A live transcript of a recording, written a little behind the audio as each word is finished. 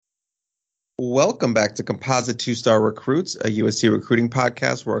Welcome back to Composite Two-Star Recruits, a USC recruiting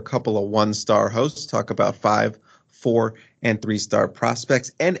podcast where a couple of one-star hosts talk about 5, 4, and 3-star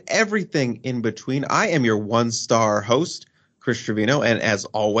prospects and everything in between. I am your one-star host, Chris Trevino, and as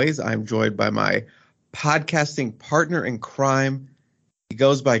always, I'm joined by my podcasting partner in crime. He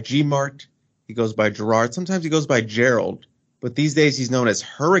goes by G-Mart, he goes by Gerard, sometimes he goes by Gerald, but these days he's known as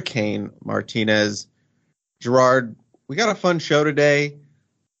Hurricane Martinez. Gerard, we got a fun show today.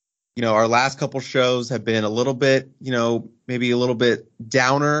 Our last couple shows have been a little bit, maybe a little bit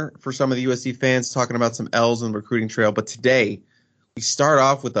downer for some of the USC fans, talking about some L's on the recruiting trail. But today, we start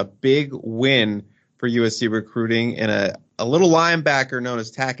off with a big win for USC recruiting, and a little linebacker known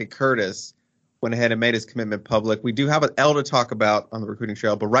as Tackett Curtis went ahead and made his commitment public. We do have an L to talk about on the recruiting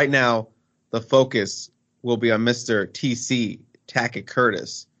trail, but right now, the focus will be on Mr. TC, Tackett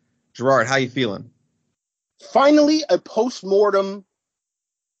Curtis. Gerard, how you feeling? Finally, a postmortem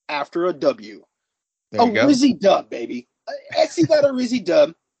after a W. There you go. Rizzy dub, baby. SC got a Rizzy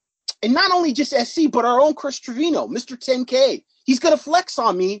dub. And not only just SC, but our own Chris Trevino, Mr. 10K. He's going to flex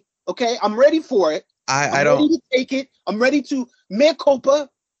on me, okay? I'm ready for it. I'm ready to take it. I'm ready to mea culpa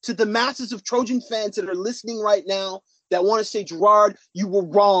to the masses of Trojan fans that are listening right now that want to say, Gerard, you were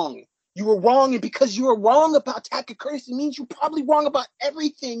wrong. You were wrong, and because you were wrong about Tackett Curtis, it means you're probably wrong about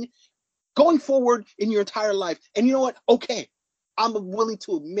everything going forward in your entire life. And you know what? Okay. I'm willing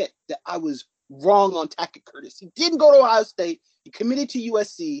to admit that I was wrong on Tackett Curtis. He didn't go to Ohio State. He committed to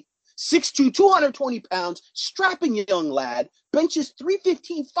USC. 6'2", 220 pounds, strapping young lad. Benches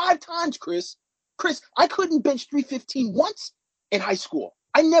 315 5 times, Chris. Chris, I couldn't bench 315 once in high school.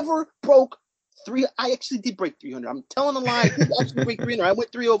 I never broke three. I actually did break 300. I'm telling a lie. I did actually break 300. I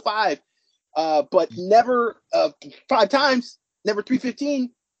went 305, but never 5 times. Never 315.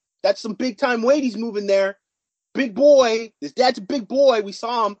 That's some big time weight he's moving there. Big boy. His dad's a big boy. We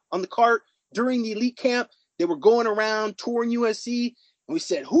saw him on the cart during the elite camp. They were going around touring USC, and we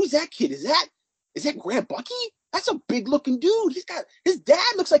said, "Who's that kid? Is that Grant Bucky? That's a big looking dude. His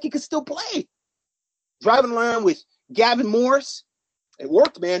dad looks like he could still play." Driving around with Gavin Morris. It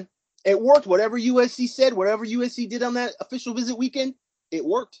worked, man. It worked. Whatever USC said, whatever USC did on that official visit weekend, it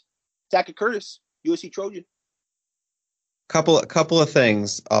worked. Tackett Curtis, USC Trojan. Couple of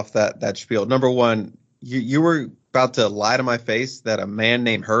things off that spiel. Number one, you were about to lie to my face that a man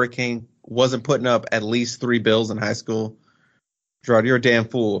named Hurricane wasn't putting up at least 3 bills in high school. Gerard, you're a damn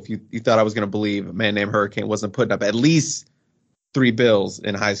fool if you thought I was going to believe a man named Hurricane wasn't putting up at least 3 bills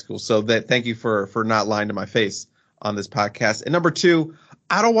in high school. So thank you for not lying to my face on this podcast. And number two,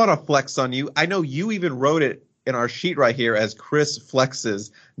 I don't want to flex on you. I know you even wrote it in our sheet right here as Chris flexes.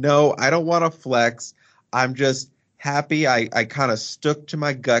 No, I don't want to flex. I'm just happy I kind of stuck to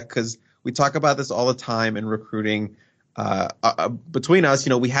my gut because we talk about this all the time in recruiting. Between us,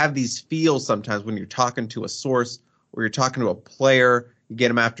 we have these feels sometimes when you're talking to a source or you're talking to a player, you get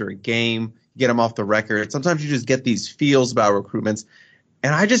them after a game, you get them off the record. Sometimes you just get these feels about recruitments.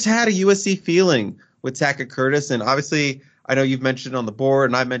 And I just had a USC feeling with Tackett Curtis. And obviously, I know you've mentioned it on the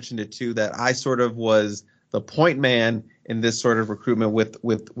board, and I mentioned it too, that I sort of was the point man in this sort of recruitment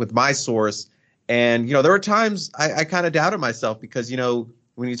with my source. And, there were times I kind of doubted myself because,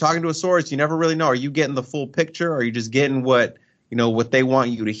 when you're talking to a source, you never really know. Are you getting the full picture? Or are you just getting what they want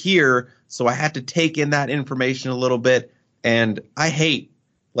you to hear? So I had to take in that information a little bit. And I hate,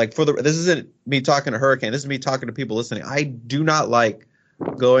 this isn't me talking to Hurricane. This is me talking to people listening. I do not like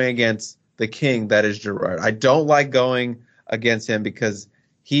going against the king that is Gerard. I don't like going against him because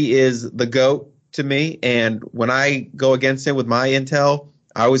he is the GOAT to me. And when I go against him with my intel,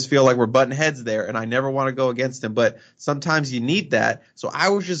 I always feel like we're butting heads there, and I never want to go against him. But sometimes you need that. So I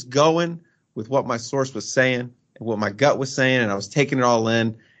was just going with what my source was saying and what my gut was saying, and I was taking it all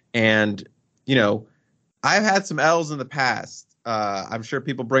in. And, I've had some L's in the past. I'm sure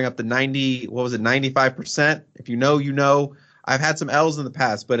people bring up the 95%? If you know, you know. I've had some L's in the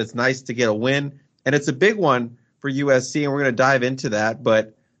past, but it's nice to get a win. And it's a big one for USC, and we're going to dive into that.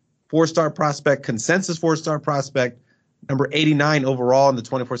 But 4-star prospect, consensus 4-star prospect, number 89 overall in the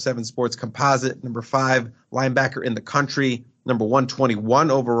 24/7 Sports Composite, number 5 linebacker in the country, number 121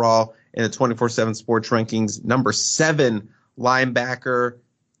 overall in the 24/7 Sports Rankings, number 7 linebacker.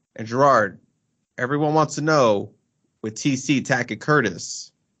 And Gerard, everyone wants to know with TC Tackett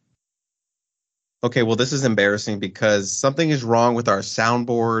Curtis. Okay, well, this is embarrassing because something is wrong with our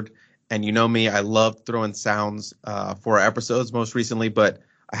soundboard. And you know me, I love throwing sounds for our episodes most recently, but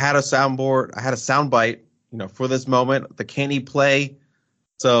I had a soundboard, I had a soundbite, for this moment, the can he play?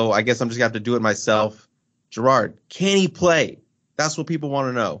 So I guess I'm just going to have to do it myself. Gerard, can he play? That's what people want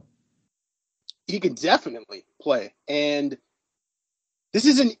to know. He can definitely play. And This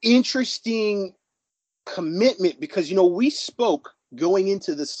is an interesting commitment because, we spoke going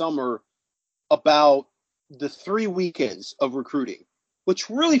into the summer about the 3 weekends of recruiting, which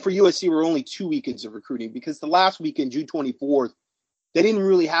really for USC were only 2 weekends of recruiting because the last weekend, June 24th, they didn't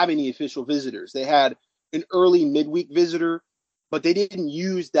really have any official visitors. They had an early midweek visitor, but they didn't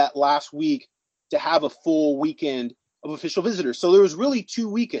use that last week to have a full weekend of official visitors. So there was really 2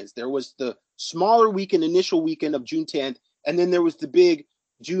 weekends. There was the smaller weekend, initial weekend of June 10th, and then there was the big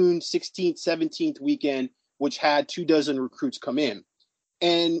June 16th, 17th weekend, which had 24 recruits come in.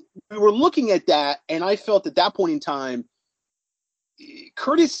 And we were looking at that, and I felt at that point in time,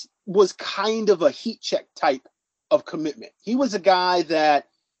 Curtis was kind of a heat check type of commitment. He was a guy that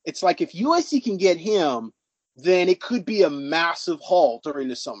it's like if USC can get him, then it could be a massive haul during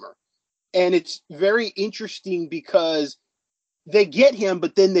the summer. And it's very interesting because they get him,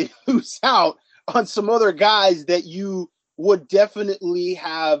 but then they lose out on some other guys that you would definitely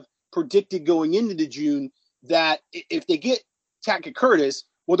have predicted going into the June that if they get Tackett Curtis,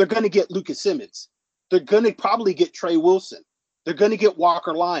 well, they're going to get Lucas Simmons. They're going to probably get Trey Wilson. They're going to get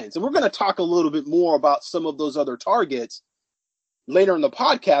Walker Lyons. And we're going to talk a little bit more about some of those other targets later in the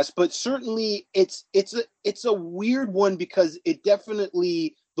podcast, but certainly it's a weird one because it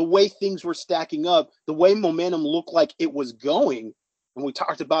definitely, the way things were stacking up, the way momentum looked like it was going, and we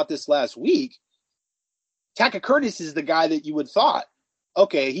talked about this last week, Tackett Curtis is the guy that you would thought,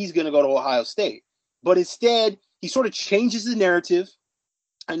 okay, he's going to go to Ohio State. But instead, he sort of changes the narrative.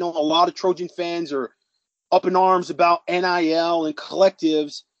 I know a lot of Trojan fans are up in arms about NIL and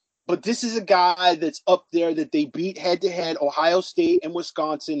collectives, but this is a guy that's up there that they beat head-to-head Ohio State and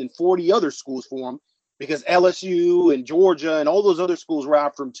Wisconsin and 40 other schools for him because LSU and Georgia and all those other schools were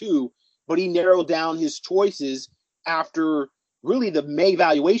after him too. But he narrowed down his choices after really the May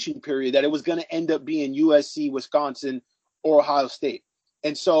evaluation period that it was going to end up being USC, Wisconsin, or Ohio State.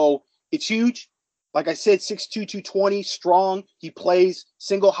 And so it's huge. Like I said, 6'2", 220, strong. He plays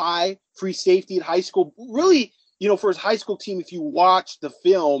single high, free safety at high school. Really, for his high school team, if you watch the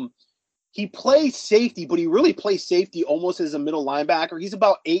film, he plays safety, but he really plays safety almost as a middle linebacker. He's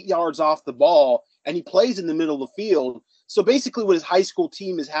about 8 yards off the ball, and he plays in the middle of the field. So basically what his high school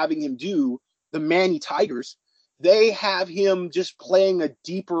team is having him do, the Manny Tigers, they have him just playing a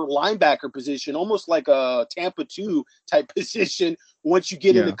deeper linebacker position, almost like a Tampa 2 type position once you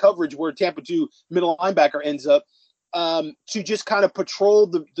get into coverage where Tampa 2 middle linebacker ends up, to just kind of patrol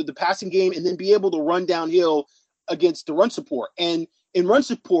the passing game and then be able to run downhill against the run support. And in run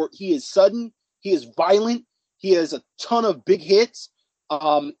support, he is sudden, he is violent, he has a ton of big hits.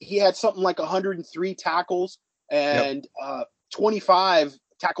 He had something like 103 tackles and 25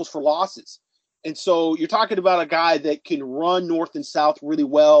 tackles for losses. And so you're talking about a guy that can run north and south really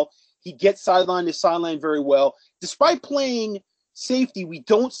well. He gets sideline to sideline very well. Despite playing safety, we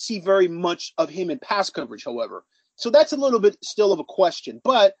don't see very much of him in pass coverage, however. So that's a little bit still of a question.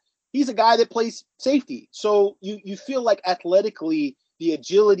 But he's a guy that plays safety. So you feel like athletically, the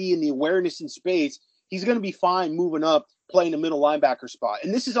agility and the awareness in space, he's going to be fine moving up, playing a middle linebacker spot.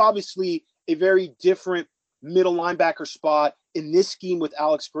 And this is obviously a very different middle linebacker spot in this scheme with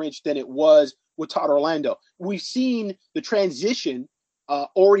Alex Grinch than it was with Todd Orlando. We've seen the transition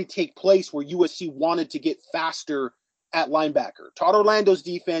already take place where USC wanted to get faster at linebacker. Todd Orlando's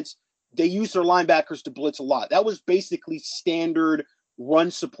defense, they use their linebackers to blitz a lot. That was basically standard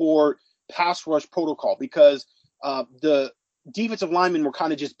run support, pass rush protocol because the defensive linemen were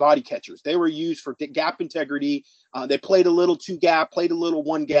kind of just body catchers. They were used for gap integrity. They played a little two gap, played a little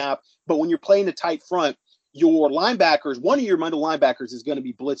one gap. But when you're playing a tight front, your linebackers, one of your middle linebackers is going to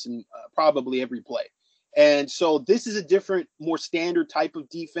be blitzing probably every play. And so this is a different, more standard type of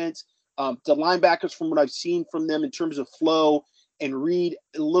defense. The linebackers, from what I've seen from them in terms of flow and read,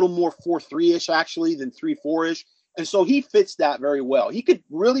 a little more 4-3-ish actually than 3-4-ish. And so he fits that very well. He could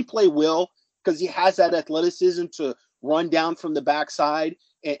really play Will because he has that athleticism to run down from the backside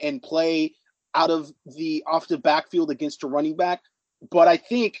and play out of off the backfield against a running back. But I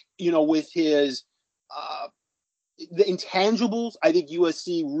think, with his the intangibles, I think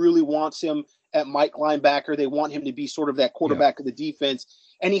USC really wants him at Mike linebacker. They want him to be sort of that quarterback of the defense,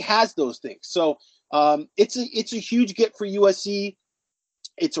 and he has those things. So it's a huge get for USC.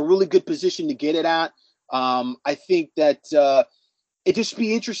 It's a really good position to get it at. I think that it just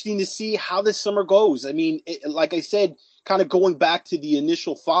be interesting to see how this summer goes. I mean, like I said, kind of going back to the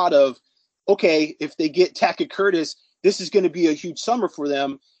initial thought of, okay, if they get Tackett Curtis, this is going to be a huge summer for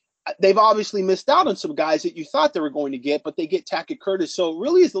them. They've obviously missed out on some guys that you thought they were going to get, but they get Tackett Curtis. So it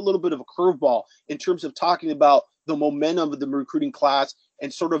really is a little bit of a curveball in terms of talking about the momentum of the recruiting class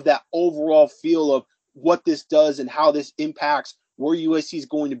and sort of that overall feel of what this does and how this impacts where USC is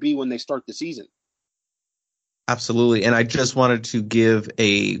going to be when they start the season. Absolutely. And I just wanted to give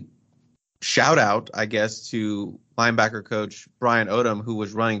a shout out, I guess, to linebacker coach Brian Odom, who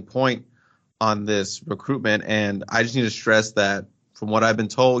was running point on this recruitment. And I just need to stress that from what I've been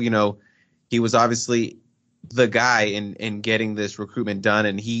told, he was obviously the guy in getting this recruitment done,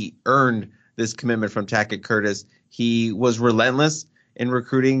 and he earned this commitment from Tackett Curtis. He was relentless in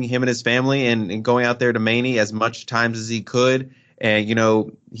recruiting him and his family and going out there to Maney as much times as he could. And,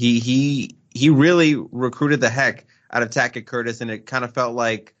 he really recruited the heck out of Tackett Curtis, and it kind of felt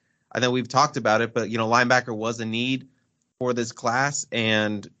like, I know we've talked about it, but, linebacker was a need for this class,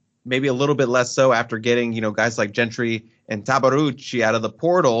 and maybe a little bit less so after getting, guys like Gentry and Tabarucci out of the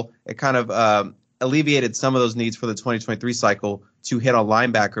portal. It kind of alleviated some of those needs for the 2023 cycle to hit on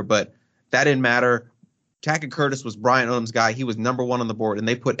linebacker, but that didn't matter. Tackett Curtis was Brian Odom's guy. He was number one on the board, and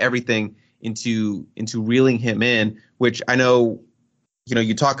they put everything into reeling him in, which I know,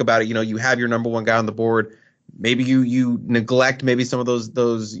 you talk about it, you have your number one guy on the board. Maybe you neglect maybe some of those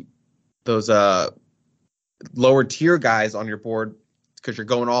lower tier guys on your board because you're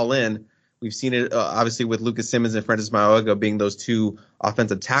going all in. We've seen it obviously with Lucas Simmons and Francis Mayorga being those two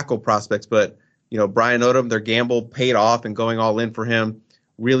offensive tackle prospects, but Brian Odom, their gamble paid off and going all in for him,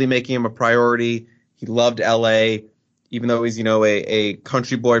 really making him a priority. He loved LA, even though he's, a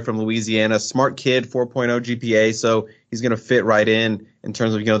country boy from Louisiana, smart kid, 4.0 GPA. So he's going to fit right in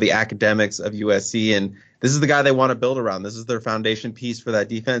terms of, the academics of USC. And this is the guy they want to build around. This is their foundation piece for that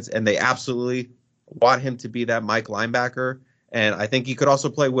defense. And they absolutely want him to be that Mike linebacker. And I think he could also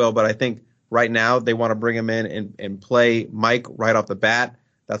play Will, but I think right now they want to bring him in and play Mike right off the bat.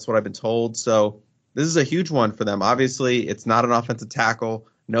 That's what I've been told. So this is a huge one for them. Obviously, it's not an offensive tackle.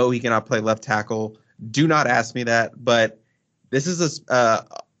 No, he cannot play left tackle. Do not ask me that. But this is a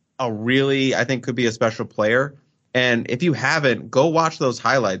really, I think, could be a special player. And if you haven't, go watch those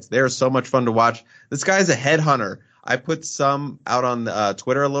highlights. They are so much fun to watch. This guy's a headhunter. I put some out on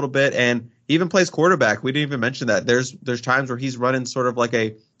Twitter a little bit, and he even plays quarterback. We didn't even mention that. There's times where he's running sort of like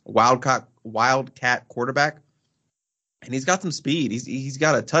a wildcat quarterback, and he's got some speed. He's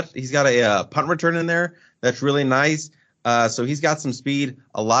got a touch. He's got a punt return in there that's really nice. So he's got some speed,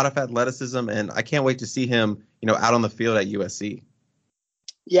 a lot of athleticism, and I can't wait to see him, out on the field at USC.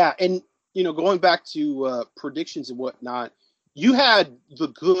 Yeah, and going back to predictions and whatnot, you had the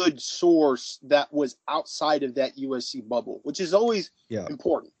good source that was outside of that USC bubble, which is always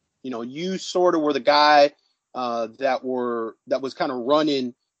important. You sort of were the guy that was kind of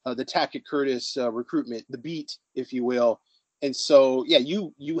running the Tackett Curtis recruitment, the beat, if you will. And so, yeah,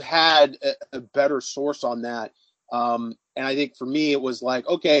 you had a better source on that. And I think for me, it was like,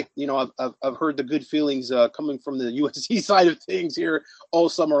 okay, I've heard the good feelings coming from the USC side of things here all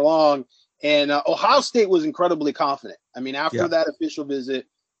summer long. And Ohio State was incredibly confident. I mean, after that official visit,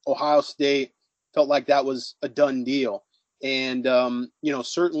 Ohio State felt like that was a done deal. And,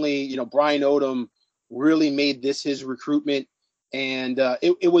 certainly, Brian Odom really made this his recruitment. And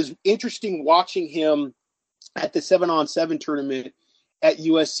it was interesting watching him at the 7-on-7 tournament at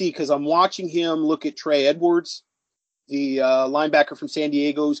USC, because I'm watching him look at Trey Edwards, the linebacker from San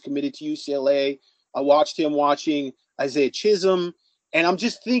Diego who's committed to UCLA. I watched him watching Isaiah Chisholm, and I'm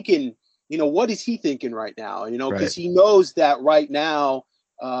just thinking, what is he thinking right now? Because he knows that right now,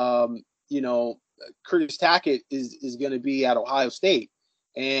 Curtis Tackett is going to be at Ohio State.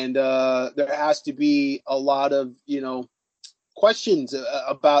 And there has to be a lot of, questions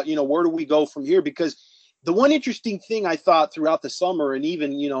about, where do we go from here? Because the one interesting thing I thought throughout the summer and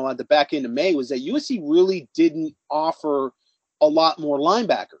even, at the back end of May was that USC really didn't offer a lot more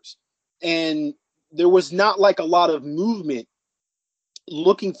linebackers. And there was not like a lot of movement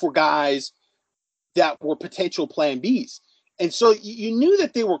looking for guys that were potential plan Bs. And so you knew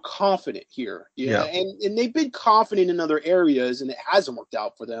that they were confident here, and they've been confident in other areas, and it hasn't worked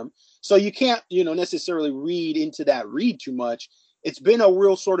out for them. So you can't, necessarily read into that too much. It's been a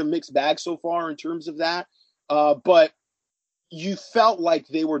real sort of mixed bag so far in terms of that. But you felt like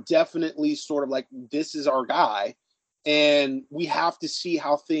they were definitely sort of like, this is our guy, and we have to see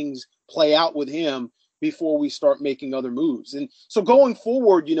how things play out with him before we start making other moves. And so going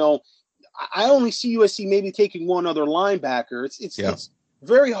forward, I only see USC maybe taking one other linebacker. It's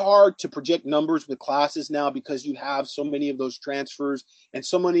very hard to project numbers with classes now because you have so many of those transfers and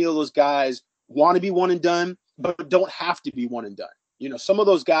so many of those guys want to be one and done, but don't have to be one and done. Some of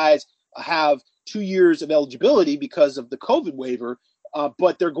those guys have 2 years of eligibility because of the COVID waiver,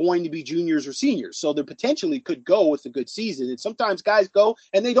 but they're going to be juniors or seniors. So they potentially could go with a good season. And sometimes guys go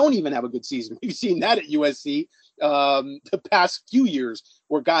and they don't even have a good season. We've seen that at USC the past few years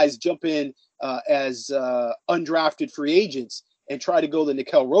where guys jump in as undrafted free agents and try to go the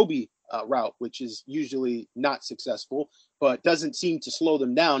Nickel Roby route, which is usually not successful, but doesn't seem to slow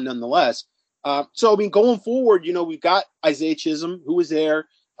them down nonetheless. So, I mean, going forward, we've got Isaiah Chisholm, who was there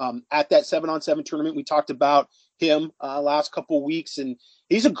at that 7-on-7 tournament. We talked about him last couple of weeks, and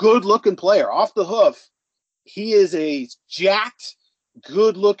he's a good-looking player. Off the hoof, he is a jacked,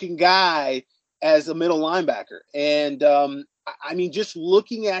 good-looking guy as a middle linebacker. And, I mean, just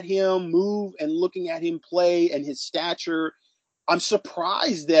looking at him move and looking at him play and his stature, I'm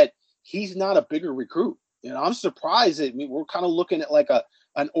surprised that he's not a bigger recruit. I'm surprised that we're kind of looking at like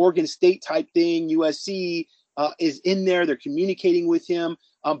an Oregon State type thing. USC is in there. They're communicating with him,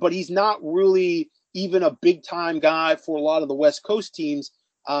 but he's not really even a big time guy for a lot of the West Coast teams.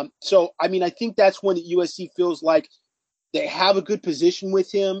 So, I mean, I think that's when USC feels like they have a good position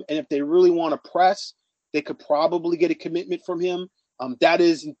with him. And if they really want to press, they could probably get a commitment from him. That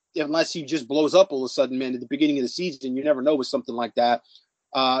is, unless he just blows up all of a sudden, man, at the beginning of the season. You never know with something like that.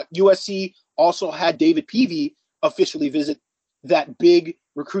 USC also had David Peavy officially visit that big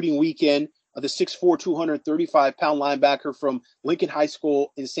recruiting weekend, the 6'4", 235-pound linebacker from Lincoln High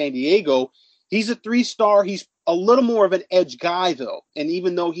School in San Diego. He's a 3-star. He's a little more of an edge guy, though. And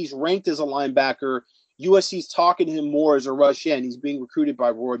even though he's ranked as a linebacker, USC's talking to him more as a rush end. He's being recruited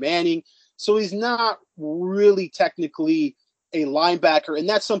by Roy Manning. So he's not really technically a linebacker. And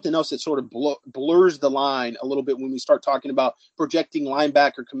that's something else that sort of blurs the line a little bit when we start talking about projecting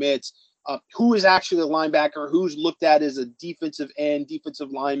linebacker commits. Who is actually a linebacker? Who's looked at as a defensive end,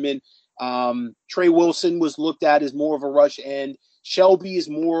 defensive lineman? Trey Wilson was looked at as more of a rush end. Shelby is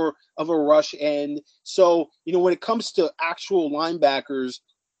more of a rush end. So, when it comes to actual linebackers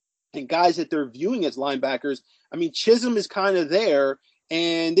and guys that they're viewing as linebackers, I mean, Chisholm is kind of there.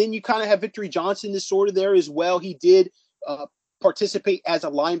 And then you kind of have Victory Johnson is sort of there as well. He did participate as a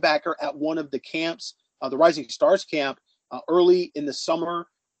linebacker at one of the camps, the Rising Stars camp, early in the summer.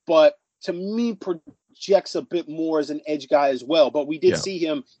 But to me, projects a bit more as an edge guy as well. But we did see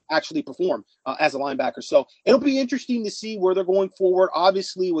him actually perform as a linebacker. So it'll be interesting to see where they're going forward.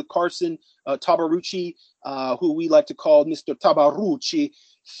 Obviously, with Carson Tabarucci, who we like to call Mr. Tabarucci,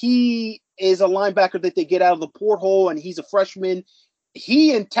 he is a linebacker that they get out of the porthole, and he's a freshman.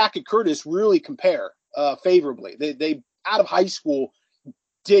 He and Tackett Curtis really compare favorably. They out of high school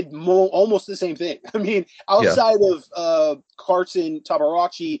did almost the same thing. I mean, outside of Carson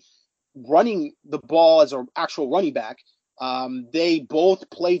Tabarucci running the ball as an actual running back, they both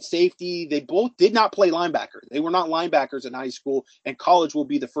played safety. They both did not play linebacker. They were not linebackers in high school, and college will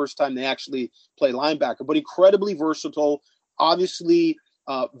be the first time they actually play linebacker. But incredibly versatile, obviously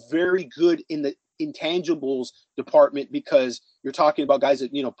very good in the intangibles department, because you're talking about guys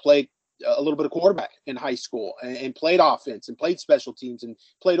that played a little bit of quarterback in high school and played offense and played special teams and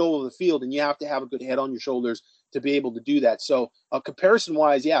played all over the field, and you have to have a good head on your shoulders to be able to do that. So comparison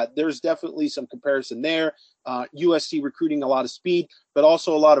wise, there's definitely some comparison there. USC recruiting a lot of speed, but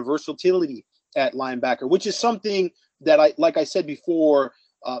also a lot of versatility at linebacker, which is something that like I said before,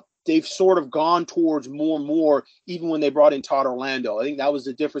 they've sort of gone towards more and more, even when they brought in Todd Orlando. I think that was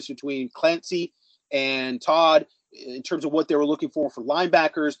the difference between Clancy and Todd in terms of what they were looking for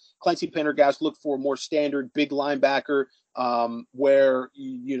linebackers. Clancy Pendergast looked for a more standard big linebacker, where,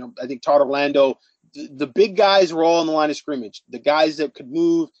 I think Todd Orlando, the big guys were all on the line of scrimmage. The guys that could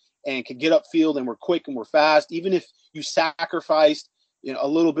move and could get upfield and were quick and were fast, even if you sacrificed a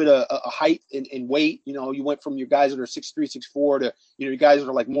little bit of height and weight. You went from your guys that are 6'3", 6'4" to your guys that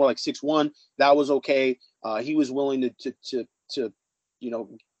are more like 6'1". That was okay. He was willing to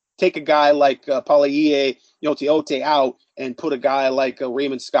take a guy like Palaie Teote out and put a guy like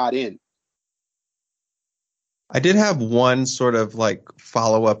Raymond Scott in. I did have one sort of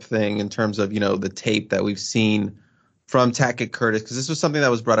follow-up thing in terms of, the tape that we've seen from Tackett Curtis, because this was something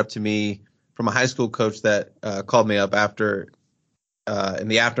that was brought up to me from a high school coach that called me up after in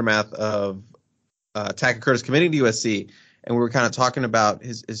the aftermath of Tackett Curtis committing to USC, and we were kind of talking about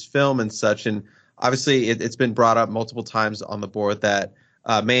his film and such. And obviously it's been brought up multiple times on the board that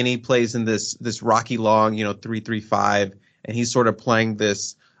Manny plays in this Rocky Long, 3-3-5, and he's sort of playing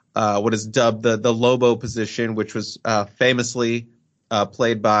this what is dubbed the Lobo position, which was famously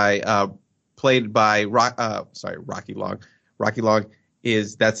played by Rocky Long. Rocky Long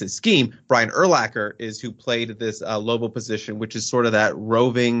that's his scheme. Brian Urlacher is who played this Lobo position, which is sort of that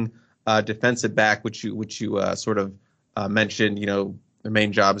roving defensive back, which you sort of mentioned. Their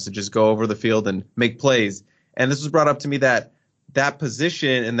main job is to just go over the field and make plays. And this was brought up to me that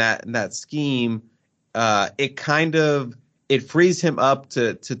position and that scheme, it frees him up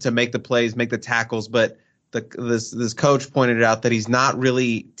to make the plays, make the tackles, but this coach pointed out that he's not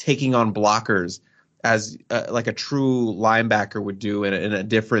really taking on blockers as like a true linebacker would do in a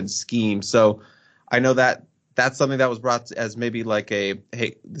different scheme. So I know that that's something that was brought as maybe like hey,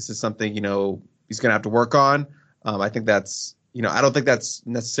 this is something, he's going to have to work on. I think that's, I don't think that's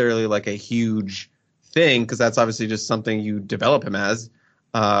necessarily like a huge thing, because that's obviously just something you develop him as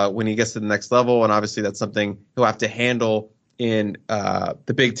when he gets to the next level. And obviously that's something he'll have to handle in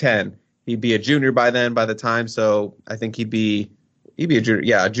the Big Ten. He'd be a junior by the time. So I think he'd be a junior.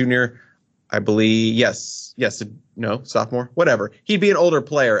 Yeah, a junior, I believe. Yes. No, sophomore, whatever. He'd be an older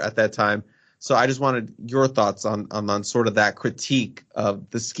player at that time. So I just wanted your thoughts on sort of that critique of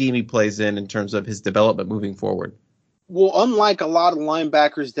the scheme he plays in terms of his development moving forward. Well, unlike a lot of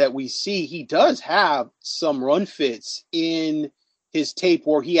linebackers that we see, he does have some run fits in his tape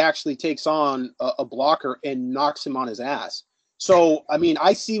where he actually takes on a blocker and knocks him on his ass. So, I mean,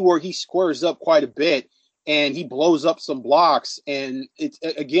 I see where he squares up quite a bit and he blows up some blocks. And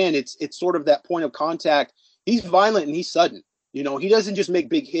it's sort of that point of contact. He's violent and he's sudden. He doesn't just make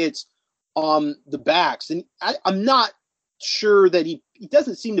big hits on the backs. And I'm not sure that he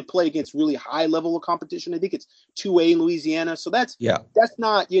doesn't seem to play against really high level of competition. I think it's 2A in Louisiana. So that's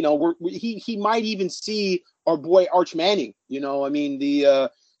not, he might even see our boy Arch Manning,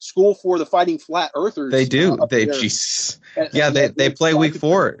 the school for the Fighting Flat Earthers. They do. They play week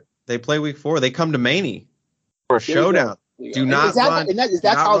 4. They play week 4. They come to Manny for a showdown. Do not run. Is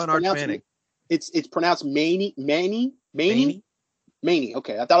that how it's pronounced? It's pronounced Manny. Manny.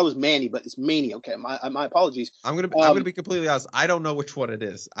 Okay, I thought it was Manny, but it's Manny. Okay, my apologies. I'm gonna be completely honest. I don't know which one it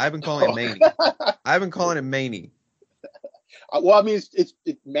is. I've been calling it Manny. I've been calling it Manny. Well, I mean, it's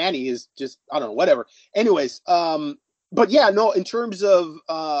Manny is just, I don't know, whatever. Anyways, but yeah, no. In terms of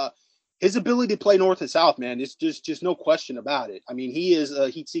his ability to play north and south, man, it's just no question about it. I mean, he is a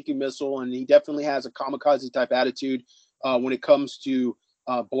heat-seeking missile, and he definitely has a kamikaze type attitude when it comes to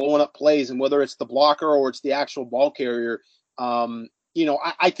blowing up plays, and whether it's the blocker or it's the actual ball carrier.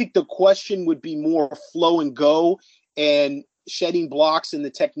 I think the question would be more flow and go and shedding blocks and the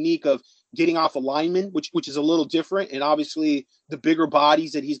technique of getting off a lineman, which is a little different. And obviously the bigger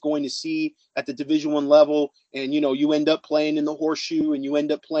bodies that he's going to see at the Division I level. And, you end up playing in the Horseshoe and you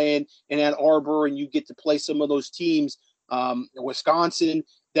end up playing in Ann Arbor and you get to play some of those teams, Wisconsin,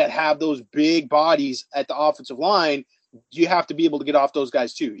 that have those big bodies at the offensive line. You have to be able to get off those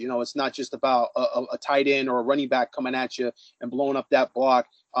guys too. It's not just about a tight end or a running back coming at you and blowing up that block.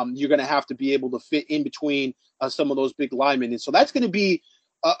 You're going to have to be able to fit in between some of those big linemen. And so that's going to be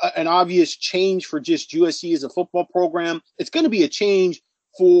an obvious change for just USC as a football program. It's going to be a change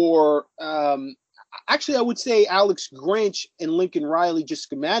for actually, I would say Alex Grinch and Lincoln Riley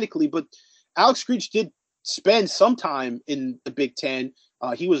just schematically, but Alex Grinch did spend some time in the Big Ten.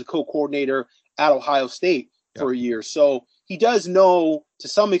 He was a co-coordinator at Ohio State for a year. So he does know to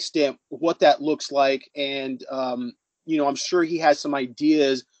some extent what that looks like. And, I'm sure he has some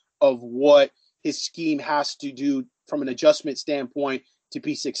ideas of what his scheme has to do from an adjustment standpoint to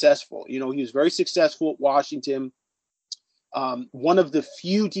be successful. He was very successful at Washington. One of the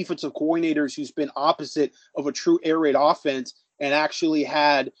few defensive coordinators who's been opposite of a true air raid offense and actually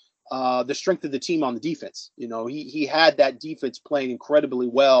had the strength of the team on the defense. He had that defense playing incredibly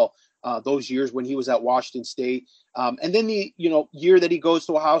well those years when he was at Washington State. And then the year that he goes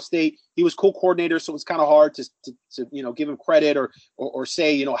to Ohio State, he was co-coordinator, so it's kind of hard to give him credit or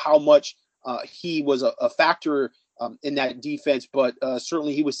say how much he was a factor in that defense, but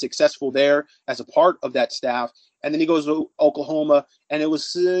certainly he was successful there as a part of that staff. And then he goes to Oklahoma, and it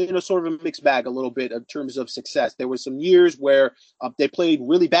was sort of a mixed bag a little bit in terms of success. There were some years where they played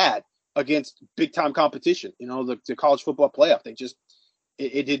really bad against big time competition. The college football playoff, they just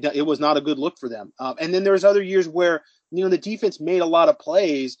it was not a good look for them. And then there's other years where the defense made a lot of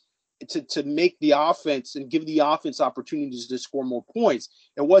plays to make the offense and give the offense opportunities to score more points.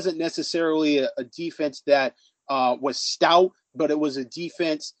 It wasn't necessarily a defense that was stout, but it was a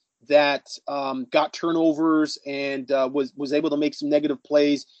defense that got turnovers and was able to make some negative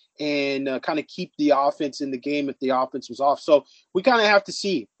plays and kind of keep the offense in the game if the offense was off. So we kind of have to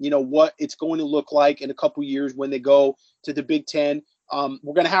see, what it's going to look like in a couple years when they go to the Big Ten.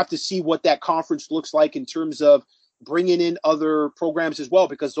 We're going to have to see what that conference looks like in terms of bringing in other programs as well,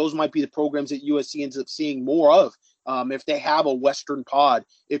 because those might be the programs that USC ends up seeing more of. If they have a Western pod,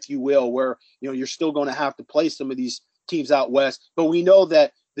 if you will, where, you're still going to have to play some of these teams out West, but we know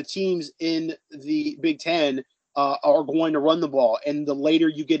that the teams in the Big Ten are going to run the ball. And the later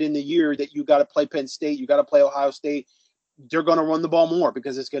you get in the year that you got to play Penn State, you got to play Ohio State, they're going to run the ball more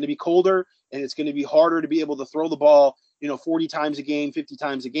because it's going to be colder and it's going to be harder to be able to throw the ball, 40 times a game, 50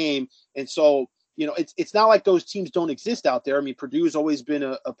 times a game. And so, it's not like those teams don't exist out there. I mean, Purdue's always been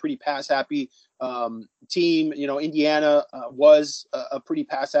a pretty pass-happy team. Indiana was a pretty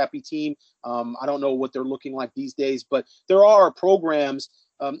pass-happy team. I don't know what they're looking like these days, but there are programs,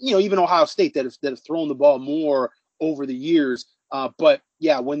 even Ohio State that have thrown the ball more over the years. But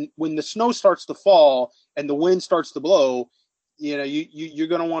yeah, when the snow starts to fall and the wind starts to blow, you're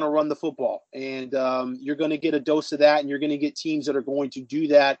going to want to run the football, and you're going to get a dose of that, and you're going to get teams that are going to do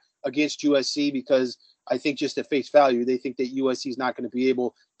that against USC, because I think just at face value, they think that USC is not going to be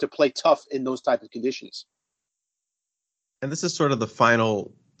able to play tough in those type of conditions. And this is sort of the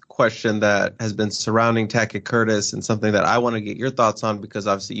final question that has been surrounding Tackett Curtis, and something that I want to get your thoughts on, because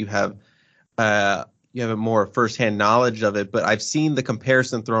obviously you have a more firsthand knowledge of it. But I've seen the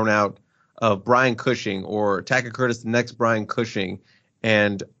comparison thrown out of Brian Cushing, or Tackett Curtis, the next Brian Cushing,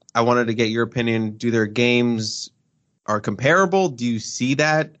 and I wanted to get your opinion. Do their games are comparable? Do you see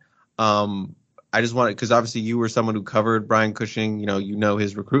that? I just wanted, because obviously you were someone who covered Brian Cushing. You know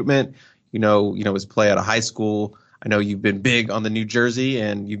his recruitment. You know his play out of high school. I know you've been big on the New Jersey,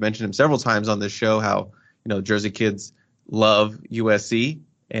 and you've mentioned him several times on this show how Jersey kids love USC,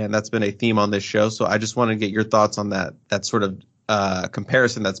 and that's been a theme on this show. So I just want to get your thoughts on that sort of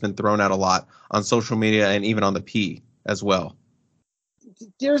comparison that's been thrown out a lot on social media and even on the P as well.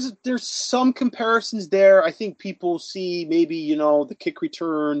 There's some comparisons there. I think people see maybe the kick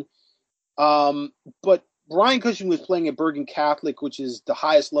return, but Brian Cushing was playing at Bergen Catholic, which is the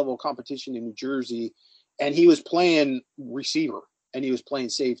highest level of competition in New Jersey, and he was playing receiver and he was playing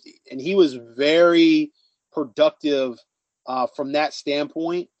safety, and he was very productive from that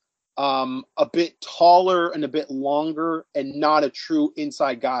standpoint. A bit taller and a bit longer, and not a true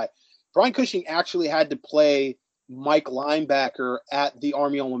inside guy. Brian Cushing actually had to play Mike linebacker at the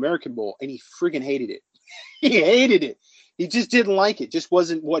Army All-American Bowl, and he friggin' hated it. He hated it. He just didn't like it. Just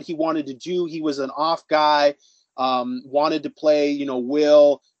wasn't what he wanted to do. He was an off guy, wanted to play,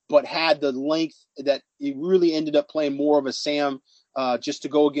 will, but had the length that he really ended up playing more of a Sam, just to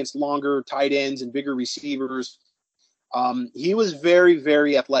go against longer tight ends and bigger receivers. He was very,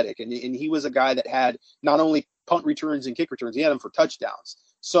 very athletic, and he was a guy that had not only punt returns and kick returns, he had them for touchdowns.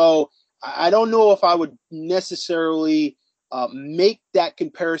 So I don't know if I would necessarily make that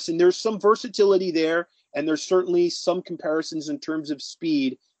comparison. There's some versatility there, and there's certainly some comparisons in terms of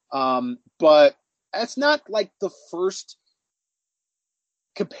speed, but that's not like the first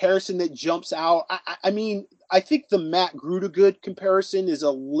comparison that jumps out. I mean, I think the Matt Grudegood comparison is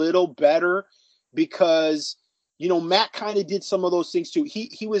a little better, because Matt kind of did some of those things too.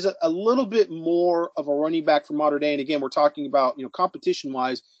 He was a little bit more of a running back for Mater Dei. And again, we're talking about, competition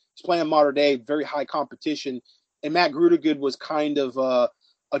wise, he's playing Mater Dei, very high competition. And Matt Grudegood was kind of a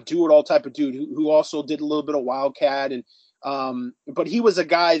do it all type of dude who also did a little bit of Wildcat. And, but he was a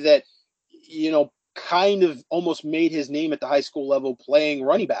guy that, kind of almost made his name at the high school level playing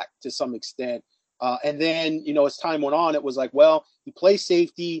running back to some extent. And then, as time went on, it was like, well, he plays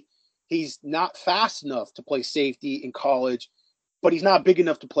safety. He's not fast enough to play safety in college, but he's not big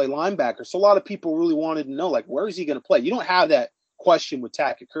enough to play linebacker. So a lot of people really wanted to know, like, where is he going to play? You don't have that question with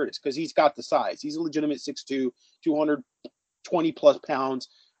Tackett Curtis, because he's got the size. He's a legitimate 6'2", 220 plus pounds.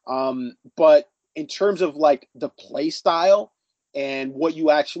 But in terms of like the play style and what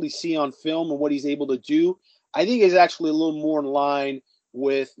you actually see on film and what he's able to do, I think is actually a little more in line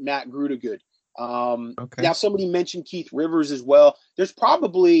with Matt Grudegood. Okay. Now, somebody mentioned Keith Rivers as well. There's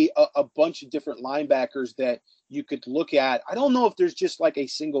probably a bunch of different linebackers that you could look at. I don't know if there's just like a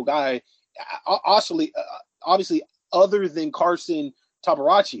single guy, obviously other than Carson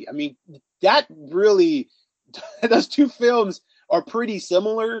Tabarachi. I mean, that really, those two films are pretty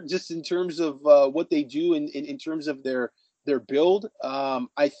similar just in terms of what they do in terms of their build.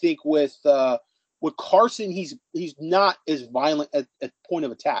 I think with Carson, he's not as violent at point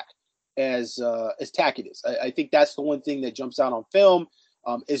of attack as Tackett is. I think that's the one thing that jumps out on film,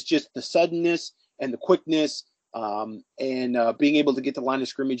 is just the suddenness and the quickness, and being able to get the line of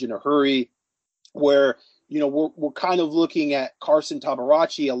scrimmage in a hurry, where we're kind of looking at Carson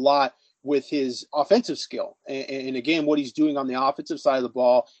Tabarachi a lot with his offensive skill, and again what he's doing on the offensive side of the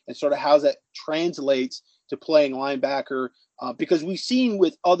ball, and sort of how that translates to playing linebacker, because we've seen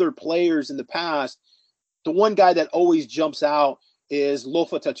with other players in the past, the one guy that always jumps out is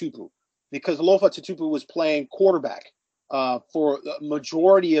Lofa Tatupu, because Lofa Tatupu was playing quarterback for the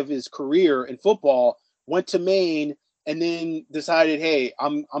majority of his career in football, went to Maine, and then decided, hey,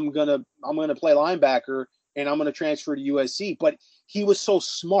 I'm gonna play linebacker, and I'm gonna transfer to USC. But he was so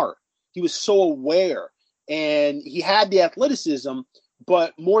smart, he was so aware, and he had the athleticism,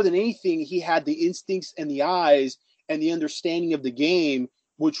 but more than anything, he had the instincts and the eyes and the understanding of the game,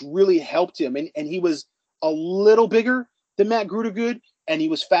 which really helped him. And he was a little bigger than Matt Grudegood, and he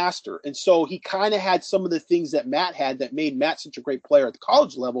was faster. And so he kind of had some of the things that Matt had that made Matt such a great player at the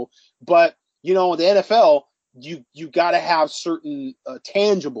college level. But, you know, in the NFL, you got to have certain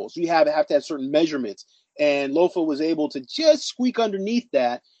tangibles. You have to have certain measurements. And Lofa was able to just squeak underneath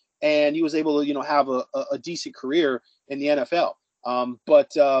that, and he was able to, you know, have a decent career in the NFL.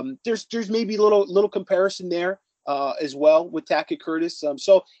 But there's maybe a little comparison there as well with Tackett Curtis.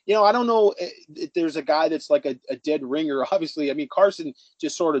 So, you know, I don't know if there's a guy that's like a dead ringer. Obviously, I mean, Carson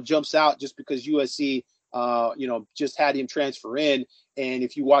just sort of jumps out just because USC, you know, just had him transfer in. And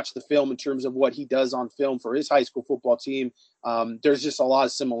if you watch the film in terms of what he does on film for his high school football team, there's just a lot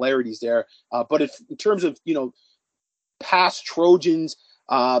of similarities there. But if in terms of, you know, past Trojans,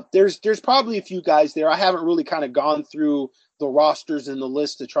 there's probably a few guys there. I haven't really kind of gone through the rosters and the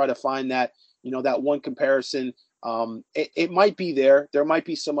list to try to find that, you know, that one comparison. It might be there. There might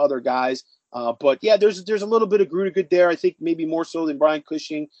be some other guys. But yeah, there's a little bit of Grudegood there. I think maybe more so than Brian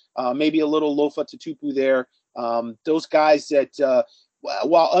Cushing, maybe a little Lofa Tatupu there. Those guys that,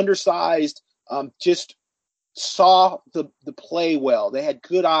 while undersized, just saw the play well. They had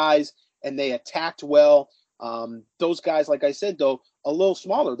good eyes and they attacked well. Those guys, like I said, though, a little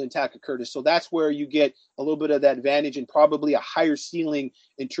smaller than Tackett Curtis. So that's where you get a little bit of that advantage and probably a higher ceiling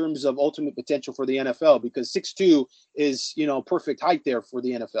in terms of ultimate potential for the NFL, because 6'2" is, you know, perfect height there for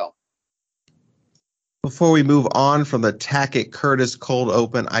the NFL. Before we move on from the Tackett Curtis cold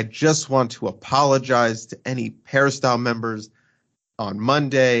open, I just want to apologize to any Peristyle members. On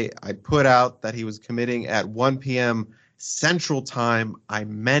Monday, I put out that he was committing at 1 p.m. Central Time. I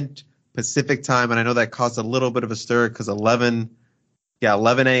meant Pacific Time, and I know that caused a little bit of a stir because 11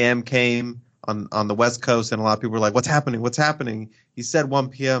 a.m. came on the West Coast, and a lot of people were like, "What's happening? What's happening?" He said 1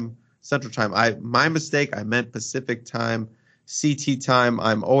 p.m. Central Time. My mistake. I meant Pacific Time, CT time.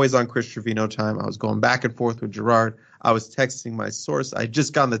 I'm always on Chris Trevino time. I was going back and forth with Gerard. I was texting my source. I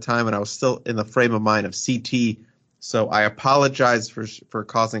just got the time, and I was still in the frame of mind of CT. So I apologize for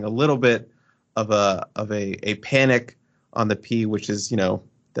causing a little bit of a panic on the P, which is, you know,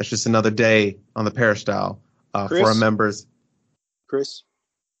 that's just another day on the Peristyle for our members. Chris,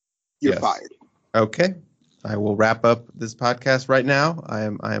 you're fired. Okay. I will wrap up this podcast right now. I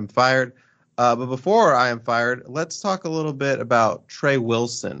am fired. But before I am fired, let's talk a little bit about Trey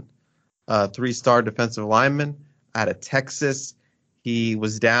Wilson, 3-star defensive lineman out of Texas. He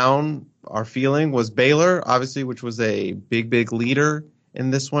was down. Our feeling was Baylor, obviously, which was a big leader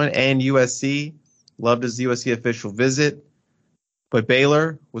in this one, and USC. Loved his USC official visit. But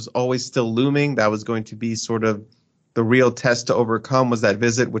Baylor was always still looming. That was going to be sort of the real test to overcome, was that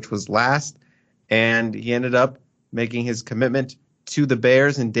visit, which was last. And he ended up making his commitment to the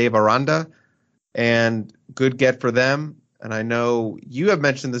Bears and Dave Aranda. And good get for them. And I know you have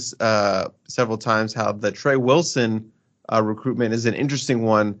mentioned this several times, how the Trey Wilson recruitment is an interesting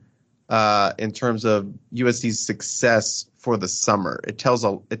one in terms of USC's success for the summer. It tells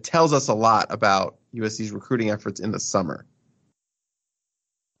us a lot about USC's recruiting efforts in the summer.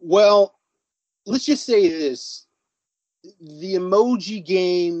 Well, let's just say this. The emoji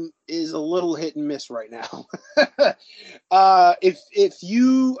game is a little hit and miss right now. If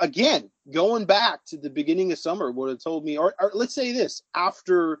you, again, going back to the beginning of summer, would have told me, or let's say this,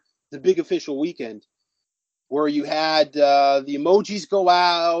 after the big official weekend, where you had the emojis go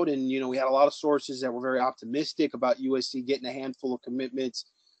out, and, you know, we had a lot of sources that were very optimistic about USC getting a handful of commitments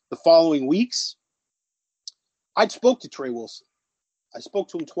the following weeks, I'd spoke to Trey Wilson. I spoke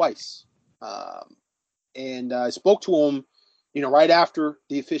to him twice. And I spoke to him, you know, right after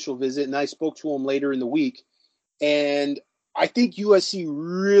the official visit, and I spoke to him later in the week. And I think USC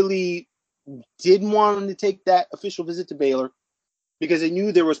really didn't want him to take that official visit to Baylor, because they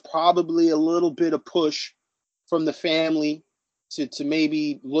knew there was probably a little bit of push from the family to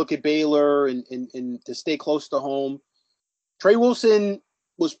maybe look at Baylor and to stay close to home. Trey Wilson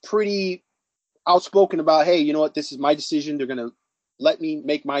was pretty outspoken about, hey, you know what, this is my decision. They're going to let me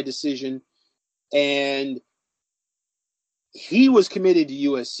make my decision. And he was committed to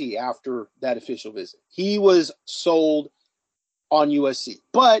USC after that official visit. He was sold on USC.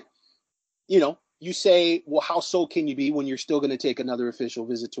 But, you know, you say, well, how sold can you be when you're still going to take another official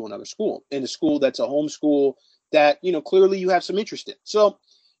visit to another school, in a school that's a home school that, you know, clearly you have some interest in? So,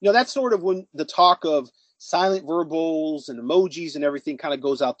 you know, that's sort of when the talk of silent verbals and emojis and everything kind of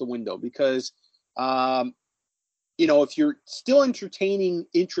goes out the window, because, you know, if you're still entertaining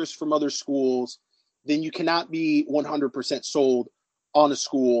interest from other schools, then you cannot be 100% sold on a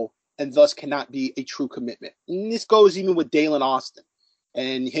school, and thus cannot be a true commitment. And this goes even with Dalen Austin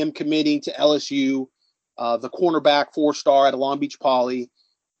and him committing to LSU, the cornerback 4-star at Long Beach Poly.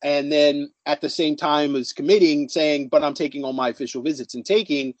 And then at the same time as committing, saying, but I'm taking all my official visits and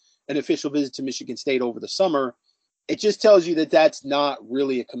taking an official visit to Michigan State over the summer. It just tells you that that's not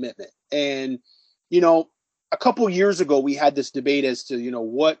really a commitment. And, a couple of years ago, we had this debate as to,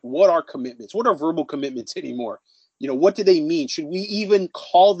 what are commitments? What are verbal commitments anymore? What do they mean? Should we even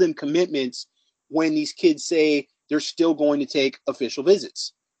call them commitments when these kids say they're still going to take official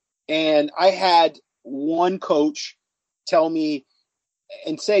visits? And I had one coach tell me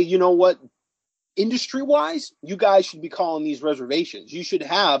and say, you know what, industry-wise, you guys should be calling these reservations. You should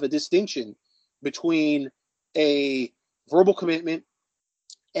have a distinction between a verbal commitment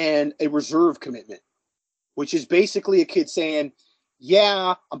and a reserve commitment, which is basically a kid saying,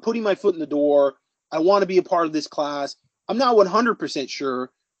 yeah, I'm putting my foot in the door. I want to be a part of this class. I'm not 100%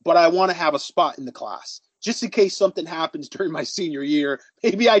 sure, but I want to have a spot in the class just in case something happens during my senior year.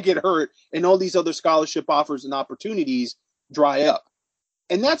 Maybe I get hurt and all these other scholarship offers and opportunities dry up.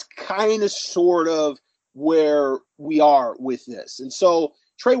 And that's kind of sort of where we are with this. And so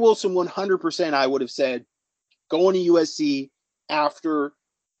Trey Wilson, 100%, I would have said, going to USC after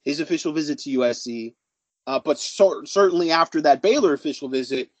his official visit to USC. But certainly after that Baylor official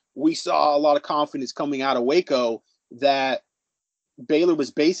visit, we saw a lot of confidence coming out of Waco that Baylor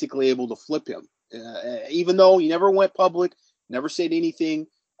was basically able to flip him. Even though he never went public, never said anything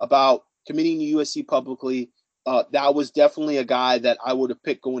about committing to USC publicly, that was definitely a guy that I would have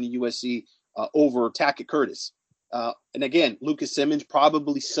picked going to USC over Tackett Curtis. And again, Lucas Simmons,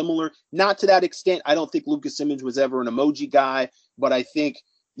 probably similar. Not to that extent. I don't think Lucas Simmons was ever an emoji guy, but I think,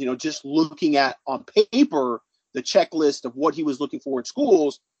 just looking at on paper the checklist of what he was looking for in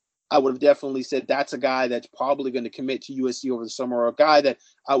schools, I would have definitely said that's a guy that's probably going to commit to USC over the summer, or a guy that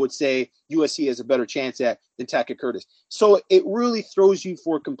I would say USC has a better chance at than Tackett Curtis. So it really throws you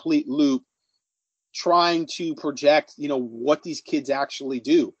for a complete loop trying to project, what these kids actually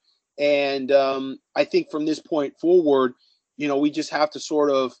do. And I think from this point forward, we just have to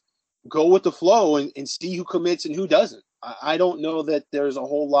sort of go with the flow and see who commits and who doesn't. I don't know that there's a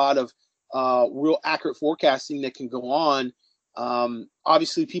whole lot of real accurate forecasting that can go on.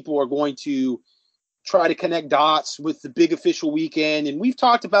 Obviously, people are going to try to connect dots with the big official weekend. And we've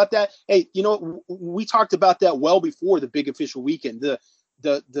talked about that. Hey, we talked about that well before the big official weekend,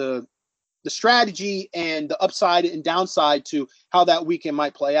 the strategy and the upside and downside to how that weekend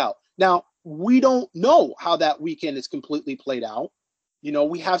might play out. Now, we don't know how that weekend is completely played out.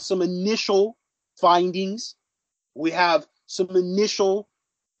 We have some initial findings. We have some initial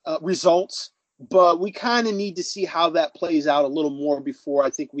results, but we kind of need to see how that plays out a little more before I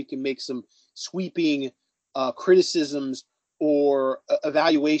think we can make some sweeping criticisms or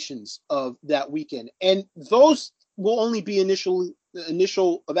evaluations of that weekend. And those will only be initial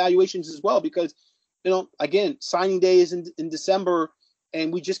evaluations as well, because, again, signing day is in December,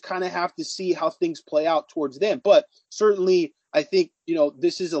 and we just kind of have to see how things play out towards then. But certainly, I think,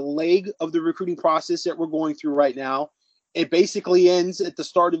 this is a leg of the recruiting process that we're going through right now. It basically ends at the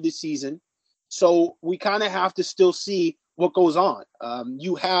start of the season. So we kind of have to still see what goes on.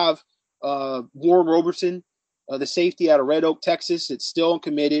 You have Warren Roberson, the safety out of Red Oak, Texas. It's still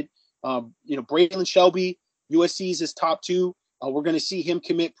uncommitted. Braylon Shelby, USC's his top two. We're going to see him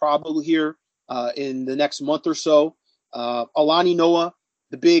commit probably here in the next month or so. Alani Noah,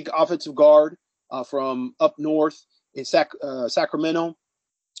 the big offensive guard from up north in Sacramento.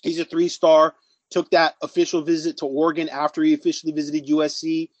 He's a 3-star, took that official visit to Oregon after he officially visited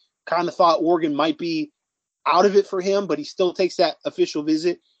USC. Kind of thought Oregon might be out of it for him, but he still takes that official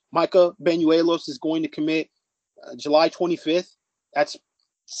visit. Micah Banuelos is going to commit July 25th. That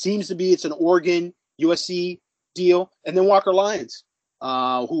seems to be, it's an Oregon USC deal. And then Walker Lyons,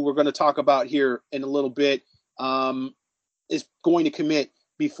 who we're going to talk about here in a little bit, is going to commit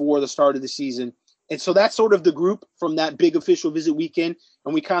before the start of the season. And so that's sort of the group from that big official visit weekend.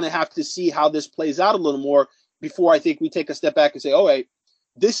 And we kind of have to see how this plays out a little more before I think we take a step back and say, all right,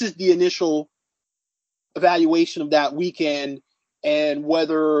 this is the initial evaluation of that weekend and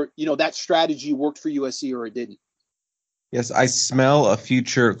whether, that strategy worked for USC or it didn't. Yes, I smell a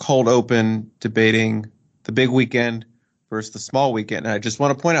future cold open debating the big weekend versus the small weekend. And I just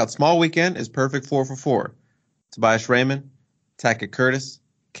want to point out, small weekend is perfect 4 for 4. Tobias Raymond, Tackett Curtis,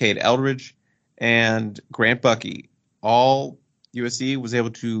 Cade Eldridge, and Grant Bucky. All USC was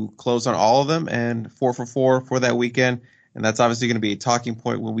able to close on all of them, and 4 for 4 for that weekend. And that's obviously going to be a talking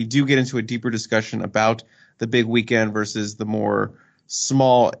point when we do get into a deeper discussion about the big weekend versus the more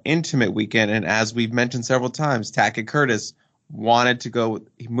small, intimate weekend. And as we've mentioned several times, Tackett Curtis wanted to go,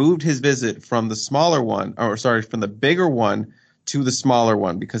 he moved his visit from the smaller one, from the bigger one to the smaller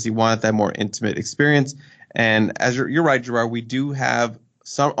one because he wanted that more intimate experience. And as you're right, Gerard, we do have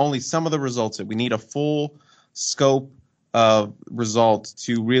only some of the results. We need a full scope of results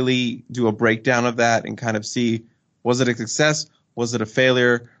to really do a breakdown of that and kind of see, was it a success? Was it a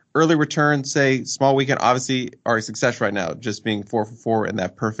failure? Early return, say small weekend, obviously are a success right now, just being 4 for 4 in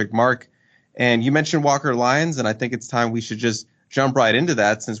that perfect mark. And you mentioned Walker Lyons, and I think it's time we should just jump right into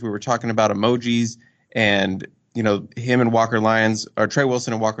that since we were talking about emojis and, you know, him and Walker Lyons, or Trey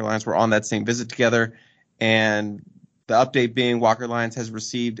Wilson and Walker Lyons were on that same visit together. And the update being Walker Lyons has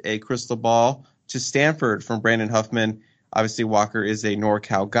received a crystal ball to Stanford from Brandon Huffman. Obviously, Walker is a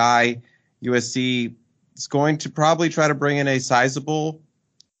NorCal guy. USC is going to probably try to bring in a sizable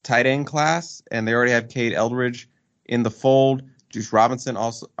tight end class, and they already have Cade Eldridge in the fold. Juice Robinson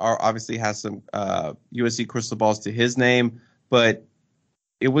also obviously has some USC crystal balls to his name, but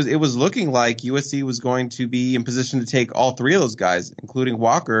it was looking like USC was going to be in position to take all three of those guys, including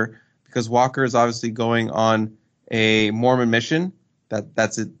Walker, because Walker is obviously going on a Mormon mission.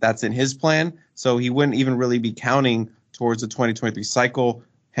 That's in his plan, so he wouldn't even really be counting towards the 2023 cycle.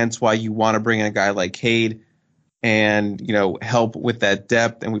 Hence why you want to bring in a guy like Cade and, you know, help with that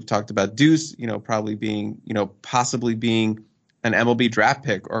depth. And we've talked about Deuce, you know, probably being, you know, possibly being an MLB draft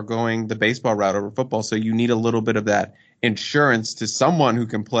pick or going the baseball route over football. So you need a little bit of that insurance to someone who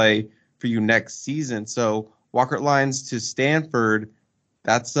can play for you next season. So Walker Lyons to Stanford,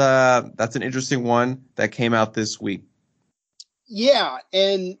 that's an interesting one that came out this week. Yeah,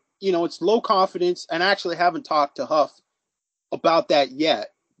 and, you know, it's low confidence, and I actually haven't talked to Huff about that yet.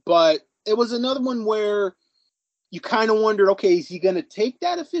 But it was another one where you kind of wondered, okay, is he going to take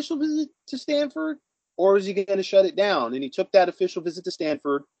that official visit to Stanford or is he going to shut it down? And he took that official visit to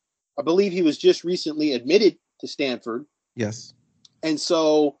Stanford. I believe he was just recently admitted to Stanford. Yes. And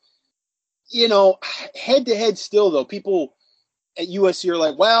so, you know, head to head still, though, people at USC are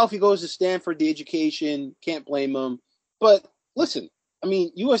like, well, if he goes to Stanford, the education, can't blame him. But listen, I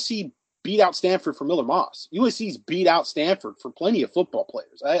mean, USC beat out Stanford for Miller Moss. USC's beat out Stanford for plenty of football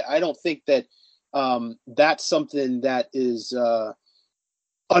players. I don't think that that's something that is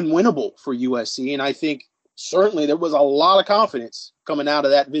unwinnable for USC. And I think certainly there was a lot of confidence coming out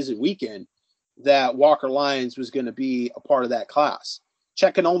of that visit weekend that Walker Lyons was going to be a part of that class,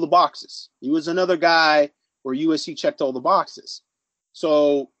 checking all the boxes. He was another guy where USC checked all the boxes.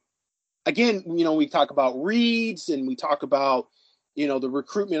 So again, you know, we talk about reads and we talk about, you know, the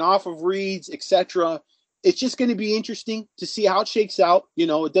recruitment off of reads, etc. It's just going to be interesting to see how it shakes out. You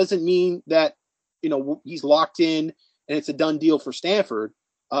know, it doesn't mean that, you know, he's locked in and it's a done deal for Stanford.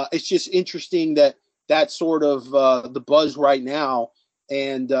 It's just interesting that that's sort of the buzz right now.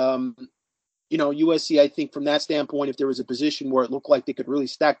 And, you know, USC, I think from that standpoint, if there was a position where it looked like they could really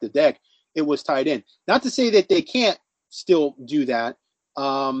stack the deck, it was tight end. Not to say that they can't still do that,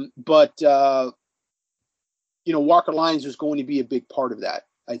 but, you know, Walker Lyons was going to be a big part of that,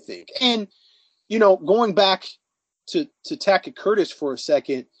 I think. And, you know, going back to Tackett Curtis for a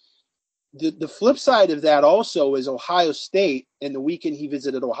second, the flip side of that also is Ohio State and the weekend he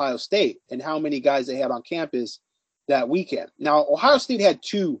visited Ohio State and how many guys they had on campus that weekend. Now, Ohio State had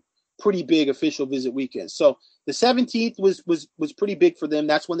two pretty big official visit weekends. So the 17th was pretty big for them.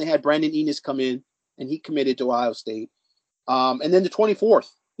 That's when they had Brandon Enos come in and he committed to Ohio State. And then the 24th,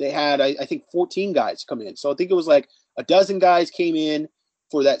 they had, I think, 14 guys come in. So I think it was like a dozen guys came in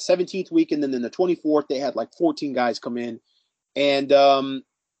for that 17th week. And then the 24th, they had like 14 guys come in. And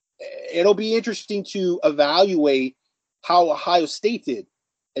it'll be interesting to evaluate how Ohio State did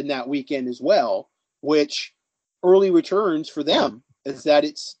in that weekend as well, which early returns for them is that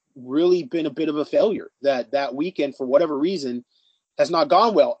it's really been a bit of a failure that weekend, for whatever reason, has not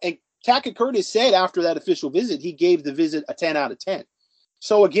gone well. And Tackett Curtis said after that official visit, he gave the visit a 10 out of 10.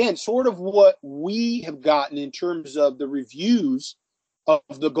 So again, sort of what we have gotten in terms of the reviews of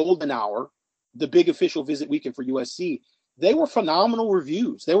the Golden Hour, the big official visit weekend for USC, they were phenomenal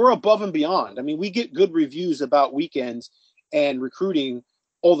reviews. They were above and beyond. I mean, we get good reviews about weekends and recruiting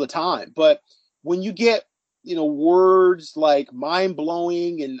all the time. But when you get, you know, words like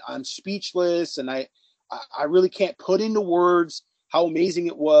mind-blowing and I'm speechless and I really can't put into words how amazing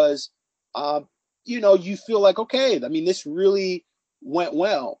it was, you know, you feel like, okay, I mean, this really went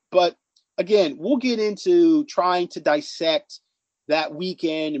well. But again, we'll get into trying to dissect that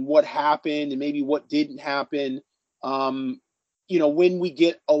weekend and what happened and maybe what didn't happen, you know, when we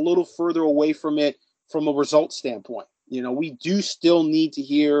get a little further away from it from a result standpoint. You know, we do still need to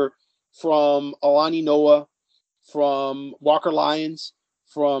hear from Alani Noah, from Walker Lyons,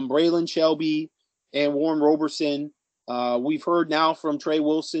 from Braylon Shelby and Warren Roberson. We've heard now from Trey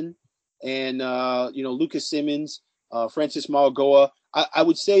Wilson and, you know, Lucas Simmons, Francis Malagoa. I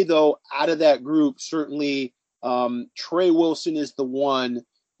would say, though, out of that group, certainly Trey Wilson is the one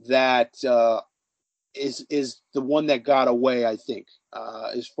that is the one that got away, I think,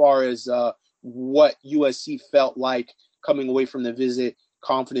 as far as what USC felt like coming away from the visit,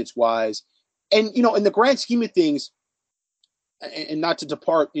 confidence-wise. And, in the grand scheme of things, and not to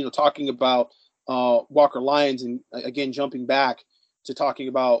depart, talking about Walker Lyons and, again, jumping back to talking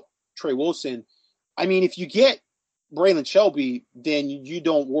about Trey Wilson, I mean, if you get Braylon Shelby, then you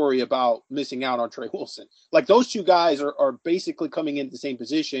don't worry about missing out on Trey Wilson. Like, those two guys are basically coming into the same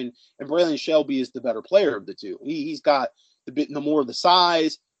position, and Braylon Shelby is the better player of the two. He's got the more of the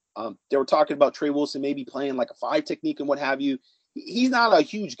size. They were talking about Trey Wilson maybe playing like a 5 technique and what have you. He's not a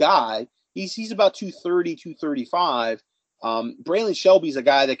huge guy. He's about 230, 235. Braylon Shelby's a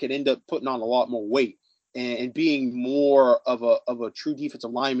guy that could end up putting on a lot more weight and being more of a true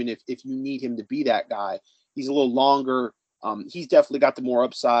defensive lineman if you need him to be that guy. He's a little longer. He's definitely got the more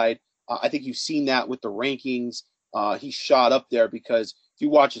upside. I think you've seen that with the rankings. He's shot up there because if you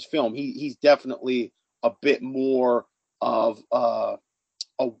watch his film, he's definitely a bit more of a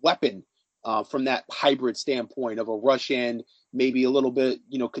weapon from that hybrid standpoint of a rush end, maybe a little bit,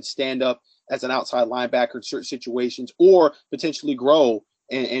 could stand up as an outside linebacker in certain situations, or potentially grow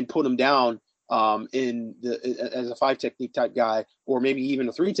and put him down as a 5 technique type guy, or maybe even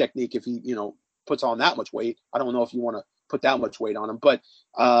a 3 technique if he, puts on that much weight. I don't know if you want to put that much weight on him, but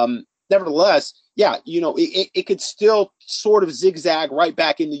nevertheless, yeah, it could still sort of zigzag right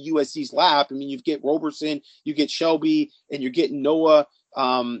back into USC's lap. I mean, you get Roberson, you get Shelby, and you're getting Noah,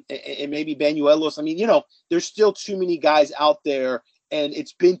 and maybe Banuelos. I mean, there's still too many guys out there, and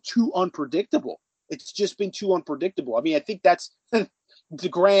it's been too unpredictable. It's just been too unpredictable. I mean, I think that's the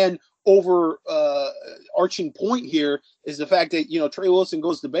grand arching point here is the fact that, Trey Wilson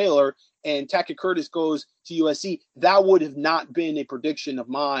goes to Baylor and Tackett Curtis goes to USC. That would have not been a prediction of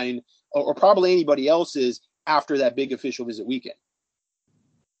mine or probably anybody else's after that big official visit weekend.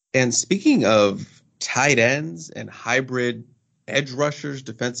 And speaking of tight ends and hybrid edge rushers,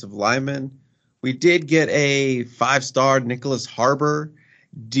 defensive linemen, we did get a 5-star Nicholas Harbor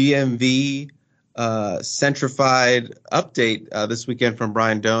DMV centrified update this weekend from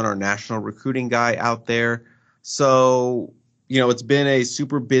Brian Doan, our national recruiting guy out there. So, it's been a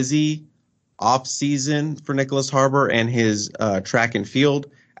super busy off season for Nicholas Harbor and his track and field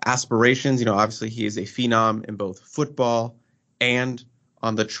aspirations. Obviously he is a phenom in both football and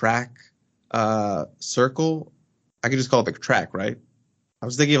on the track circle. I could just call it the track, right? I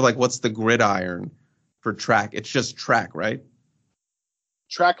was thinking of what's the gridiron for track? It's just track, right?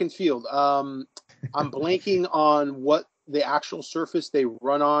 Track and field. I'm blanking on what the actual surface they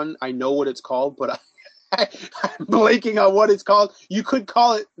run on. I know what it's called, but I'm blanking on what it's called. You could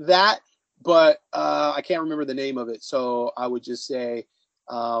call it that, but I can't remember the name of it. So I would just say,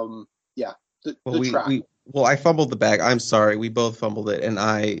 the track. I fumbled the bag. I'm sorry. We both fumbled it, and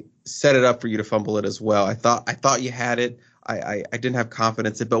I set it up for you to fumble it as well. I thought you had it. I didn't have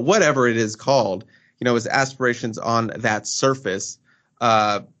confidence in it, but whatever it is called, his aspirations on that surface.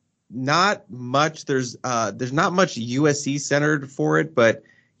 Not much. There's not much USC centered for it, but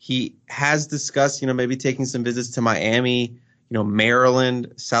he has discussed, maybe taking some visits to Miami,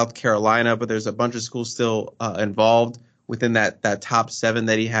 Maryland, South Carolina, but there's a bunch of schools still involved within that top 7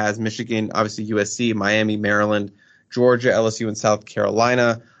 that he has. Michigan, obviously USC, Miami, Maryland, Georgia, LSU, and South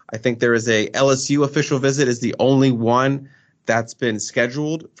Carolina. I think there is a LSU official visit is the only one that's been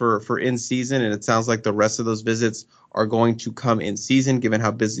scheduled for in season, and it sounds like the rest of those visits are going to come in season, given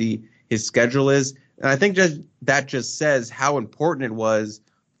how busy his schedule is. And I think that just says how important it was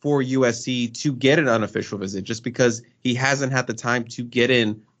for USC to get an unofficial visit, just because he hasn't had the time to get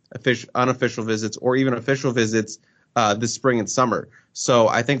in unofficial visits or even official visits this spring and summer. So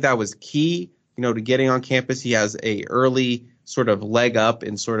I think that was key, to getting on campus. He has a early sort of leg up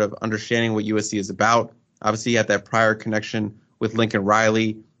in sort of understanding what USC is about. Obviously, he had that prior connection with Lincoln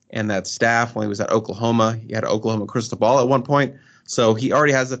Riley and that staff when he was at Oklahoma. He had an Oklahoma crystal ball at one point. So he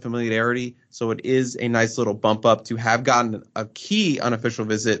already has a familiarity. So it is a nice little bump up to have gotten a key unofficial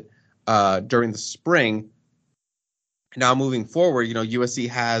visit during the spring. Now moving forward, USC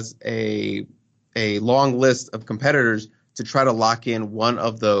has a long list of competitors to try to lock in one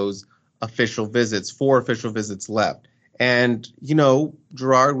of those official visits, 4 official visits left. And,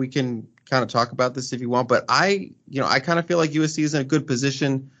 Gerard, we can kind of talk about this if you want, but I kind of feel like USC is in a good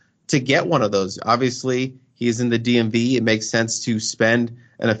position to get one of those. Obviously, he is in the DMV. It makes sense to spend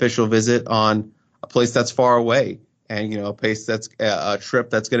an official visit on a place that's far away and, a place that's a trip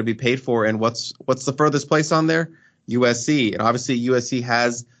that's going to be paid for. And what's the furthest place on there? USC. And obviously USC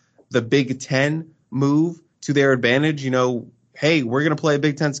has the Big Ten move to their advantage. Hey, we're going to play a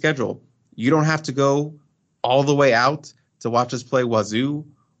Big Ten schedule. You don't have to go all the way out to watch us play Wazoo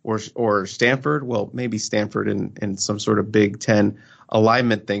or Stanford. Well, maybe Stanford in some sort of Big Ten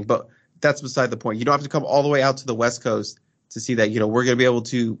alignment thing, but that's beside the point. You don't have to come all the way out to the West Coast to see that, we're going to be able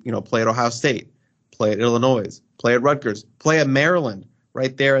to, play at Ohio State, play at Illinois, play at Rutgers, play at Maryland,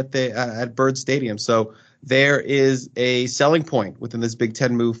 right there at Byrd Stadium. So there is a selling point within this Big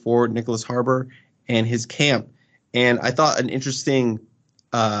Ten move for Nicholas Harbor and his camp. And I thought an interesting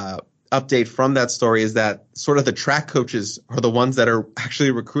update from that story is that sort of the track coaches are the ones that are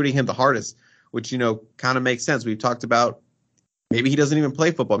actually recruiting him the hardest, which, kind of makes sense. We've talked about maybe he doesn't even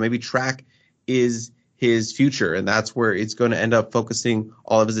play football. Maybe track is his future, and that's where it's going to end up focusing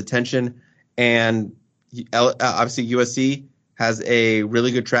all of his attention. And obviously USC has a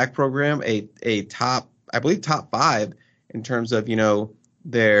really good track program, a top, I believe top 5 in terms of,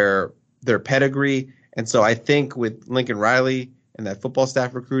 their pedigree. And so I think with Lincoln Riley and that football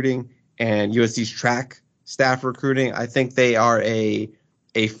staff recruiting and USC's track staff recruiting, I think they are a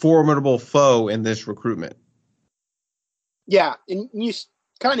formidable foe in this recruitment. Yeah, and you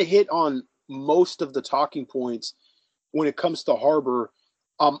kind of hit on most of the talking points when it comes to Harbor.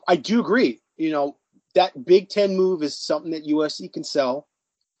 I do agree. That Big Ten move is something that USC can sell.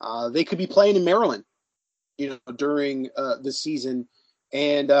 They could be playing in Maryland, during the season.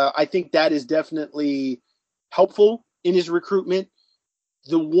 And I think that is definitely helpful in his recruitment.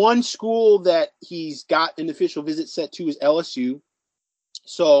 The one school that he's got an official visit set to is LSU.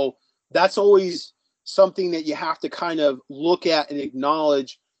 So that's always something that you have to kind of look at and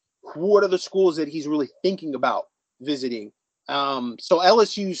acknowledge. What are the schools that he's really thinking about visiting? So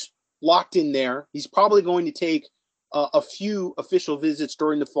LSU's locked in there. He's probably going to take a few official visits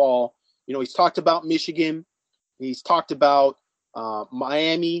during the fall. He's talked about Michigan. He's talked about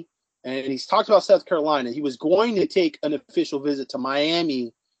Miami, and he's talked about South Carolina. He was going to take an official visit to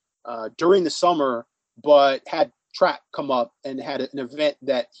Miami during the summer, but had track come up and had an event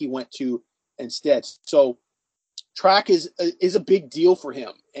that he went to instead. So track is a big deal for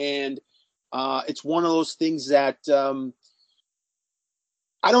him. And it's one of those things that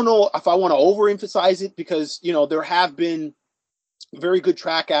I don't know if I want to overemphasize it, because, there have been very good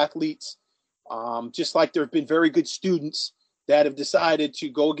track athletes, just like there have been very good students that have decided to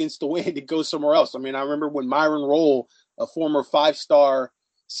go against the wind and go somewhere else. I mean, I remember when Myron Rolle, a former 5-star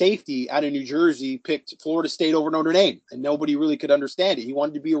safety out of New Jersey, picked Florida State over Notre Dame, and nobody really could understand it. He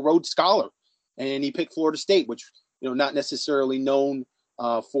wanted to be a Rhodes Scholar, and he picked Florida State, which, not necessarily known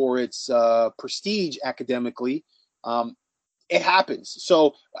for its prestige academically. It happens.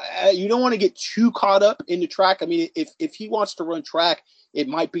 So you don't want to get too caught up in the track. I mean, if he wants to run track, it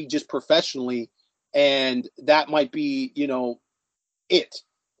might be just professionally, and that might be, it.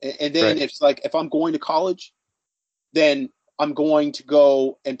 And then right. It's like, if I'm going to college, then I'm going to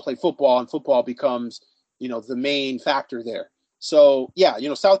go and play football, and football becomes, the main factor there. So, yeah,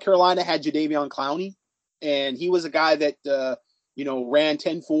 South Carolina had Jadeveon Clowney, and he was a guy that, ran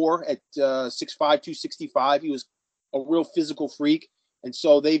 10.4 at 6'5", 265. He was a real physical freak. And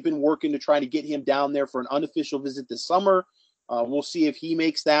so they've been working to try to get him down there for an unofficial visit this summer. We'll see if he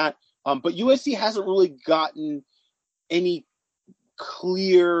makes that. But USC hasn't really gotten any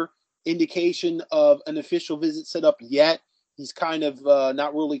clear indication of an official visit set up yet. He's kind of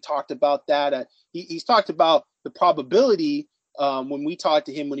not really talked about that. He's talked about the probability when we talked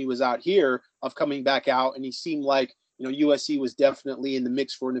to him when he was out here of coming back out, and he seemed like USC was definitely in the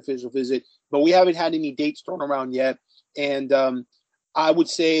mix for an official visit, but we haven't had any dates thrown around yet. And I would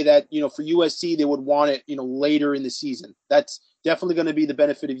say that for USC, they would want it later in the season. That's definitely going to be the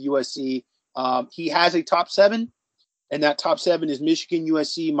benefit of USC. He has a top 7, and that top 7 is Michigan,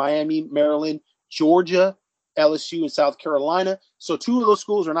 USC, Miami, Maryland, Georgia, LSU, and South Carolina. So 2 of those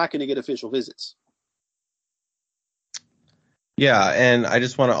schools are not going to get official visits. Yeah, and I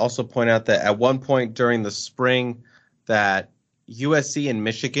just want to also point out that at one point during the spring that USC and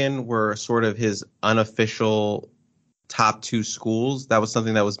Michigan were sort of his unofficial top 2 schools. That was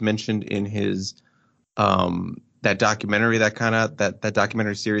something that was mentioned in his that documentary, that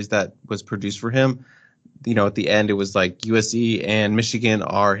documentary series that was produced for him. At the end, it was like USC and Michigan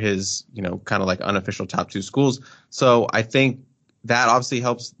are his, kind of like unofficial top 2 schools. So I think that obviously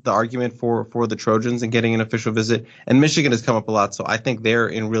helps the argument for the Trojans and getting an official visit. And Michigan has come up a lot, so I think they're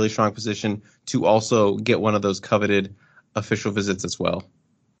in really strong position to also get one of those coveted official visits as well.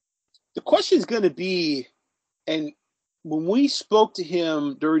 The question is going to be, and when we spoke to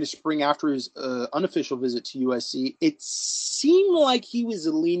him during the spring after his unofficial visit to USC, it seemed like he was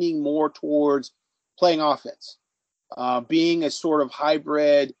leaning more towards playing offense, being a sort of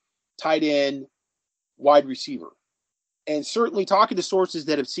hybrid tight end wide receiver. And certainly talking to sources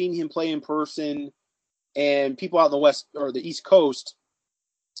that have seen him play in person, and people out in the West or the East Coast,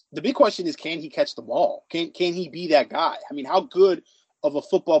 the big question is, can he catch the ball? Can he be that guy? I mean, how good of a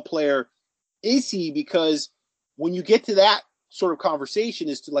football player is he? Because when you get to that sort of conversation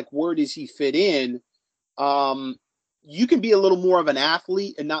as to like where does he fit in, you can be a little more of an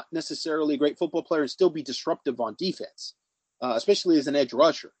athlete and not necessarily a great football player and still be disruptive on defense, especially as an edge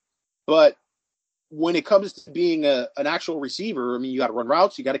rusher. But when it comes to being an actual receiver, I mean, you got to run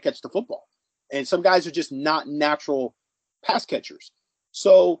routes, you got to catch the football. And some guys are just not natural pass catchers.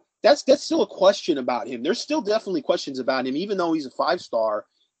 So that's still a question about him. There's still definitely questions about him, even though he's a 5-star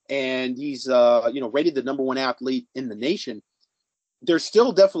and he's rated the number 1 athlete in the nation. There's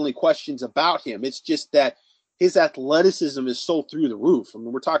still definitely questions about him. It's just that his athleticism is so through the roof. I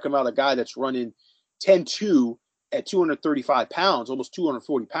mean, we're talking about a guy that's running 10.2 at 235 pounds, almost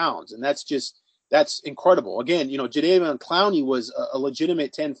 240 pounds. And that's incredible. Again, Jadeveon Clowney was a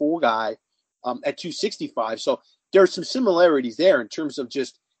legitimate 10.4 guy at 265. So there's some similarities there in terms of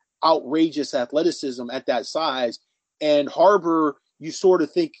just outrageous athleticism at that size. And Harbor, you sort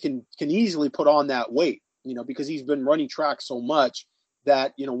of think can easily put on that weight, because he's been running track so much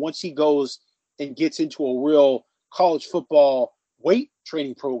that, once he goes and gets into a real college football weight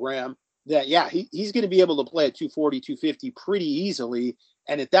training program, that, yeah, he's going to be able to play at 240, 250 pretty easily.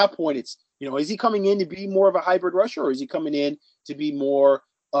 And at that point, it's, is he coming in to be more of a hybrid rusher, or is he coming in to be more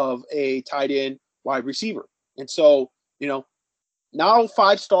of a tight end wide receiver? And so, now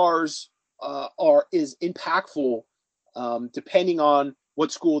 5 stars is impactful depending on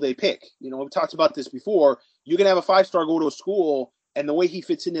what school they pick. We've talked about this before. You can have a 5-star go to a school, and the way he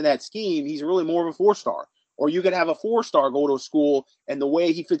fits into that scheme, he's really more of a 4-star. Or you could have a 4-star go to a school, and the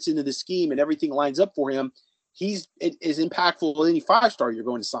way he fits into the scheme and everything lines up for him, it is impactful with any 5-star you're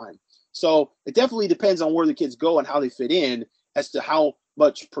going to sign. So it definitely depends on where the kids go and how they fit in as to how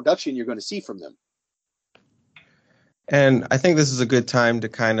much production you're going to see from them. And I think this is a good time to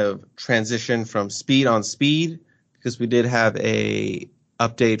kind of transition from speed on speed, because we did have a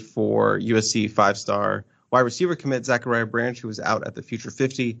update for USC 5-star wide receiver commit Zachariah Branch, who was out at the Future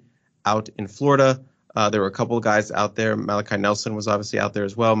 50 out in Florida. There were a couple of guys out there. Malachi Nelson was obviously out there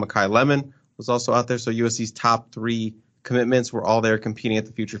as well. Makai Lemon was also out there. So USC's top 3 commitments were all there competing at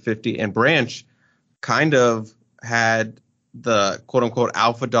the Future 50. And Branch kind of had the quote-unquote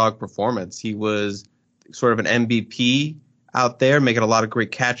alpha dog performance. He was sort of an MVP out there, making a lot of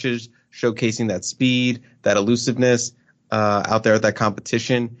great catches, showcasing that speed, that elusiveness out there at that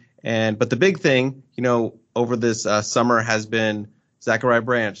competition. But the big thing, over this summer has been Zachariah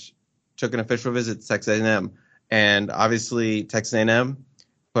Branch took an official visit to Texas A&M. And obviously Texas A&M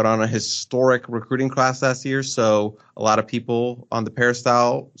put on a historic recruiting class last year. So a lot of people on the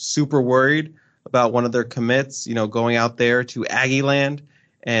Peristyle super worried about one of their commits, going out there to Aggie land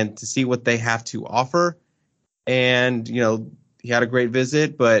and to see what they have to offer. And, he had a great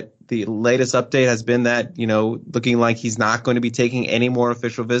visit, but the latest update has been that, looking like he's not going to be taking any more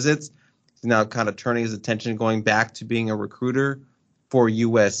official visits. He's now kind of turning his attention, going back to being a recruiter for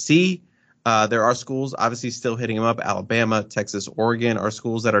USC. There are schools obviously still hitting him up. Alabama, Texas, Oregon are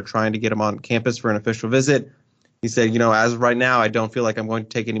schools that are trying to get him on campus for an official visit. He said, as of right now, I don't feel like I'm going to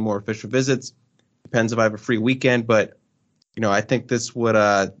take any more official visits. Depends if I have a free weekend. But, I think this would,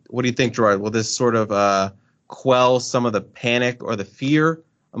 what do you think, Gerard? Will this sort of quell some of the panic or the fear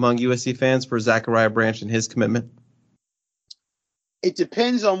among USC fans for Zachariah Branch and his commitment? It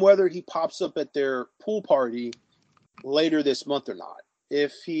depends on whether he pops up at their pool party later this month or not.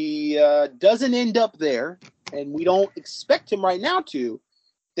 If he doesn't end up there, and we don't expect him right now to,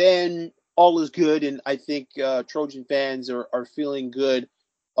 then all is good. And I think Trojan fans are feeling good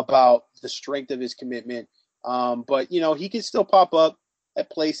about the strength of his commitment. But, he can still pop up at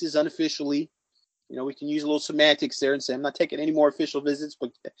places unofficially. We can use a little semantics there and say, I'm not taking any more official visits,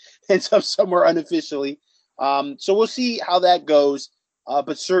 but ends up somewhere unofficially. So we'll see how that goes.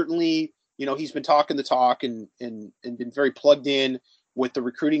 But certainly, he's been talking the talk and been very plugged in with the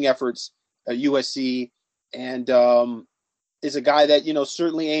recruiting efforts at USC, and is a guy that,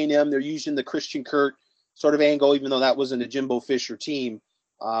 certainly A&M, they're using the Christian Kirk sort of angle, even though that wasn't a Jimbo Fisher team.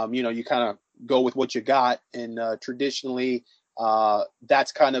 You kind of go with what you got. And traditionally,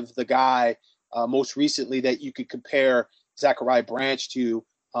 that's kind of the guy most recently that you could compare Zachariah Branch to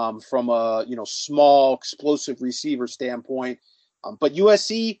from a, small, explosive receiver standpoint. But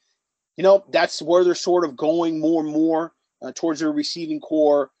USC, that's where they're sort of going more and more towards their receiving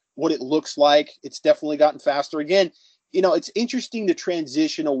core, what it looks like. It's definitely gotten faster. Again, it's interesting to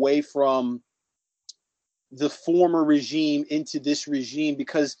transition away from the former regime into this regime,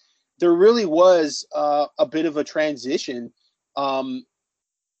 because there really was a bit of a transition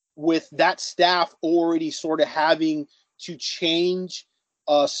with that staff already sort of having to change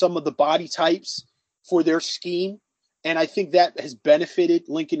some of the body types for their scheme. And I think that has benefited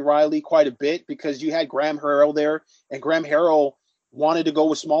Lincoln Riley quite a bit because you had Graham Harrell there, and Graham Harrell wanted to go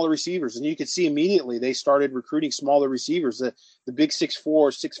with smaller receivers. And you could see immediately they started recruiting smaller receivers. The big 6'4",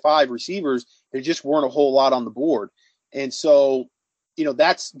 6'5" receivers, there just weren't a whole lot on the board. And so,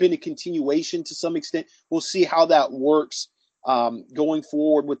 that's been a continuation to some extent. We'll see how that works going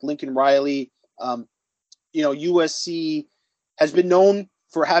forward with Lincoln Riley. USC has been known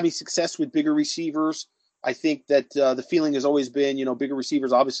for having success with bigger receivers. I think that the feeling has always been, bigger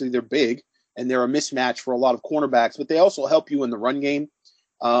receivers, obviously they're big and they're a mismatch for a lot of cornerbacks, but they also help you in the run game.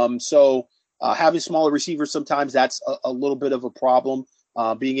 So having smaller receivers, sometimes that's a little bit of a problem,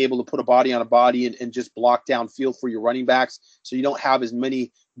 being able to put a body on a body and just block downfield for your running backs. So you don't have as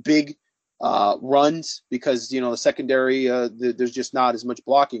many big runs because, the secondary, there's just not as much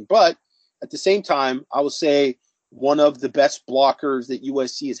blocking. But at the same time, I will say one of the best blockers that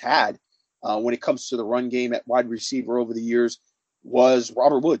USC has had when it comes to the run game at wide receiver over the years was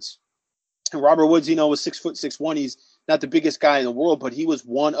Robert Woods. And Robert Woods, was 6'6". He's not the biggest guy in the world, but he was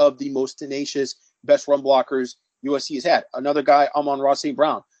one of the most tenacious, best run blockers USC has had. Another guy, Amon-Ra St.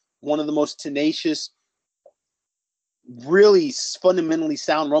 Brown, one of the most tenacious, really fundamentally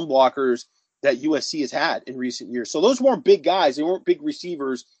sound run blockers that USC has had in recent years. So those weren't big guys. They weren't big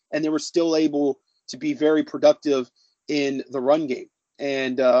receivers, and they were still able to be very productive in the run game.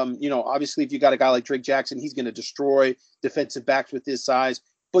 And, obviously if you got a guy like Drake Jackson, he's going to destroy defensive backs with his size.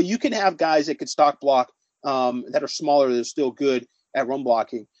 But you can have guys that could stock block that are smaller that are still good at run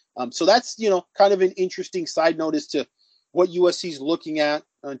blocking. So that's, kind of an interesting side note as to what USC is looking at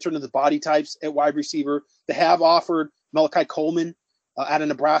in terms of the body types at wide receiver. They have offered Malachi Coleman out of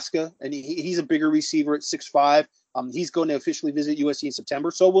Nebraska, and he's a bigger receiver at 6'5". He's going to officially visit USC in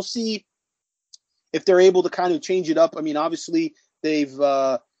September. So we'll see if they're able to kind of change it up. I mean, obviously they've,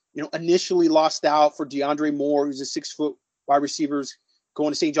 initially lost out for DeAndre Moore, who's a 6-foot wide receiver,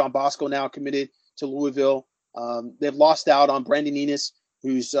 going to St. John Bosco now, committed to Louisville. They've lost out on Brandon Enos,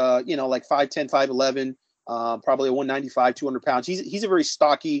 who's, like 5'10", 5'11", probably a 195, 200 pounds. He's a very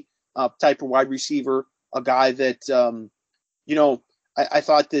stocky type of wide receiver, a guy that, I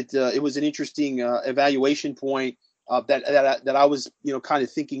thought that it was an interesting evaluation point that I was, kind of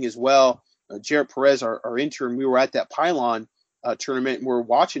thinking as well. Jarrett Perez, our intern, we were at that Pylon tournament and we're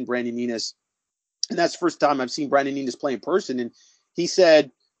watching Brandon Enos. And that's the first time I've seen Brandon Enos play in person. And he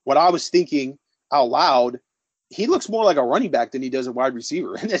said what I was thinking out loud. He looks more like a running back than he does a wide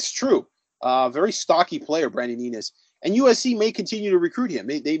receiver. And that's true. Very stocky player, Brandon Enos. And USC may continue to recruit him.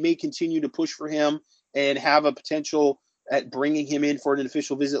 They may continue to push for him and have a potential at bringing him in for an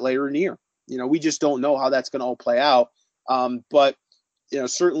official visit later in the year. We just don't know how that's going to all play out. But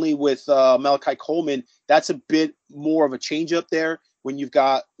certainly with Malachi Coleman, that's a bit more of a change up there when you've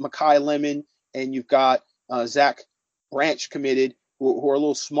got Makai Lemon and you've got Zach Branch committed, who are a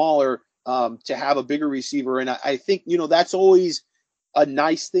little smaller, to have a bigger receiver. And I think, that's always a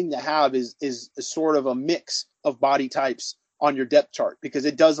nice thing to have is sort of a mix of body types on your depth chart, because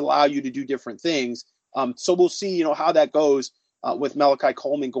it does allow you to do different things. So we'll see, how that goes with Malachi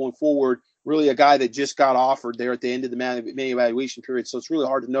Coleman going forward. Really a guy that just got offered there at the end of the May evaluation period. So it's really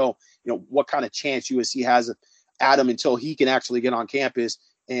hard to know, what kind of chance USC has at him until he can actually get on campus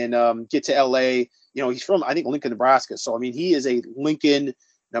and get to LA. He's from, I think, Lincoln, Nebraska. So, I mean, he is a Lincoln,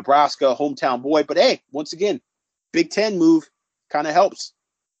 Nebraska hometown boy. But, hey, once again, Big Ten move kind of helps.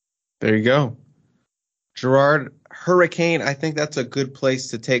 There you go. Gerard, Hurricane, I think that's a good place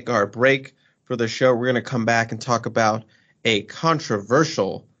to take our break for the show. We're going to come back and talk about a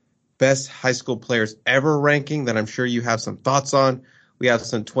controversial best high school players ever ranking that I'm sure you have some thoughts on. We have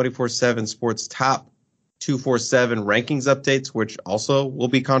some 24/7 Sports Top 247 rankings updates, which also will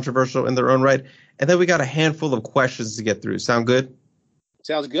be controversial in their own right. And then we got a handful of questions to get through. Sound good?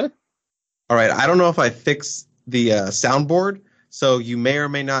 Sounds good. All right. I don't know if I fixed the soundboard, so you may or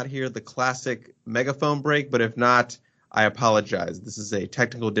may not hear the classic megaphone break, but if not, I apologize. This is a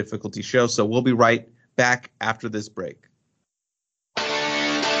technical difficulty show, so we'll be right back after this break.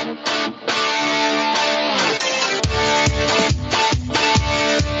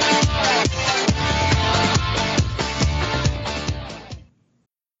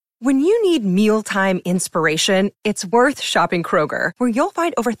 When you need need mealtime inspiration, it's worth shopping Kroger, where you'll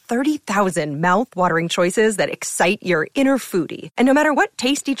find over 30,000 mouth-watering choices that excite your inner foodie. And no matter what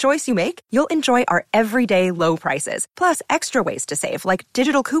tasty choice you make, you'll enjoy our everyday low prices, plus extra ways to save, like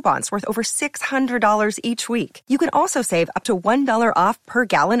digital coupons worth over $600 each week. You can also save up to $1 off per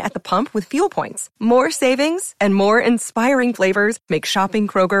gallon at the pump with fuel points. More savings and more inspiring flavors make shopping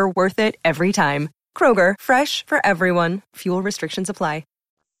Kroger worth it every time. Kroger, fresh for everyone. Fuel restrictions apply.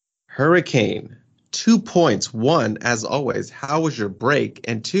 Hurricane, 2 points. One, as always, how was your break?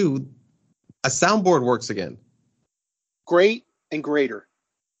 And two, a soundboard works again. Great and greater.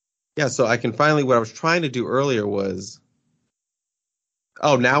 Yeah, so I can finally, what I was trying to do earlier was,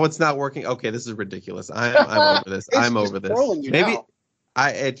 oh, now it's not working? Okay, this is ridiculous. I'm over this. I'm over this. Maybe now.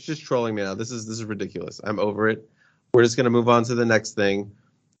 It's just trolling me now. This is ridiculous. I'm over it. We're just going to move on to the next thing,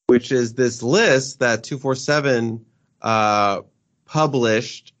 which is this list that 247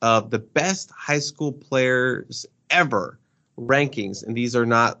 published of the best high school players ever rankings. And these are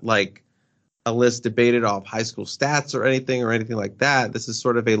not like a list debated off high school stats or anything like that. This is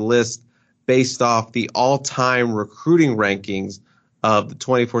sort of a list based off the all-time recruiting rankings of the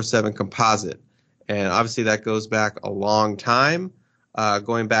 24/7 composite. And obviously that goes back a long time,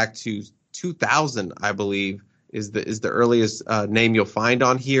 going back to 2000, I believe, is the earliest name you'll find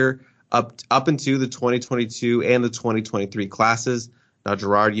on here, up into the 2022 and the 2023 classes. Now,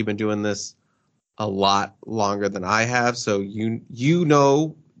 Gerard, you've been doing this a lot longer than I have, so you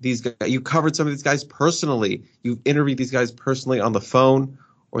know these guys. You covered some of these guys personally. You've interviewed these guys personally on the phone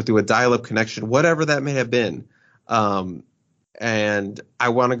or through a dial-up connection, whatever that may have been. And I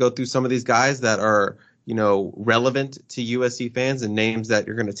want to go through some of these guys that are, relevant to USC fans and names that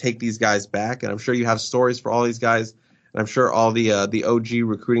you're going to take these guys back. And I'm sure you have stories for all these guys. And I'm sure all the OG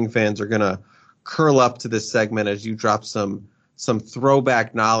recruiting fans are going to curl up to this segment as you drop some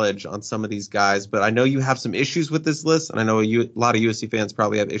throwback knowledge on some of these guys. But I know you have some issues with this list, and I know a lot of USC fans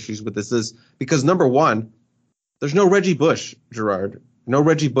probably have issues with this list because, number one, there's no Reggie Bush, Gerard. No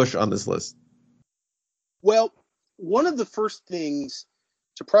Reggie Bush on this list. Well, one of the first things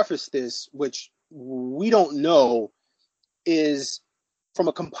to preface this, which we don't know, is from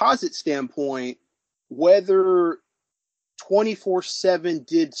a composite standpoint, whether 24/7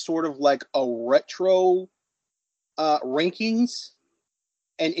 did sort of like a retro rankings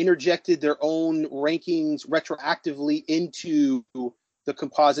and interjected their own rankings retroactively into the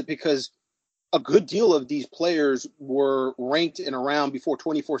composite, because a good deal of these players were ranked and around before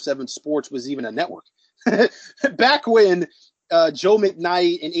 24/7 Sports was even a network. Back when Joe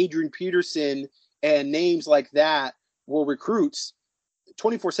McKnight and Adrian Peterson and names like that were recruits,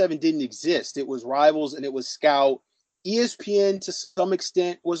 24/7 didn't exist. It was Rivals and it was Scout. ESPN to some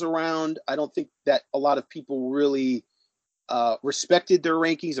extent was around. I don't think that a lot of people really respected their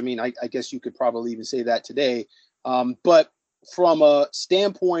rankings. I mean, I guess you could probably even say that today. But from a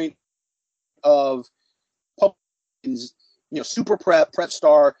standpoint of publications, Super Prep, Prep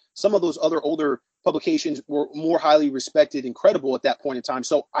Star, some of those other older publications were more highly respected and credible at that point in time.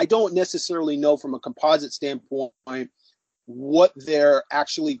 So I don't necessarily know from a composite standpoint what they're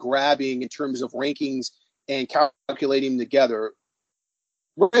actually grabbing in terms of rankings and calculating them together.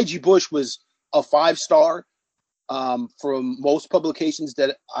 Reggie Bush was a 5-star from most publications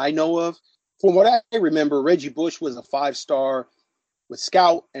that I know of. From what I remember, Reggie Bush was a 5-star with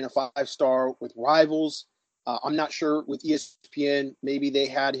Scout and a 5-star with Rivals. I'm not sure with ESPN. Maybe they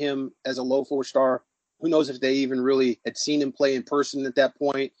had him as a low 4-star. Who knows if they even really had seen him play in person at that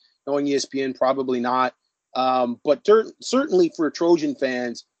point. Knowing ESPN, probably not. But certainly for Trojan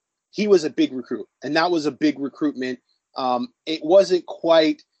fans, he was a big recruit, and that was a big recruitment. It wasn't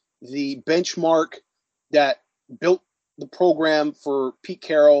quite the benchmark that built the program for Pete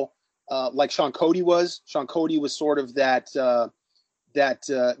Carroll like Sean Cody was. Sean Cody was sort of that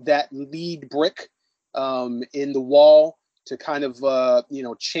lead brick in the wall to kind of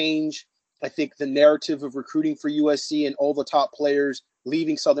change, I think, the narrative of recruiting for USC, and all the top players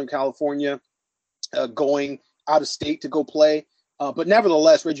leaving Southern California, going out of state to go play. But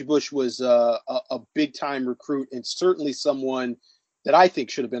nevertheless, Reggie Bush was a big-time recruit, and certainly someone that I think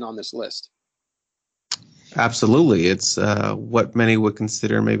should have been on this list. Absolutely. It's what many would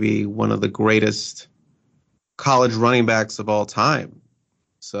consider maybe one of the greatest college running backs of all time.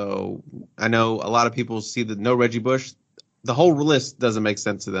 So I know a lot of people see the no Reggie Bush. The whole list doesn't make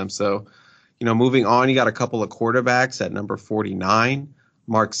sense to them. So, moving on, you got a couple of quarterbacks at number 49,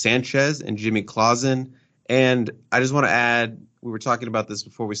 Mark Sanchez and Jimmy Clausen. And I just want to add, we were talking about this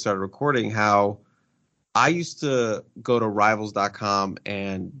before we started recording, how I used to go to rivals.com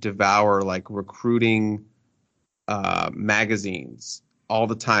and devour like recruiting magazines all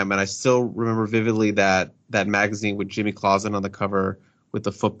the time, and I still remember vividly that magazine with Jimmy Clausen on the cover with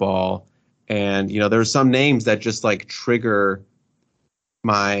the football. And there are some names that just like trigger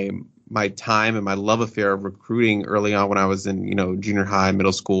my time and my love affair of recruiting early on when I was in junior high,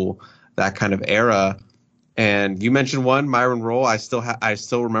 middle school, that kind of era. And you mentioned one, Myron Rolle. I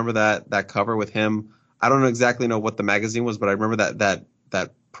still remember that cover with him. I don't exactly know what the magazine was, but I remember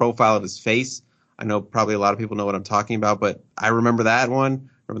that profile of his face. I know probably a lot of people know what I'm talking about, but I remember that one.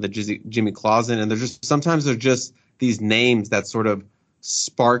 I remember the Jimmy Clausen, and sometimes they're just these names that sort of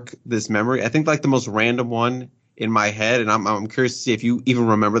spark this memory. I think like the most random one in my head, and I'm curious to see if you even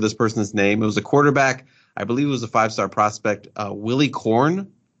remember this person's name. It was a quarterback. I believe it was a 5-star prospect, Willie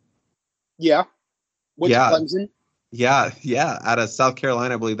Korn. Yeah. Clemson. Yeah, out of South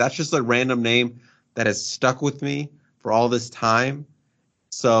Carolina, I believe. That's just a random name that has stuck with me for all this time.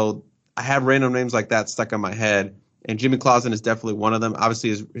 So I have random names like that stuck in my head, and Jimmy Clausen is definitely one of them. Obviously,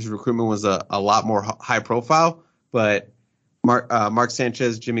 his recruitment was a lot more high profile, but Mark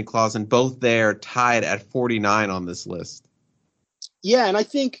Sanchez, Jimmy Clausen, both there tied at 49 on this list. Yeah, and I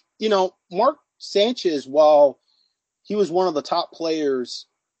think, Mark Sanchez, while he was one of the top players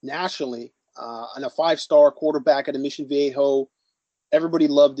nationally, and a 5-star quarterback at Mission Viejo, everybody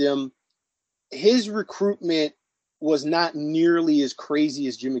loved him. His recruitment was not nearly as crazy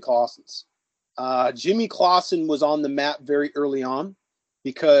as Jimmy Clausen's. Jimmy Clausen was on the map very early on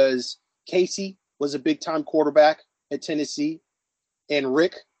because Casey was a big-time quarterback at Tennessee, and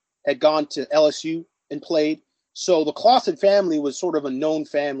Rick had gone to LSU and played. So the Clausen family was sort of a known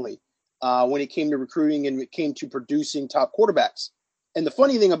family when it came to recruiting and it came to producing top quarterbacks. And the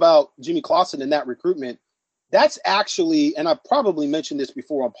funny thing about Jimmy Clausen and that recruitment, that's actually, and I've probably mentioned this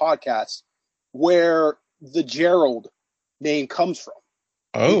before on podcasts, where the Gerald name comes from.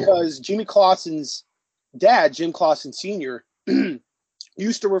 Oh. Because Jimmy Clausen's dad, Jim Clausen Sr.,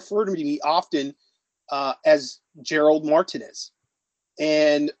 used to refer to me often as Gerald Martinez.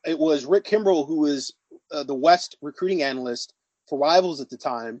 And it was Rick Kimbrell, who was the West recruiting analyst for Rivals at the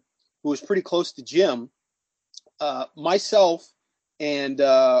time, who was pretty close to Jim, myself, and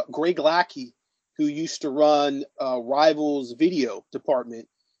Greg Lackey, who used to run Rivals video department.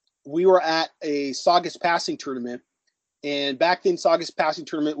 We were at a Saugus passing tournament. And back then, Saugus passing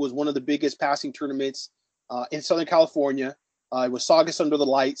tournament was one of the biggest passing tournaments in Southern California. It was Saugus under the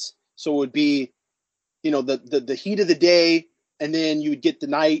lights. So it would be, the heat of the day, and then you would get the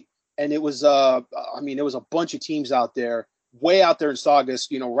night. And it was, there was a bunch of teams out there, way out there in Saugus,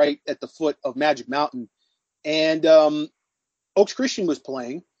 right at the foot of Magic Mountain. And Oaks Christian was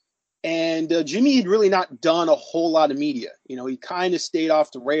playing. And Jimmy had really not done a whole lot of media. He kind of stayed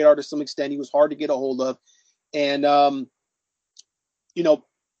off the radar to some extent. He was hard to get a hold of. And,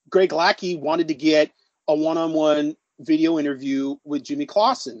 Greg Lackey wanted to get a one-on-one video interview with Jimmy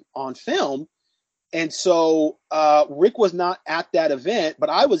Clausen on film. And so Rick was not at that event, but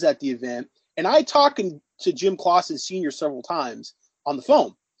I was at the event. And I talked to Jim Clausen Sr. several times on the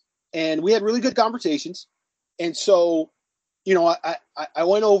phone. And we had really good conversations. And so, I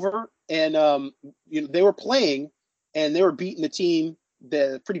went over and, they were playing and they were beating the team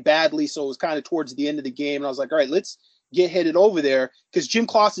pretty badly. So it was kind of towards the end of the game. And I was like, all right, let's get headed over there. Because Jim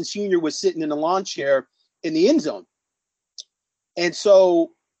Clausen Sr. was sitting in the lawn chair in the end zone. And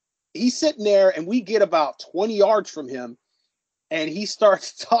so he's sitting there and we get about 20 yards from him. And he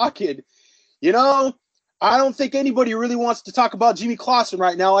starts talking, I don't think anybody really wants to talk about Jimmy Clausen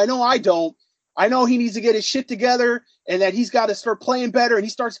right now. I know I don't. I know he needs to get his shit together and that he's got to start playing better and he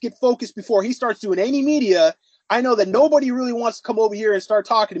starts to get focused before he starts doing any media. I know that nobody really wants to come over here and start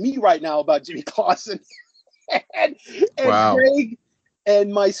talking to me right now about Jimmy Clausen. and wow. Greg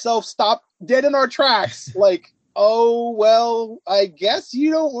and myself stopped dead in our tracks. Like, oh, well, I guess you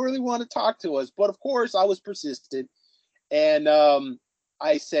don't really want to talk to us. But of course I was persistent. And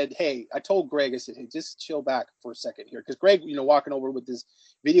I said, hey, I told Greg, I said, hey, just chill back for a second here. Because Greg, walking over with his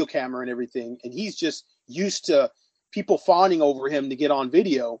video camera and everything, and he's just used to people fawning over him to get on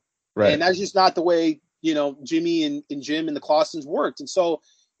video. Right. And that's just not the way, Jimmy and Jim and the Clausens worked. And so,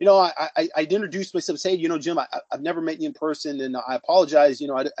 I introduced myself, saying, Jim, I've never met you in person, and I apologize. I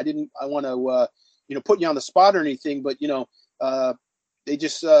want to, put you on the spot or anything, but, they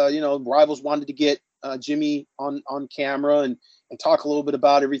just, Rivals wanted to get Jimmy on camera and talk a little bit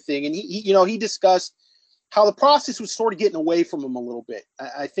about everything. And he discussed how the process was sort of getting away from him a little bit.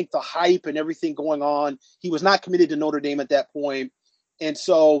 I think the hype and everything going on, he was not committed to Notre Dame at that point. And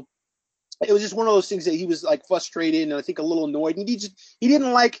so it was just one of those things that he was like frustrated and I think a little annoyed. And he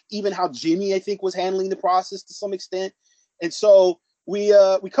didn't like even how Jimmy, I think, was handling the process to some extent. And so we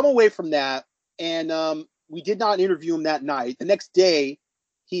come away from that. And, we did not interview him that night. The next day,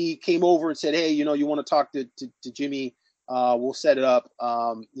 he came over and said, hey, you want to talk to Jimmy? We'll set it up,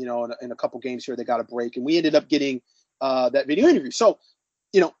 in a couple games here. They got a break. And we ended up getting that video interview. So,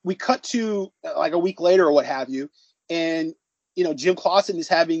 we cut to like a week later or what have you. And, Jim Clausen is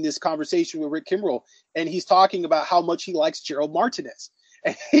having this conversation with Rick Kimbrell, and he's talking about how much he likes Gerald Martinez.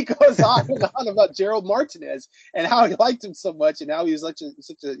 And he goes on and on about Gerald Martinez and how he liked him so much and how he was such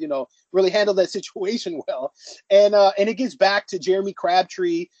a really handled that situation well. And it gets back to Jeremy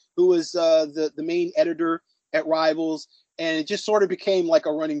Crabtree, who was the main editor at Rivals. And it just sort of became like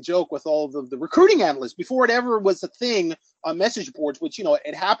a running joke with all of the recruiting analysts before it ever was a thing on message boards, which,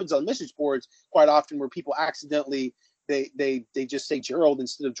 it happens on message boards quite often where people accidentally, they just say Gerald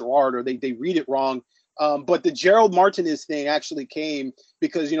instead of Gerard, or they read it wrong. But the Gerald Martinez thing actually came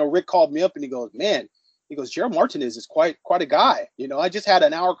because, Rick called me up and he goes, Gerald Martinez is quite a guy. I just had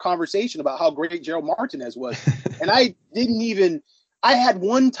an hour conversation about how great Gerald Martinez was. And I had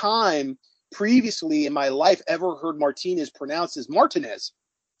one time previously in my life ever heard Martinez pronounced as Martinez.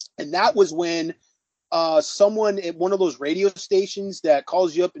 And that was when someone at one of those radio stations that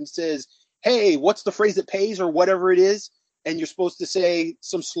calls you up and says, hey, what's the phrase that pays, or whatever it is? And you're supposed to say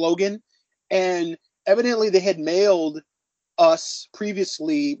some slogan. And evidently they had mailed us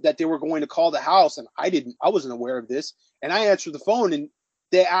previously that they were going to call the house. And I wasn't aware of this. And I answered the phone and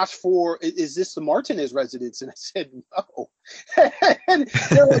they asked for, is this the Martinez residence? And I said, no. And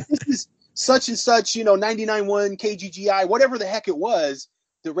they're like, this is such and such, 99.1 KGGI, whatever the heck it was,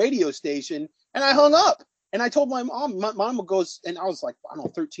 the radio station. And I hung up and I told my mom goes, and I was like, I don't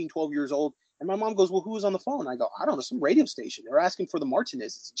know, 13, 12 years old. And my mom goes, well, who was on the phone? I go, I don't know, some radio station. They're asking for the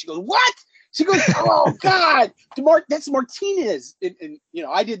Martinez. She goes, what? She goes, oh God, that's Martinez. And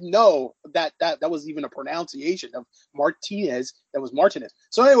I didn't know that was even a pronunciation of Martinez. That was Martinez.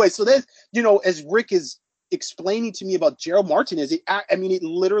 So anyway, so there's, as Rick is explaining to me about Gerald Martinez, it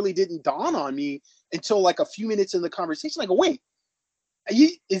literally didn't dawn on me until like a few minutes in the conversation. I go, wait,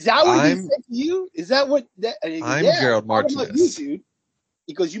 is that what he said to you? Is that what that? I'm Gerald Martinez. About you, dude.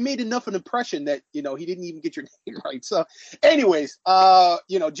 Because you made enough an impression that, he didn't even get your name right. So anyways,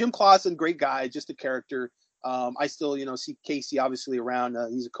 Jim Clausen, great guy, just a character. I still, see Casey obviously around.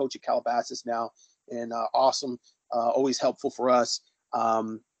 He's a coach at Calabasas now and awesome. Always helpful for us.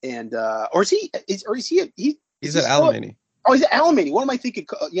 Or is he he's at Alemany. Oh, he's at Alemany. What am I thinking?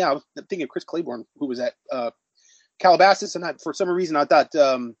 I was thinking of Chris Claiborne, who was at Calabasas. And for some reason I thought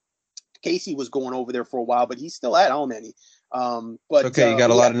Casey was going over there for a while, but he's still at Alemany. But okay, you got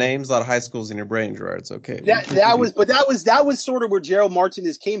a lot of names, a lot of high schools in your brain, Gerard. It's okay. That was sort of where Gerald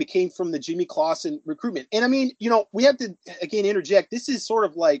Martinez came. It came from the Jimmy Clausen recruitment. And we have to again interject. This is sort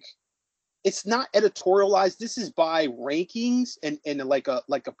of like, it's not editorialized. This is by rankings and like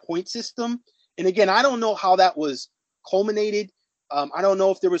a point system. And again, I don't know how that was culminated. I don't know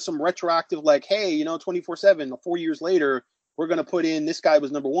if there was some retroactive, like, hey, 24/7, 4 years later, we're going to put in this guy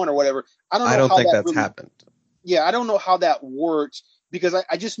was number one or whatever. I don't think that's really happened. Yeah, I don't know how that worked because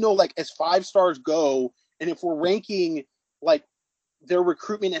I just know, like, as 5 stars go, and if we're ranking like their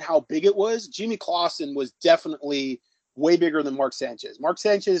recruitment and how big it was, Jimmy Clausen was definitely way bigger than Mark Sanchez. Mark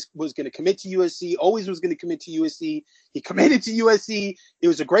Sanchez was going to commit to USC, always was going to commit to USC. He committed to USC. He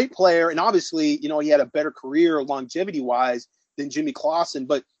was a great player, and obviously, he had a better career longevity-wise than Jimmy Clausen.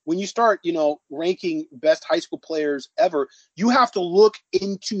 But when you start, ranking best high school players ever, you have to look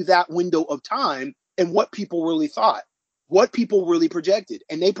into that window of time and what people really thought, what people really projected.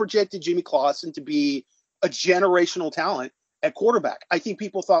 And they projected Jimmy Clausen to be a generational talent at quarterback. I think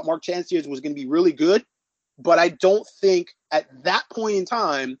people thought Mark Sanchez was going to be really good, but I don't think at that point in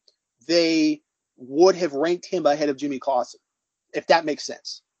time they would have ranked him ahead of Jimmy Clausen, if that makes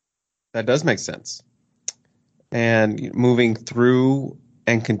sense. That does make sense. And moving through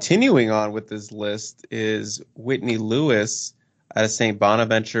and continuing on with this list is Whitney Lewis out of St.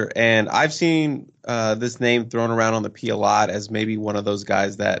 Bonaventure. And I've seen this name thrown around on the P a lot as maybe one of those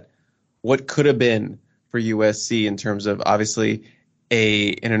guys that what could have been for USC in terms of obviously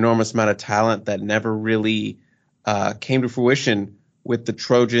an enormous amount of talent that never really came to fruition with the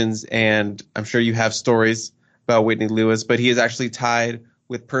Trojans. And I'm sure you have stories about Whitney Lewis, but he is actually tied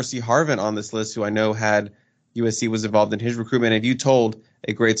with Percy Harvin on this list, who I know had USC was involved in his recruitment. And you told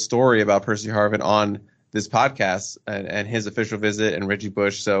a great story about Percy Harvin on this podcast and his official visit and Reggie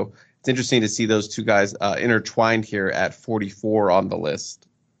Bush. So it's interesting to see those two guys intertwined here at 44 on the list.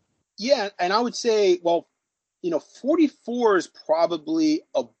 Yeah, and I would say, 44 is probably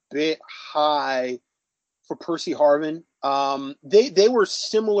a bit high for Percy Harvin. They were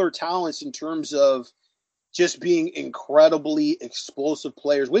similar talents in terms of just being incredibly explosive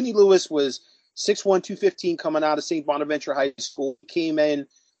players. Whitney Lewis was 6'1", 215, coming out of St. Bonaventure High School. Came in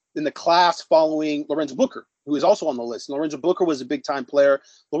the class following Lorenzo Booker, who is also on the list. Lorenzo Booker was a big-time player.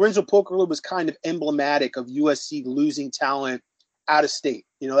 Lorenzo Booker was kind of emblematic of USC losing talent out of state.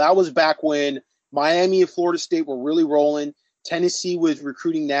 That was back when Miami and Florida State were really rolling. Tennessee was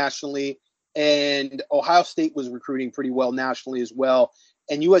recruiting nationally, and Ohio State was recruiting pretty well nationally as well.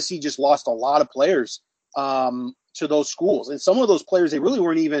 And USC just lost a lot of players to those schools. And some of those players, they really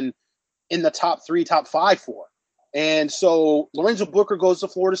weren't even in the top 3, top 5 for. And so Lorenzo Booker goes to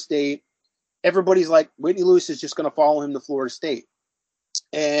Florida State. Everybody's like, Whitney Lewis is just going to follow him to Florida State.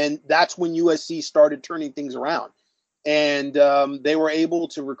 And that's when USC started turning things around. And they were able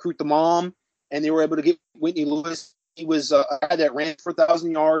to recruit the mom, and they were able to get Whitney Lewis. He was a guy that ran for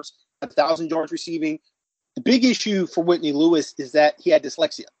 1,000 yards, 1,000 yards receiving. The big issue for Whitney Lewis is that he had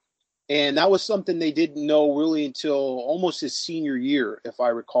dyslexia. And that was something they didn't know really until almost his senior year, if I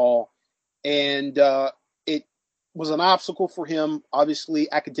recall. And it was an obstacle for him,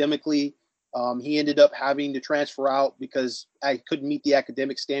 obviously, academically. He ended up having to transfer out because I couldn't meet the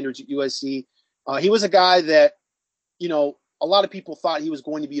academic standards at USC. He was a guy that, a lot of people thought he was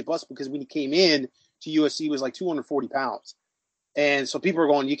going to be a bust because when he came in to USC, he was like 240 pounds. And so people are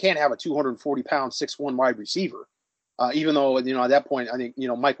going, you can't have a 240-pound, 6'1" wide receiver. Even though, at that point, I think,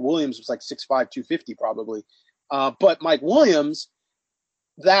 Mike Williams was like 6'5", 250 probably. But Mike Williams,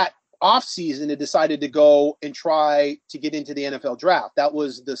 that offseason, had decided to go and try to get into the NFL draft. That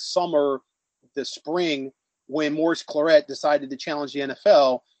was the spring, when Maurice Clarett decided to challenge the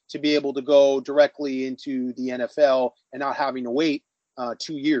NFL to be able to go directly into the NFL and not having to wait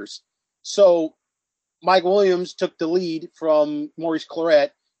 2 years. So Mike Williams took the lead from Maurice Clarett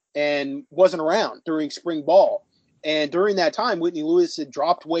and wasn't around during spring ball. And during that time, Whitney Lewis had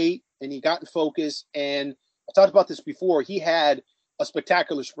dropped weight and he got in focus. And I talked about this before. He had a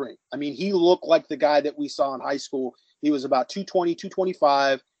spectacular spring. I mean, he looked like the guy that we saw in high school. He was about 220,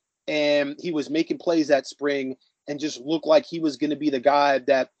 225, and he was making plays that spring and just looked like he was going to be the guy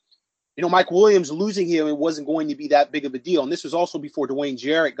that, Mike Williams losing him, it wasn't going to be that big of a deal. And this was also before Dwayne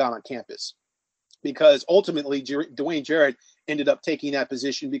Jarrett got on campus, because ultimately Dwayne Jarrett ended up taking that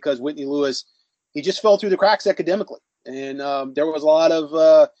position because Whitney Lewis, he just fell through the cracks academically. And there was a lot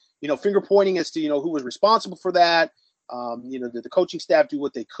of, finger pointing as to, who was responsible for that. Did the coaching staff do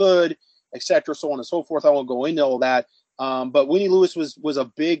what they could, et cetera, so on and so forth. I won't go into all that. But Whitney Lewis was a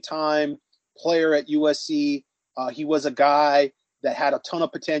big-time player at USC. He was a guy that had a ton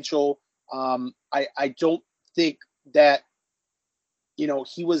of potential. I don't think that,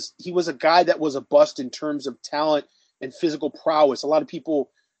 he was a guy that was a bust in terms of talent and physical prowess. A lot of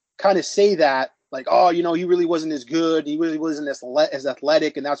people kind of say that, like, he really wasn't as good. He really wasn't as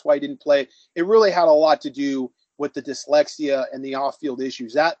athletic, and that's why he didn't play. It really had a lot to do with the dyslexia and the off-field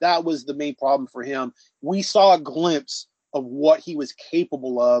issues. That was the main problem for him. We saw a glimpse of what he was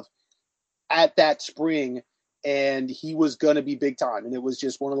capable of at that spring, and he was going to be big time. And it was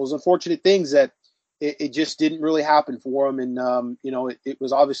just one of those unfortunate things that it just didn't really happen for him. And, it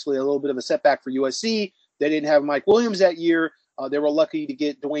was obviously a little bit of a setback for USC. They didn't have Mike Williams that year. They were lucky to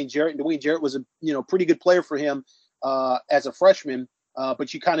get Dwayne Jarrett, and Dwayne Jarrett was a pretty good player for him as a freshman.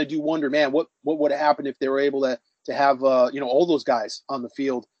 But you kind of do wonder, man, what would have happened if they were able to have all those guys on the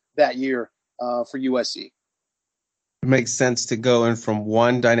field that year for USC. It makes sense to go in from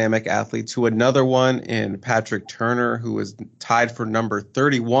one dynamic athlete to another one in Patrick Turner, who is tied for number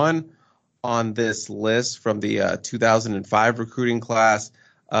 31 on this list from the 2005 recruiting class.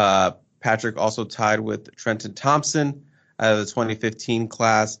 Patrick also tied with Trenton Thompson out of the 2015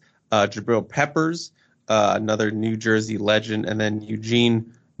 class, Jabril Peppers, another New Jersey legend, and then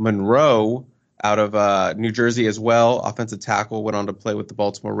Eugene Monroe out of New Jersey as well. Offensive tackle, went on to play with the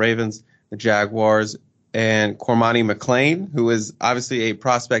Baltimore Ravens, the Jaguars, and Cormani McClain, who is obviously a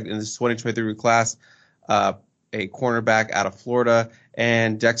prospect in this 2023 class, a cornerback out of Florida,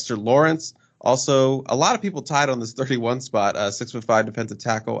 and Dexter Lawrence. Also, a lot of people tied on this 31 spot, 6'5" defensive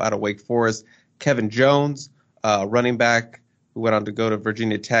tackle out of Wake Forest, Kevin Jones, running back who went on to go to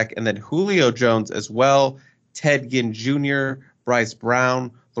Virginia Tech, and then Julio Jones as well, Ted Ginn Jr., Bryce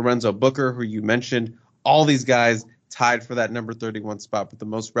Brown, Lorenzo Booker, who you mentioned. All these guys tied for that number 31 spot, but the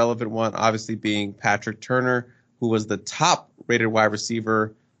most relevant one obviously being Patrick Turner, who was the top-rated wide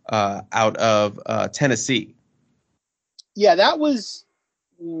receiver out of Tennessee. Yeah, that was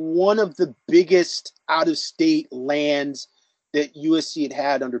one of the biggest out-of-state lands that USC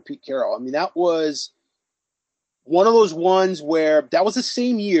had under Pete Carroll. I mean, that was one of those ones where that was the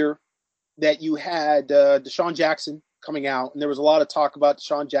same year that you had Deshaun Jackson coming out, and there was a lot of talk about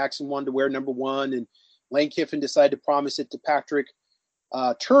Deshaun Jackson wanted to wear number 1, and Lane Kiffin decided to promise it to Patrick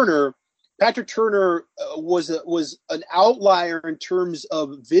Turner. Patrick Turner was an outlier in terms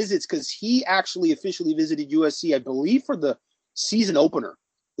of visits because he actually officially visited USC, I believe, for the season opener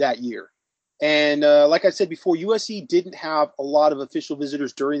that year. And like I said before, USC didn't have a lot of official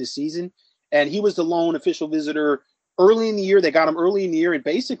visitors during the season, and he was the lone official visitor early in the year. They got him early in the year and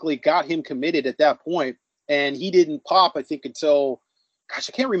basically got him committed at that point. And he didn't pop, I think, until, gosh,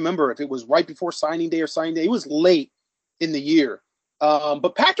 I can't remember if it was right before signing day or signing day. It was late in the year.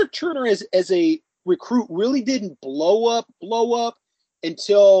 But Patrick Turner as a recruit really didn't blow up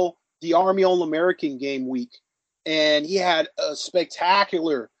until the Army All-American game week. And he had a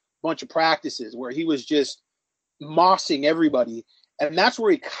spectacular bunch of practices where he was just mossing everybody. And that's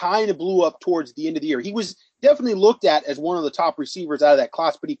where he kind of blew up towards the end of the year. He was definitely looked at as one of the top receivers out of that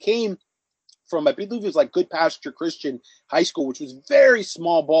class, but he came from, I believe it was like Goodpasture Christian High School, which was very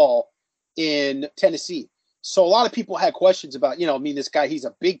small ball in Tennessee. So a lot of people had questions about, this guy, he's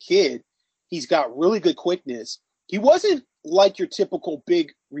a big kid. He's got really good quickness. He wasn't like your typical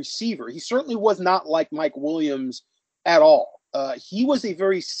big receiver. He certainly was not like Mike Williams at all. He was a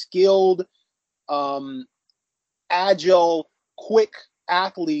very skilled, agile, quick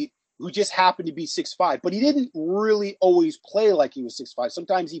athlete who just happened to be 6'5", but he didn't really always play like he was 6'5".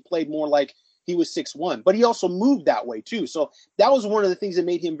 Sometimes he played more like he was 6'1", but he also moved that way too. So that was one of the things that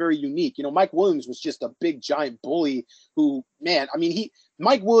made him very unique. Mike Williams was just a big giant bully who,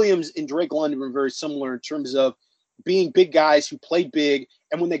 Mike Williams and Drake London were very similar in terms of being big guys who played big.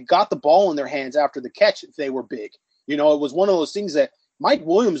 And when they got the ball in their hands after the catch, they were big. It was one of those things that Mike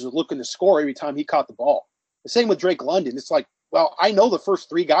Williams was looking to score every time he caught the ball. The same with Drake London. It's like, well, I know the first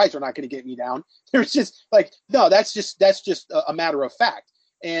three guys are not going to get me down. There's just like, no, that's just a matter of fact.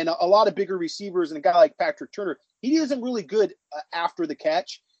 And a lot of bigger receivers and a guy like Patrick Turner, he isn't really good after the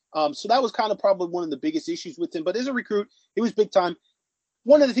catch. So that was kind of probably one of the biggest issues with him. But as a recruit, he was big time.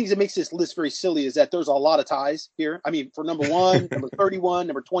 One of the things that makes this list very silly is that there's a lot of ties here. I mean, for number 1, number 31,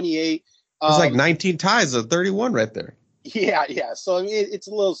 number 28. There's like 19 ties of 31 right there. Yeah. So I mean, it's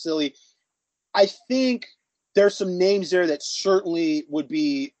a little silly. I think there's some names there that certainly would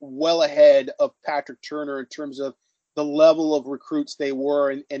be well ahead of Patrick Turner in terms of the level of recruits they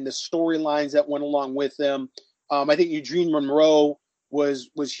were and the storylines that went along with them. I think Eugene Monroe was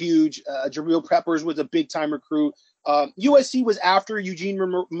huge. Jabril Peppers was a big-time recruit. USC was after Eugene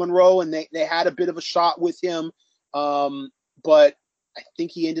Monroe, and they had a bit of a shot with him. But I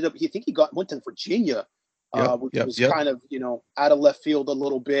think he went to Virginia, which was kind of, out of left field a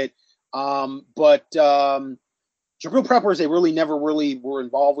little bit. But Jabril Peppers, they really never really were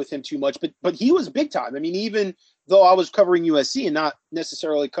involved with him too much, but he was big time. I mean, even though I was covering USC and not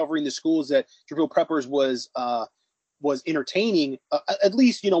necessarily covering the schools that Jabril Peppers was entertaining, at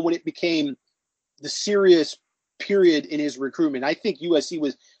least, when it became the serious period in his recruitment, I think USC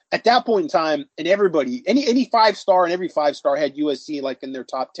was at that point in time, and everybody, any 5-star and every 5-star had USC like in their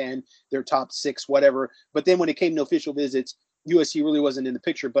top 10, their top 6, whatever. But then when it came to official visits, USC really wasn't in the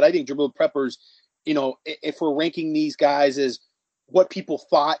picture. But I think Jabril Peppers, if we're ranking these guys as what people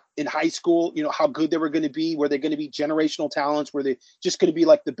thought in high school, how good they were going to be, were they going to be generational talents, were they just going to be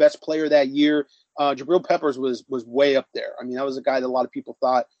like the best player that year? Jabril Peppers was way up there. I mean, that was a guy that a lot of people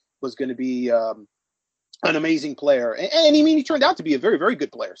thought was going to be an amazing player. And he turned out to be a very, very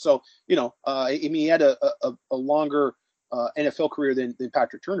good player. So, he had a longer NFL career than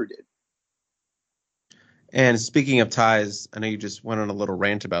Patrick Turner did. And speaking of ties, I know you just went on a little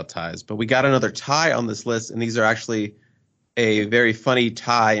rant about ties, but we got another tie on this list, and these are actually a very funny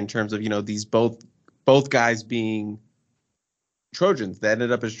tie in terms of, these both guys being Trojans. They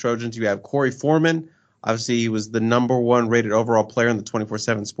ended up as Trojans. You have Corey Foreman. Obviously, he was the number 1 rated overall player in the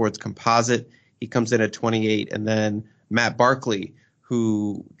 24/7 Sports Composite. He comes in at 28. And then Matt Barkley,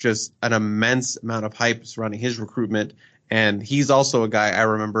 who just an immense amount of hype surrounding his recruitment. And he's also a guy I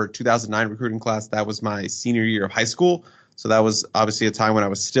remember 2009 recruiting class. That was my senior year of high school. So that was obviously a time when I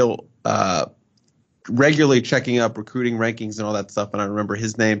was still regularly checking up recruiting rankings and all that stuff. And I remember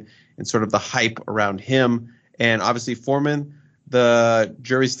his name and sort of the hype around him. And obviously Foreman, the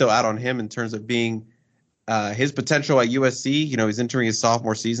jury's still out on him in terms of being his potential at USC. He's entering his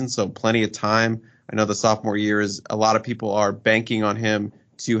sophomore season, so plenty of time. I know the sophomore year is a lot of people are banking on him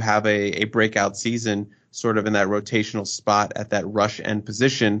to have a breakout season, sort of in that rotational spot at that rush end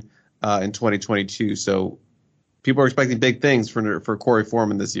position in 2022. So people are expecting big things for Corey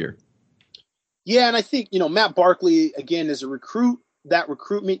Foreman this year. Yeah, and I think, Matt Barkley, again, as a recruit, that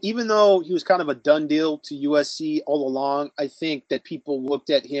recruitment, even though he was kind of a done deal to USC all along, I think that people looked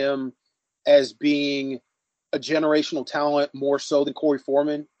at him as being a generational talent more so than Corey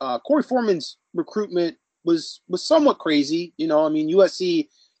Foreman. Corey Foreman's recruitment was somewhat crazy. USC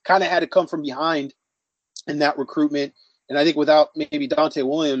kind of had to come from behind in that recruitment. And I think without maybe Dante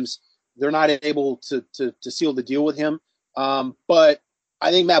Williams, they're not able to seal the deal with him. But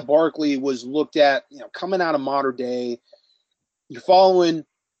I think Matt Barkley was looked at, coming out of modern day. You're following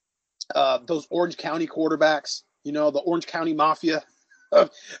those Orange County quarterbacks, the Orange County Mafia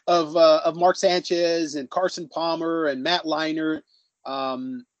of Mark Sanchez and Carson Palmer and Matt Leinart,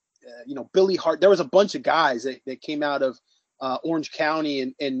 Billy Hart. There was a bunch of guys that came out of Orange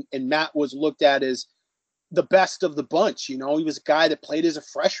County, and Matt was looked at as the best of the bunch. He was a guy that played as a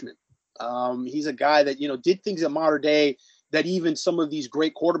freshman. He's a guy that, did things at modern day that even some of these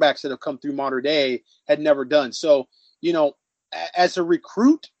great quarterbacks that have come through modern day had never done. So, as a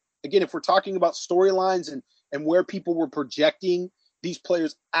recruit, again, if we're talking about storylines and where people were projecting these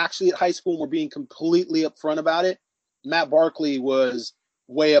players actually at high school and were being completely upfront about it, Matt Barkley was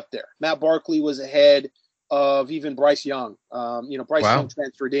way up there. Matt Barkley was ahead of even Bryce Young. Bryce Young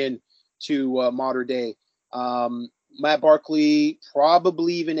transferred in to modern day. Matt Barkley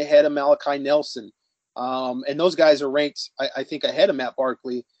probably even ahead of Malachi Nelson. And those guys are ranked, I think, ahead of Matt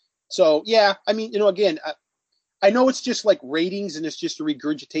Barkley. So, yeah, I mean, again, I know it's just like ratings and it's just a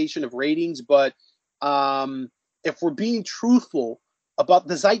regurgitation of ratings, but if we're being truthful about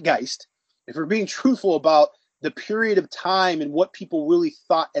the zeitgeist, if we're being truthful about the period of time and what people really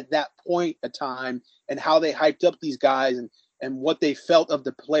thought at that point of time and how they hyped up these guys and what they felt of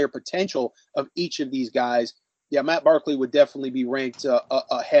the player potential of each of these guys, yeah, Matt Barkley would definitely be ranked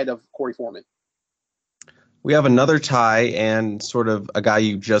ahead of Corey Foreman. We have another tie and sort of a guy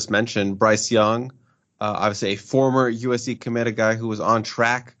you just mentioned, Bryce Young, obviously a former USC commit, a guy who was on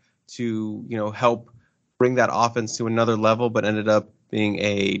track to, help bring that offense to another level, but ended up being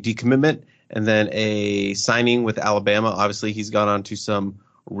a decommitment and then a signing with Alabama. Obviously, he's gone on to some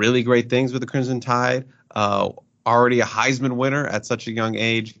really great things with the Crimson Tide, already a Heisman winner at such a young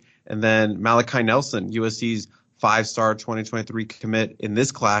age. And then Malachi Nelson, USC's 5-star 2023 commit in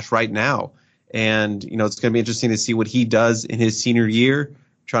this class right now. And, it's going to be interesting to see what he does in his senior year,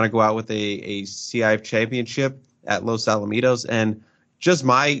 trying to go out with a CIF championship at Los Alamitos. And just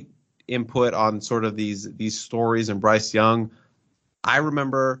my input on sort of these stories and Bryce Young, I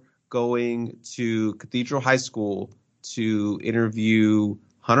remember going to Cathedral High School to interview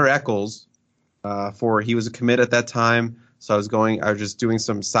Hunter Echols he was a commit at that time. So I was just doing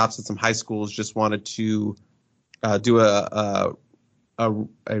some stops at some high schools, just wanted to do a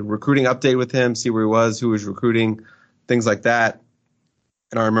recruiting update with him, see where he was, who was recruiting, things like that.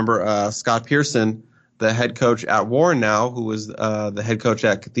 And I remember Scott Pearson, the head coach at Warren now, who was the head coach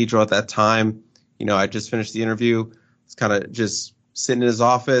at Cathedral at that time. I just finished the interview. It's kind of just sitting in his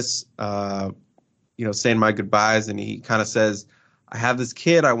office, saying my goodbyes. And he kind of says, I have this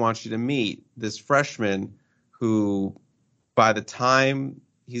kid I want you to meet, this freshman who by the time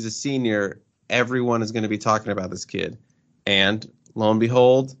he's a senior, everyone is going to be talking about this kid. And lo and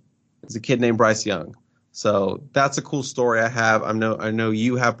behold, it's a kid named Bryce Young. So that's a cool story I have. I know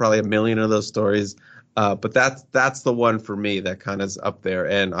you have probably a million of those stories, but that's the one for me that kind of is up there.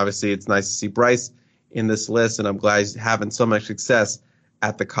 And obviously it's nice to see Bryce in this list, and I'm glad he's having so much success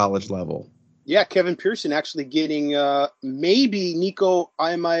at the college level. Yeah, Kevin Pearson actually getting maybe Nico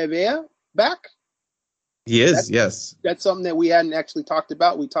Iamaleava back. He is, yes. That's something that we hadn't actually talked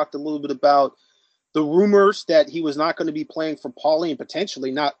about. We talked a little bit about the rumors that he was not going to be playing for Pauley and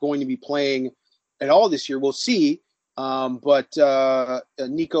potentially not going to be playing at all this year. We'll see. But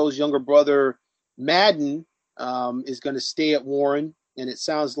Nico's younger brother, Madden, is going to stay at Warren, and it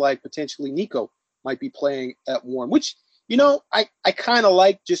sounds like potentially Nico might be playing at Warren, which, I kind of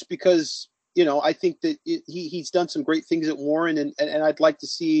like, just because, I think that he's done some great things at Warren, and I'd like to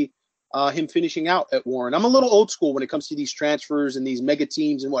see him finishing out at Warren. I'm a little old school when it comes to these transfers and these mega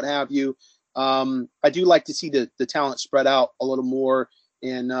teams and what have you. I do like to see the talent spread out a little more.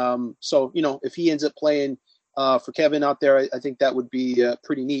 And so, if he ends up playing for Kevin out there, I think that would be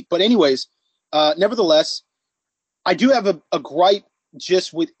pretty neat. But anyways, nevertheless, I do have a gripe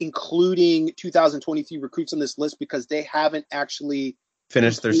just with including 2023 recruits on this list, because they haven't actually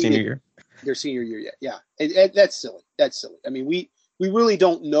finished their senior year. Their senior year yet. Yeah. And that's silly. That's silly. I mean, we really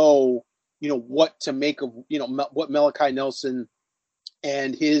don't know, what to make of, what Malachi Nelson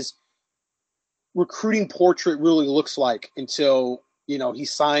and his recruiting portrait really looks like until,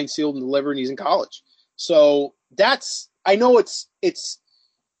 he's signed, sealed, and delivered, and he's in college. So I know it's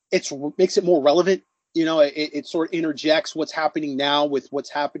makes it more relevant. It sort of interjects what's happening now with what's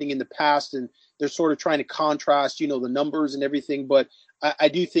happening in the past, and they're sort of trying to contrast, the numbers and everything. But I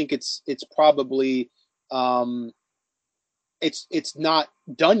do think it's probably it's not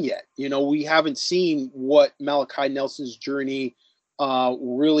done yet. We haven't seen what Malachi Nelson's journey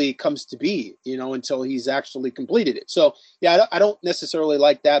really comes to be, until he's actually completed it. So, yeah, I don't necessarily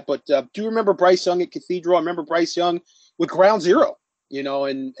like that. But do you remember Bryce Young at Cathedral? I remember Bryce Young with Ground Zero,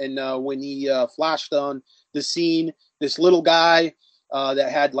 and when he flashed on the scene, this little guy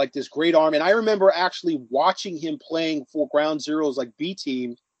that had like this great arm. And I remember actually watching him playing for Ground Zero's like B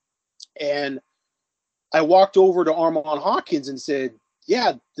team. And I walked over to Armand Hawkins and said,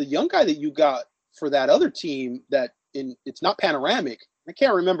 yeah, the young guy that you got for that other team it's not Panoramic. I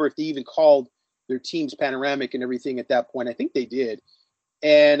can't remember if they even called their teams Panoramic and everything at that point. I think they did.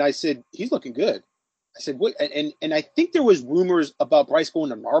 And I said, he's looking good. I said, what? And I think there was rumors about Bryce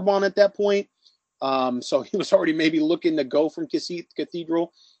going to Narbonne at that point. So he was already maybe looking to go from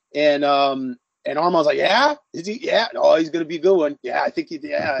Cathedral. And Armand's like, yeah, is he? Yeah, oh, he's going to be a good one. Yeah, I think he's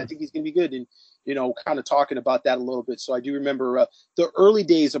going to be good. And, kind of talking about that a little bit. So I do remember the early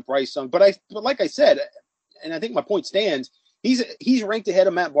days of Bryce Young. But like I said, and I think my point stands, he's ranked ahead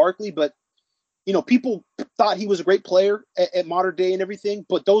of Matt Barkley, but people thought he was a great player at Modern Day and everything,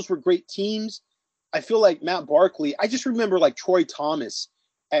 but those were great teams. I feel like Matt Barkley, I just remember like Troy Thomas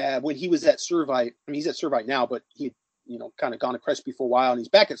when he was at Servite. I mean, he's at Servite now, but he kind of gone to Crespi for a while and he's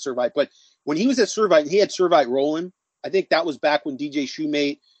back at Servite. But when he was at Servite, he had Servite rolling. I think that was back when DJ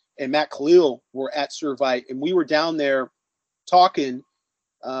Shoemate and Matt Khalil were at Servite, and we were down there talking.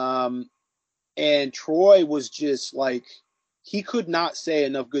 And Troy was just like, he could not say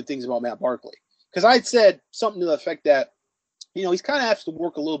enough good things about Matt Barkley. Because I'd said something to the effect that, he's kind of has to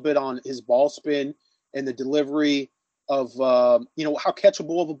work a little bit on his ball spin and the delivery of, how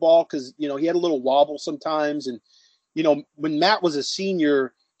catchable of a ball. Because, he had a little wobble sometimes. And, when Matt was a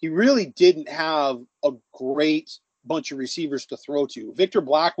senior, he really didn't have a great bunch of receivers to throw to. Victor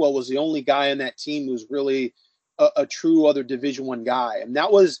Blackwell was the only guy on that team who was really a true other Division I guy. And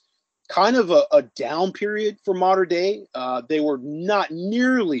that was kind of a down period for Modern Day. They were not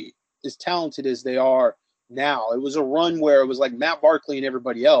nearly as talented as they are now. It was a run where it was like Matt Barkley and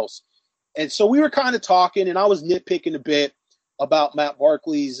everybody else. And so we were kind of talking, and I was nitpicking a bit about Matt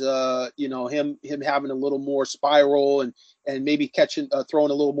Barkley's, him having a little more spiral and maybe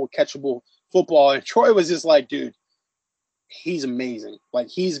throwing a little more catchable football. And Troy was just like, dude, he's amazing. Like,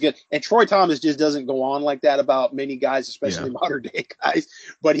 he's good. And Troy Thomas just doesn't go on like that about many guys, especially Modern Day guys.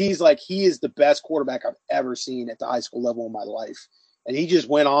 But he's like, he is the best quarterback I've ever seen at the high school level in my life. And he just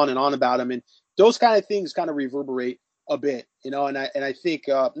went on and on about him. And those kind of things kind of reverberate a bit, and I think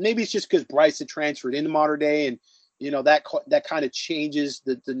maybe it's just because Bryce had transferred into Modern Day, and that kind of changes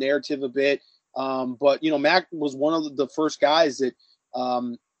the narrative a bit. But Mac was one of the first guys that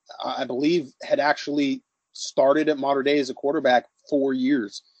I believe had actually started at Modern Day as a quarterback 4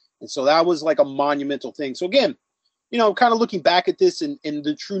 years. And so that was like a monumental thing. So again, kind of looking back at this and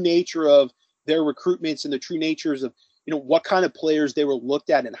the true nature of their recruitments and the true natures of, what kind of players they were looked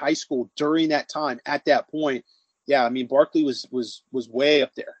at in high school during that time at that point. Yeah. I mean, Barkley was way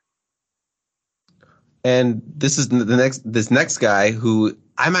up there. And this is this next guy who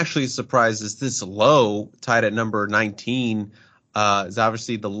I'm actually surprised is this low, tied at number 19, is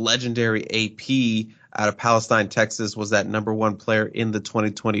obviously the legendary AP out of Palestine, Texas, was that number one player in the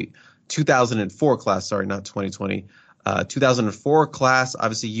 2004 class. Sorry, not 2020. 2004 class.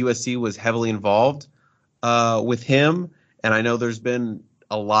 Obviously, USC was heavily involved with him. And I know there's been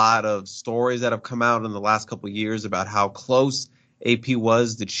a lot of stories that have come out in the last couple of years about how close AP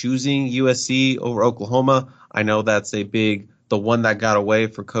was to choosing USC over Oklahoma. I know that's the one that got away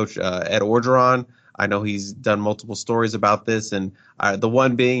for Coach Ed Orgeron. I know he's done multiple stories about this, and the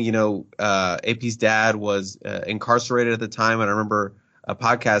one being, AP's dad was incarcerated at the time, and I remember a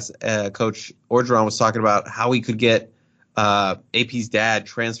podcast, Coach Orgeron was talking about how he could get AP's dad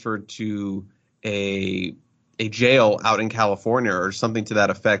transferred to a jail out in California or something to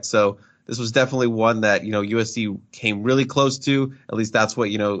that effect. So this was definitely one that, USC came really close to. At least that's what,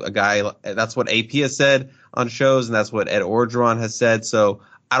 that's what AP has said on shows, and that's what Ed Orgeron has said. So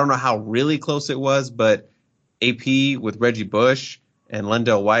I don't know how really close it was, but AP with Reggie Bush and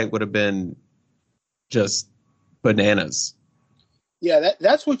Lendell White would have been just bananas. Yeah,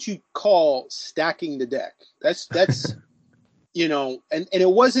 that's what you call stacking the deck. That's and it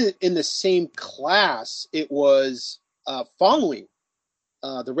wasn't in the same class. It was following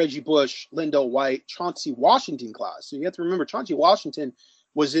the Reggie Bush, Lendell White, Chauncey Washington class. So you have to remember Chauncey Washington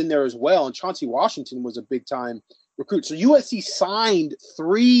was in there as well, and Chauncey Washington was a big-time recruit. So USC signed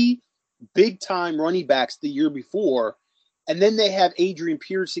 3 big-time running backs the year before, and then they have Adrian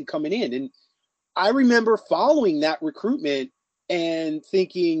Pearson coming in. And I remember following that recruitment and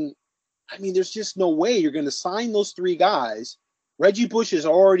thinking, I mean, there's just no way you're going to sign those 3 guys. Reggie Bush is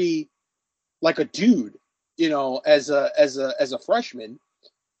already like a dude, as a freshman.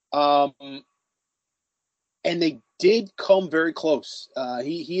 And they did come very close.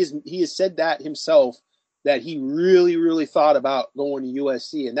 He has said that himself, that he really, really thought about going to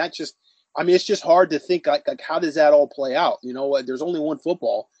USC. And that just, it's just hard to think like how does that all play out? There's only one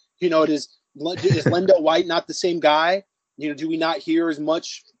football. Is Lendell White not the same guy? Do we not hear as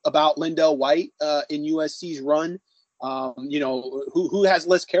much about Lendell White in USC's run? Who has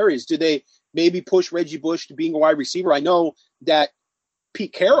less carries? Do they maybe push Reggie Bush to being a wide receiver? I know that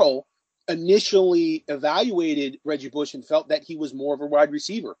Pete Carroll initially evaluated Reggie Bush and felt that he was more of a wide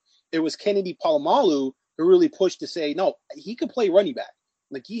receiver. It was Kennedy Palomalu who really pushed to say, no, he can play running back.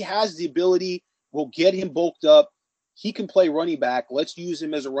 Like, he has the ability. We'll get him bulked up. He can play running back. Let's use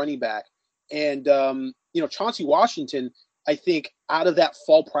him as a running back. And, Chauncey Washington, I think out of that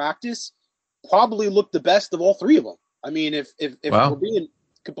fall practice, probably looked the best of all three of them. If we're being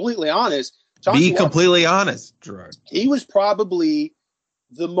completely honest, honest, Gerard. He was probably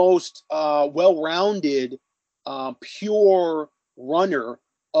the most well-rounded, pure runner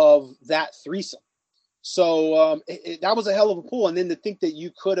of that threesome. So that was a hell of a pull. And then to think that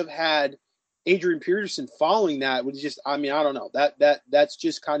you could have had Adrian Peterson following that was just, I don't know. That's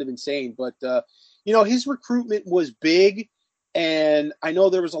just kind of insane. But, his recruitment was big. And I know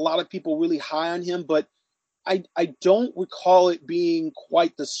there was a lot of people really high on him, but I don't recall it being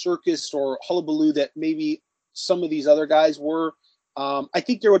quite the circus or hullabaloo that maybe some of these other guys were. I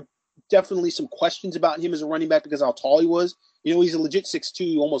think there were definitely some questions about him as a running back because of how tall he was. He's a legit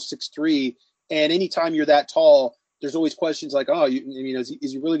 6'2", almost 6'3", and anytime you're that tall, there's always questions like, is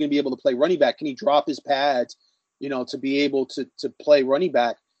he really going to be able to play running back? Can he drop his pads, to be able to play running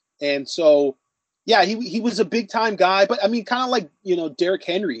back? And so, yeah, he was a big time guy, but kind of like Derrick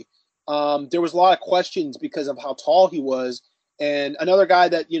Henry. There was a lot of questions because of how tall he was, and another guy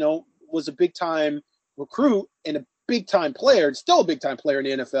that was a big time recruit and a big time player, still a big time player in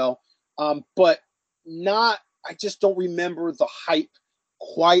the NFL, but not. I just don't remember the hype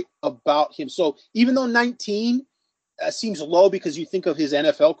quite about him. So even though 19 seems low because you think of his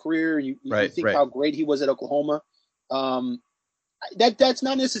NFL career, you think how great he was at Oklahoma. That's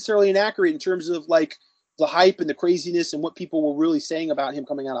not necessarily inaccurate in terms of like the hype and the craziness and what people were really saying about him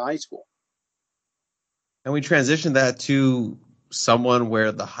coming out of high school. And we transitioned that to someone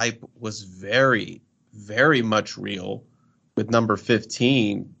where the hype was very, very much real with number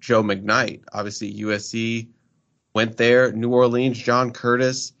 15, Joe McKnight. Obviously, USC went there. New Orleans, John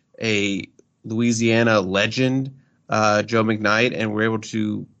Curtis, a Louisiana legend, Joe McKnight, and we're able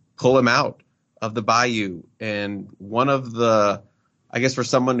to pull him out of the Bayou. And one of the, I guess for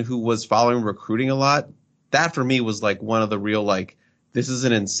someone who was following recruiting a lot, that for me was like one of the real, like, this is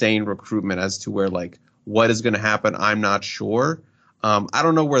an insane recruitment as to where, like, what is going to happen, I'm not sure. I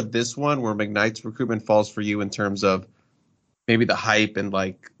don't know where McKnight's recruitment falls for you in terms of maybe the hype and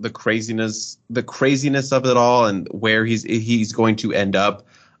like the craziness of it all and where he's going to end up.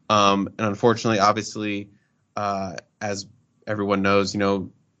 And unfortunately, obviously, as everyone knows,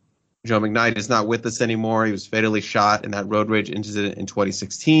 Joe McKnight is not with us anymore. He was fatally shot in that road rage incident in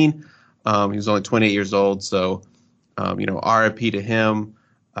 2016. He was only 28 years old. So, RIP to him.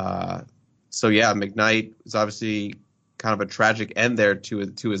 So yeah, McKnight is obviously kind of a tragic end there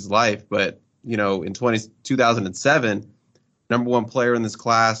to his life. But, in 2007, number one player in this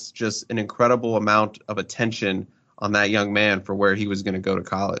class, just an incredible amount of attention on that young man for where he was going to go to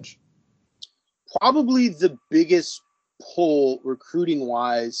college. Probably the biggest pull recruiting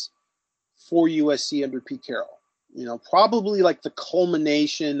wise for USC under Pete Carroll. Probably like the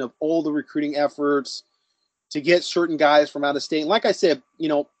culmination of all the recruiting efforts to get certain guys from out of state. And like I said,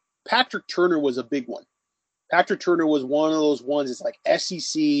 Patrick Turner was a big one. Patrick Turner was one of those ones. It's like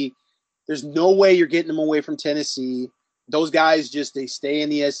SEC. There's no way you're getting them away from Tennessee. Those guys they stay in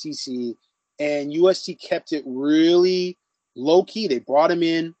the SEC. And USC kept it really low key. They brought him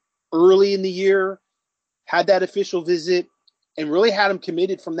in early in the year, had that official visit, and really had him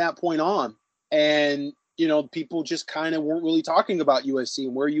committed from that point on. And, people just kind of weren't really talking about USC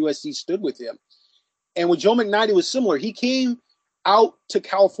and where USC stood with him. And with Joe McKnight, it was similar. He came out to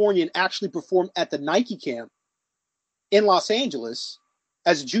California and actually performed at the Nike camp in Los Angeles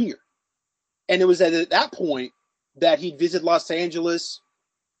as a junior. And it was at that point that he'd visit Los Angeles.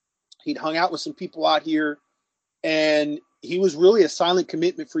 He'd hung out with some people out here, and he was really a silent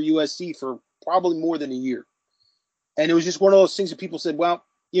commitment for USC for probably more than a year. And it was just one of those things that people said, well,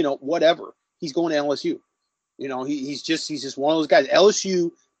 whatever. He's going to LSU. He's just one of those guys.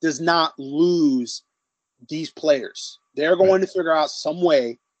 LSU does not lose these players. They're going to figure out some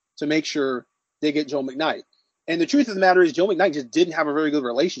way to make sure they get Joe McKnight. And the truth of the matter is Joe McKnight just didn't have a very good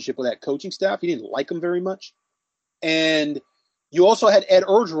relationship with that coaching staff. He didn't like him very much. And you also had Ed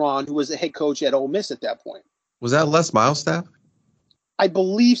Orgeron, who was the head coach at Ole Miss at that point. Was that Les Miles' staff? I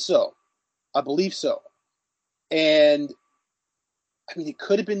believe so. And, I mean, it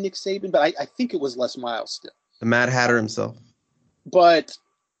could have been Nick Saban, but I think it was Les Miles still. The Mad Hatter himself. But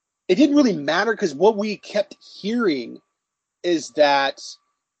it didn't really matter because what we kept hearing is that,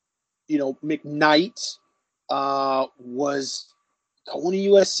 McKnight was going to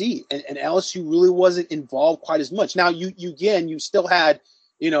USC, and LSU really wasn't involved quite as much. Now, you still had,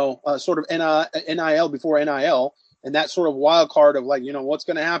 sort of NIL before NIL, and that sort of wild card of like, what's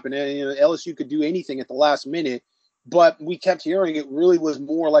going to happen. And, LSU could do anything at the last minute, but we kept hearing it really was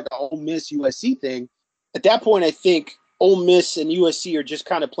more like an Ole Miss USC thing. At that point, I think Ole Miss and USC are just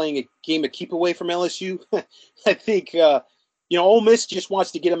kind of playing a game of keep away from LSU. I think, Ole Miss just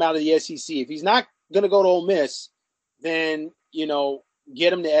wants to get him out of the SEC. If he's not going to go to Ole Miss, then,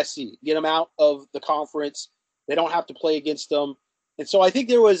 get him to SC, get him out of the conference. They don't have to play against them. And so I think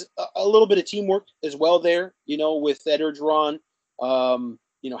there was a little bit of teamwork as well there, with Ed Orgeron,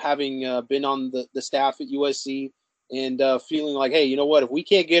 having been on the staff at USC and feeling like, hey, you know what, if we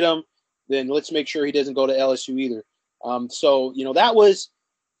can't get him, then let's make sure he doesn't go to LSU either. So that was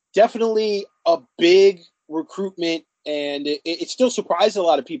definitely a big recruitment, and it still surprised a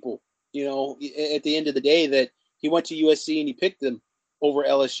lot of people, at the end of the day that he went to USC and he picked them over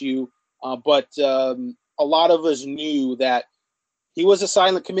LSU. But a lot of us knew that he was a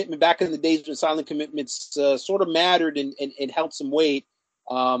silent commitment back in the days when silent commitments sort of mattered and held some weight,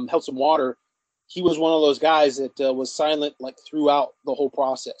 held some water. He was one of those guys that was silent like throughout the whole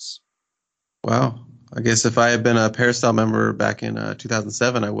process. Wow. I guess if I had been a Peristyle member back in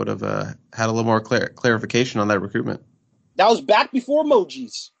 2007, I would have had a little more clarification on that recruitment. That was back before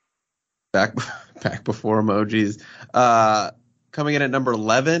emojis. Back before emojis. Coming in at number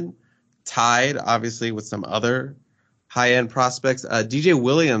 11, tied, obviously, with some other high-end prospects. DJ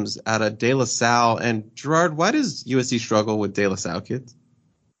Williams out of De La Salle. And, Gerard, why does USC struggle with De La Salle kids?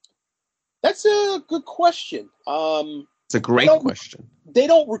 That's a good question. It's a great question. They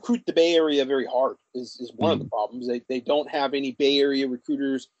don't recruit the Bay Area very hard is one of the problems. They don't have any Bay Area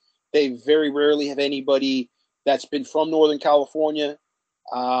recruiters. They very rarely have anybody that's been from Northern California.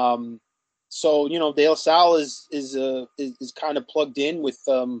 So, De La Salle is kind of plugged in with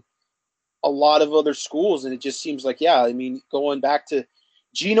a lot of other schools. And it just seems like, going back to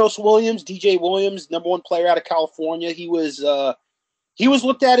Genos Williams, DJ Williams, number one player out of California, he was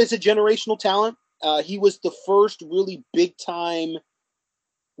looked at as a generational talent. He was the first really big-time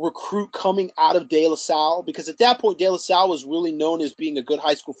recruit coming out of De La Salle, because at that point, De La Salle was really known as being a good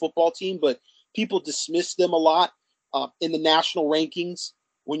high school football team, but people dismissed them a lot in the national rankings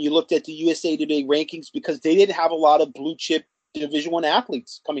when you looked at the USA Today rankings, because they didn't have a lot of blue-chip Division I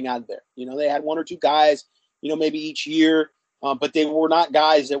athletes coming out of there. They had one or two guys, maybe each year, but they were not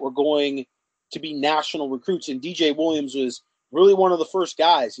guys that were going to be national recruits. And DJ Williams was really one of the first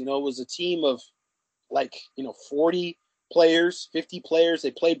guys. It was a team of 40 players, 50 players.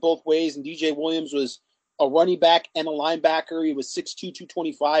 They played both ways, and DJ Williams was a running back and a linebacker. He was 6'2",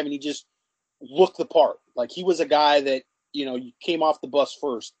 225, and he just looked the part. Like, he was a guy that, came off the bus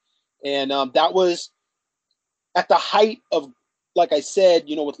first. And that was at the height of, like I said,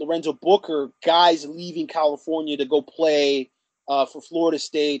 with Lorenzo Booker, guys leaving California to go play for Florida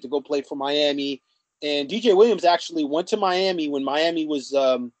State, to go play for Miami. And DJ Williams actually went to Miami when Miami was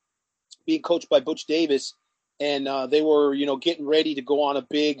being coached by Butch Davis, and they were, getting ready to go on a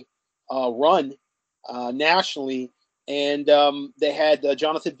big run nationally. And they had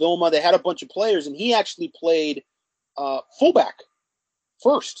Jonathan Vilma. They had a bunch of players, and he actually played fullback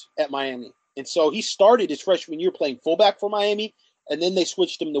first at Miami. And so he started his freshman year playing fullback for Miami, and then they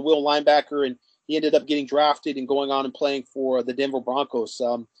switched him to will linebacker, and he ended up getting drafted and going on and playing for the Denver Broncos.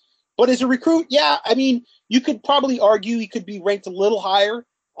 But as a recruit, you could probably argue he could be ranked a little higher,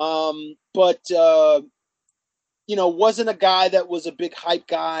 but wasn't a guy that was a big hype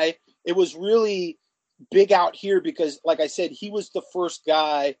guy. It was really big out here because, like I said, he was the first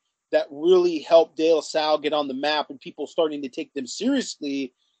guy that really helped De La Salle get on the map, and people starting to take them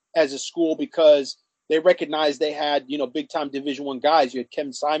seriously as a school because they recognized they had, big-time Division I guys. You had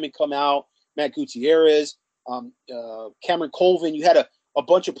Kevin Simon come out, Matt Gutierrez, Cameron Colvin. You had a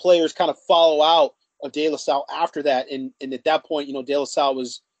bunch of players kind of follow out of De La Salle after that. And at that point, De La Salle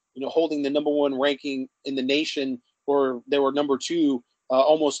was, holding the number one ranking in the nation, or they were number two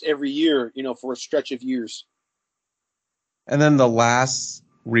almost every year, for a stretch of years. And then the last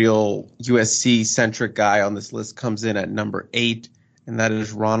real USC-centric guy on this list comes in at number 8, and that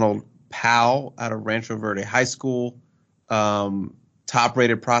is Ronald Powell out of Rancho Verde High School,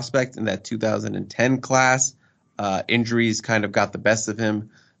 top-rated prospect in that 2010 class. Injuries kind of got the best of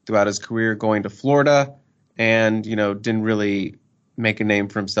him throughout his career, going to Florida, and didn't really make a name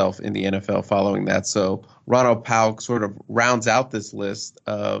for himself in the NFL following that. So Ronald Powell sort of rounds out this list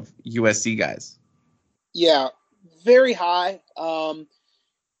of USC guys. Yeah, very high.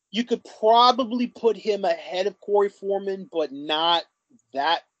 You could probably put him ahead of Corey Foreman, but not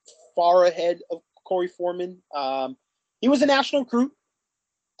that far ahead of Corey Foreman. He was a national recruit,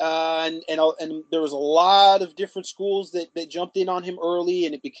 and there was a lot of different schools that jumped in on him early,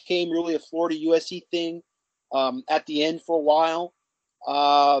 and it became really a Florida USC thing at the end for a while.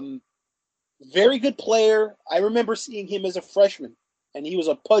 Very good player. I remember seeing him as a freshman, and he was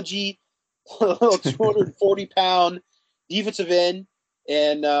a pudgy, 240-pound defensive end.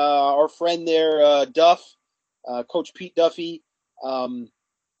 And our friend there, Duff, Coach Pete Duffy,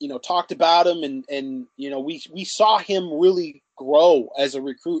 talked about him, and we saw him really grow as a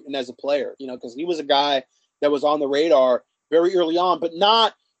recruit and as a player, because he was a guy that was on the radar very early on, but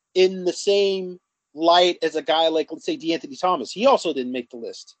not in the same light as a guy like, let's say, DeAnthony Thomas. He also didn't make the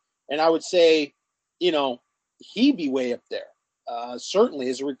list. And I would say, he'd be way up there, certainly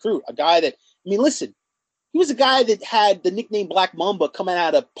as a recruit, a guy that, listen, he was a guy that had the nickname Black Mamba coming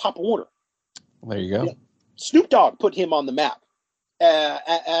out of Pop Warner. There you go. Snoop Dogg put him on the map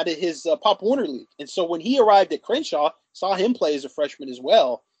out of his Pop Warner league. And so when he arrived at Crenshaw, saw him play as a freshman as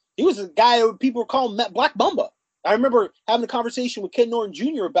well, he was a guy that people were calling Black Mamba. I remember having a conversation with Ken Norton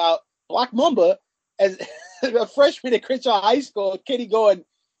Jr. about Black Mamba as a freshman at Crenshaw High School. Kenny going,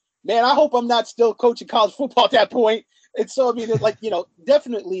 man, I hope I'm not still coaching college football at that point. And so,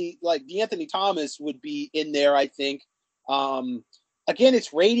 definitely like DeAnthony Thomas would be in there, I think. Again,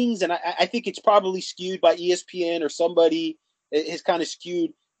 it's ratings, and I think it's probably skewed by ESPN or somebody has kind of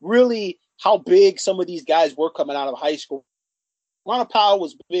skewed really how big some of these guys were coming out of high school. Ronald Powell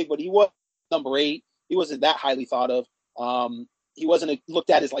was big, but he was number 8. He wasn't that highly thought of. He wasn't looked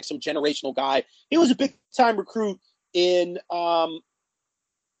at as like some generational guy. He was a big-time recruit in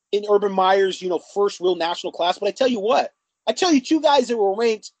Urban Meyer's, first real national class. But I tell you two guys that were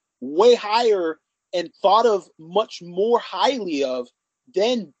ranked way higher and thought of much more highly of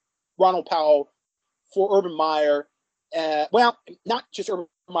than Ronald Powell for Urban Meyer. Well, not just Urban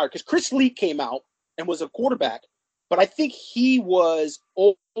Meyer, because Chris Leak came out and was a quarterback, but I think he was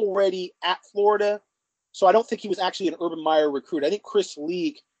already at Florida. So I don't think he was actually an Urban Meyer recruit. I think Chris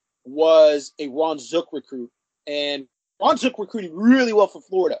Leak was a Ron Zook recruit, and Ron Zook recruited really well for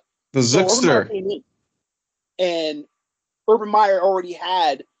Florida. The Zookster. And Urban Meyer already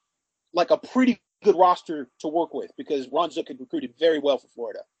had like a pretty good roster to work with because Ron Zook had recruited very well for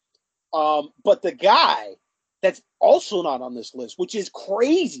Florida. But the guy that's also not on this list, which is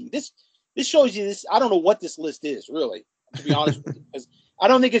crazy. This shows you this. I don't know what this list is, really, to be honest with you, because I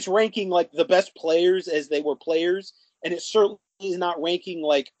don't think it's ranking like the best players as they were players, and it certainly is not ranking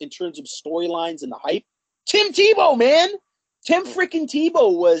like in terms of storylines and the hype. Tim Tebow, man. Tim freaking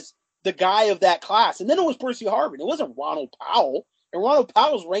Tebow was the guy of that class. And then it was Percy Harvin. It wasn't Ronald Powell. And Ronald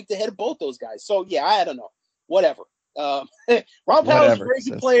Powell's ranked ahead of both those guys. So, yeah, I don't know. Whatever. Ronald Powell was a very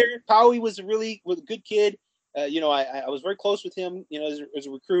good player. Powell was a good kid. I was very close with him, as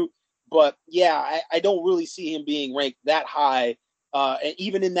a recruit. But, yeah, I don't really see him being ranked that high. And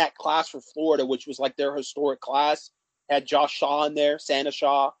even in that class for Florida, which was like their historic class, had Josh Shaw in there, Santa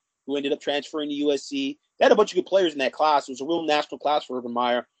Shaw, who ended up transferring to USC. They had a bunch of good players in that class. It was a real national class for Urban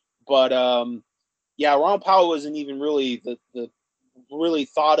Meyer. But, Ron Powell wasn't even really the really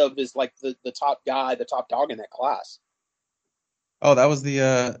thought of as like the top guy, the top dog in that class. Oh, that was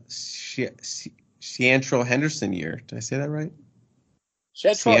the Seantrell Henderson year. Did I say that right?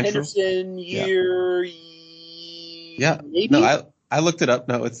 Seantrell Henderson year. Yeah. Maybe? No, I looked it up.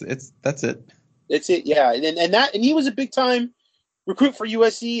 No, that's it. That's it. Yeah. And he was a big time recruit for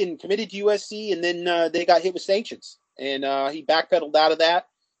USC and committed to USC. And then they got hit with sanctions and he backpedaled out of that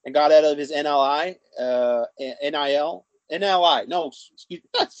and got out of his NLI. No, excuse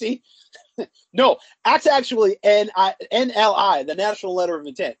me. See, no, that's actually NLI, the National Letter of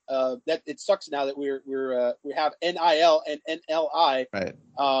Intent. That it sucks now that we have NIL and NLI. Right.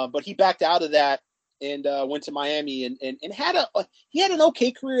 But he backed out of that and went to Miami and had an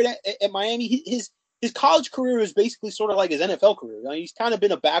okay career at Miami. His college career is basically sort of like his NFL career. He's kind of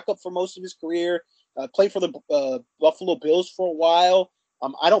been a backup for most of his career. Played for the Buffalo Bills for a while.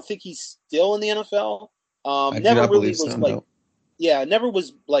 I don't think he's still in the NFL. Never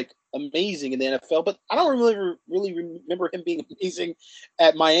was like amazing in the NFL, but I don't really remember him being amazing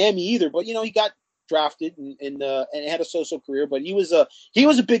at Miami either. But he got drafted and had a so-so career, but he was a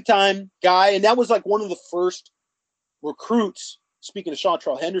big time guy, and that was like one of the first recruits. Speaking of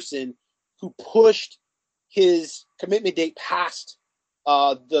Seantrell Henderson, who pushed his commitment date past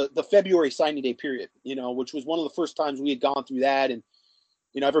the February signing day period, which was one of the first times we had gone through that, and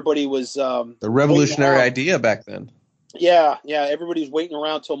everybody was the revolutionary idea back then. Yeah, everybody was waiting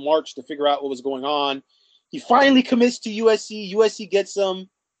around till March to figure out what was going on. He finally commits to USC. USC gets him.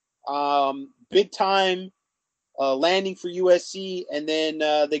 Big time landing for USC, and then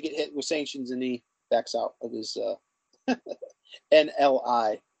they get hit with sanctions, and he backs out of his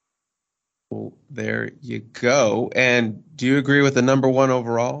NLI. Well, there you go. And do you agree with the number one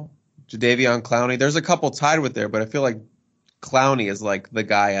overall, Jadeveon Clowney? There's a couple tied with there, but I feel like Clowney is like the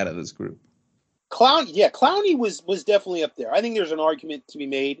guy out of this group. Clowney was definitely up there. I think there's an argument to be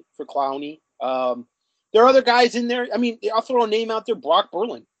made for Clowney. There are other guys in there. I mean, I'll throw a name out there. Brock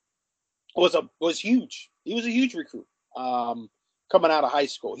Berlin was huge. He was a huge recruit coming out of high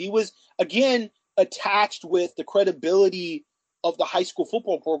school. He was, again, attached with the credibility of the high school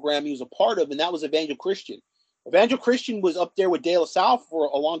football program he was a part of, and that was Evangel Christian. Evangel Christian was up there with De La Salle for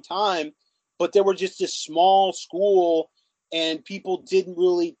a long time, but they were just this small school, and people didn't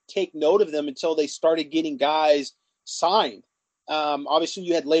really take note of them until they started getting guys signed. Obviously,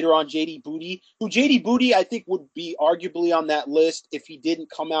 you had later on J.D. Booty, who J.D. Booty, I think, would be arguably on that list if he didn't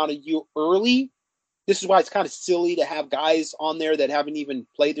come out a year early. This is why it's kind of silly to have guys on there that haven't even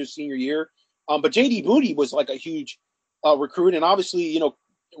played their senior year. But J.D. Booty was like a huge recruit, and obviously,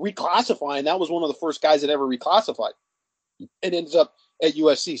 reclassifying, that was one of the first guys that ever reclassified and ends up at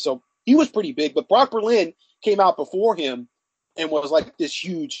USC. So he was pretty big, but Brock Berlin came out before him and was like this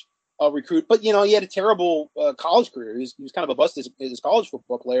huge recruit. But, he had a terrible college career. He was kind of a bust as a college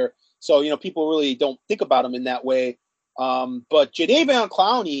football player. So, people really don't think about him in that way. But Jadeveon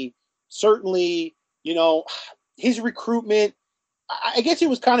Clowney, certainly, his recruitment, I guess it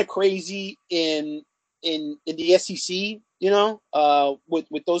was kind of crazy in the SEC,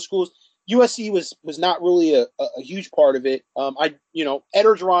 with those schools. USC was not really a huge part of it. Ed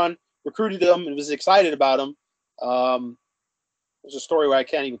Orgeron recruited him and was excited about him. There's a story where I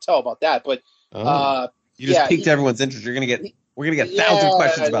can't even tell about that, but you just piqued everyone's interest. We're gonna get 1,000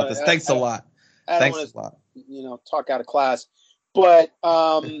 questions about this. Thanks a lot. Thanks a lot. Talk out of class, but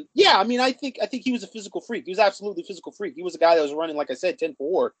I think he was a physical freak. He was absolutely a physical freak. He was a guy that was running, like I said,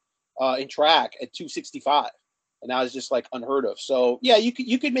 10.4 in track at 265, and that was just like unheard of. So yeah,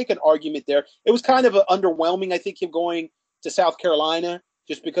 you could make an argument there. It was kind of underwhelming, I think, him going to South Carolina.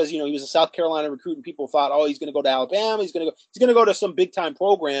 Just because, he was a South Carolina recruit and people thought, he's going to go to Alabama. He's going to go to some big time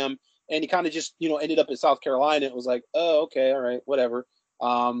program. And he kind of just, ended up in South Carolina. It was like, oh, okay. All right, whatever.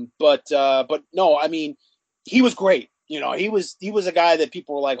 But no, I mean, he was great. He was a guy that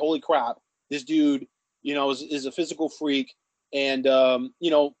people were like, holy crap, this dude, is a physical freak. And,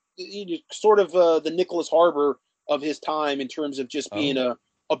 sort of the Nicholas Harbor of his time in terms of just being a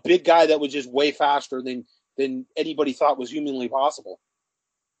big guy that was just way faster than anybody thought was humanly possible.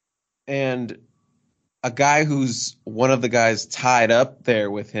 And a guy who's one of the guys tied up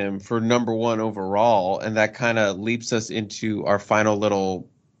there with him for number one overall, and that kind of leaps us into our final little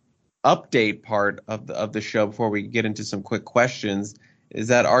update part of the show before we get into some quick questions, is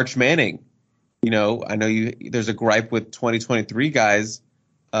that Arch Manning. I know there's a gripe with 2023 guys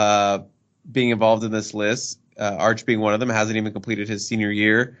being involved in this list, Arch being one of them, hasn't even completed his senior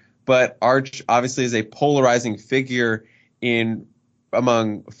year, but Arch obviously is a polarizing figure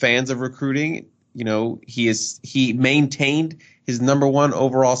among fans of recruiting. He maintained his number one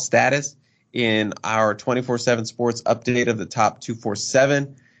overall status in our 24/7 Sports update of the top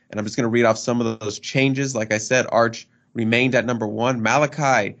 247. And I'm just going to read off some of those changes. Like I said, Arch remained at number one.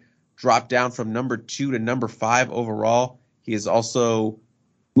 Malachi dropped down from number 2 to number 5 overall. He has also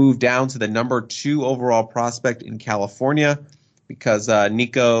moved down to the number 2 overall prospect in California because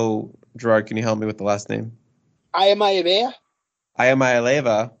Nico, Gerard, can you help me with the last name?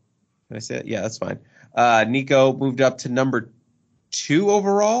 Iamaleava. Can I say it? Yeah, that's fine. Nico moved up to number 2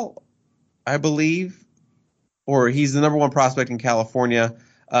 overall, I believe. Or he's the number 1 prospect in California.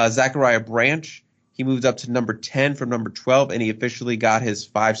 Zachariah Branch, he moved up to number 10 from number 12, and he officially got his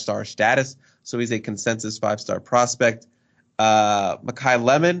 5-star status. So he's a consensus 5-star prospect. Makai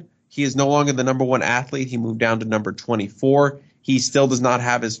Lemon, he is no longer the number 1 athlete. He moved down to number 24. He still does not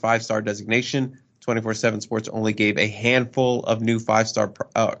have his 5-star designation. 24/7 Sports only gave a handful of new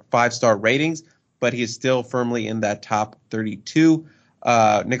 5-star ratings, but he is still firmly in that top 32.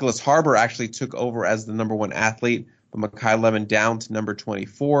 Nicholas Harbor actually took over as the number 1 athlete, but Makai Lemon down to number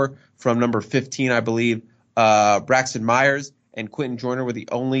 24 from number 15, I believe. Braxton Myers and Quentin Joyner were the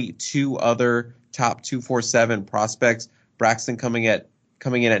only two other top 247 prospects. Braxton coming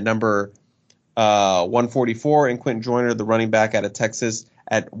in at number 144, and Quentin Joyner, the running back out of Texas,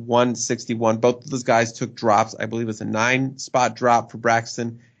 at 161. Both of those guys took drops. I believe it's a 9-spot drop for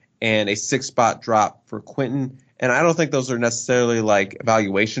Braxton and a 6-spot drop for Quentin. And I don't think those are necessarily like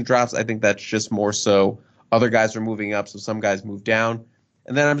evaluation drops. I think that's just more so other guys are moving up, so some guys move down.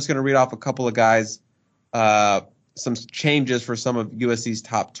 And then I'm just going to read off a couple of guys, some changes for some of USC's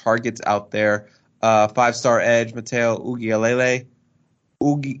top targets out there. 5-star edge, Mateo Ugialele.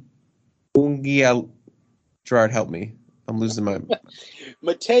 Gerard, help me. I'm losing my...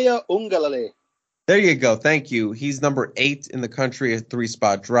 Mateo Ungalale. There you go. Thank you. He's number 8 in the country, a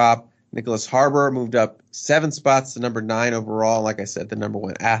 3-spot drop. Nicholas Harbor moved up 7 spots to number 9 overall. Like I said, the number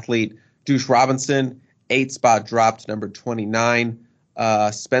 1 athlete. Deuce Robinson, 8-spot drop to number 29.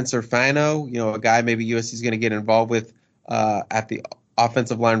 Spencer Fano, a guy maybe USC is going to get involved with at the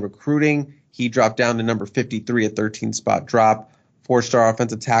offensive line recruiting. He dropped down to number 53, a 13-spot drop. 4-star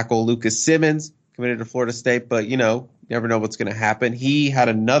offensive tackle Lucas Simmons, committed to Florida State, but, never know what's going to happen. He had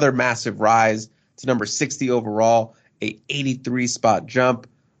another massive rise to number 60 overall, a 83-spot jump.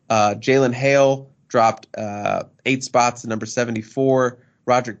 Jalen Hale dropped 8 spots to number 74.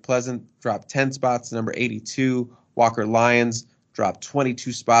 Roderick Pleasant dropped 10 spots to number 82. Walker Lyons dropped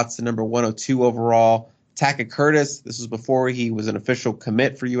 22 spots to number 102 overall. Tackett Curtis, this was before he was an official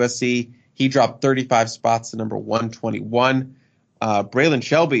commit for USC. He dropped 35 spots to number 121. Braylon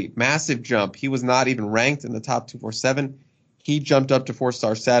Shelby, massive jump. He was not even ranked in the top 247. He jumped up to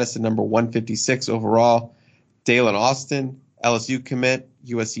 4-star status at number 156 overall. Dalen Austin, LSU commit,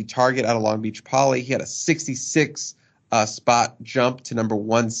 USC target out of Long Beach Poly. He had a 66 spot jump to number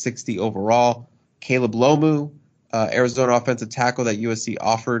 160 overall. Caleb Lomu, Arizona offensive tackle that USC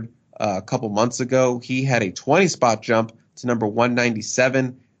offered a couple months ago. He had a 20-spot jump to number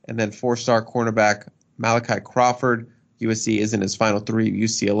 197. And then 4-star cornerback Malachi Crawford. USC is in his final 3,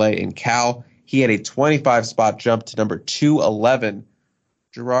 UCLA and Cal. He had a 25-spot jump to number 211.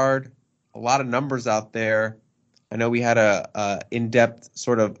 Gerard, a lot of numbers out there. I know we had a in-depth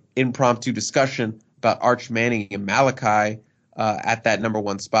sort of impromptu discussion about Arch Manning and Malachi at that number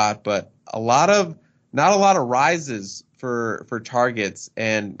 1 spot, but not a lot of rises for targets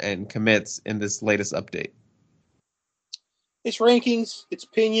and commits in this latest update. It's rankings, it's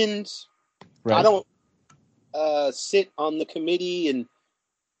opinions. Right. I don't sit on the committee and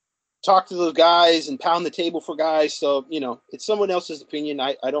talk to those guys and pound the table for guys. So, it's someone else's opinion.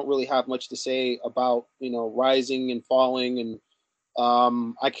 I don't really have much to say about, rising and falling. And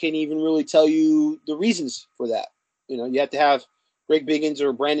I can't even really tell you the reasons for that. You have to have Greg Biggins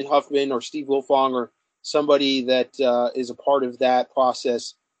or Brandon Huffman or Steve Wilfong or somebody that is a part of that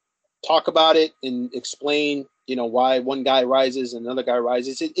process talk about it and explain, why one guy rises and another guy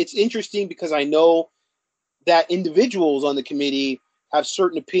rises. It's interesting because I know that individuals on the committee have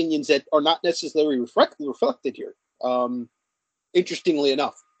certain opinions that are not necessarily reflected here. Interestingly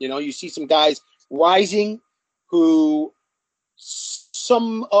enough, you see some guys rising who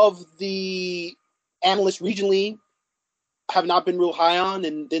some of the analysts regionally have not been real high on,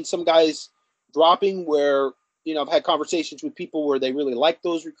 and then some guys dropping where, I've had conversations with people where they really like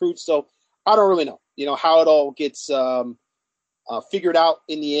those recruits. So I don't really know, how it all gets figured out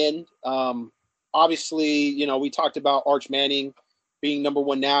in the end. Obviously, we talked about Arch Manning being number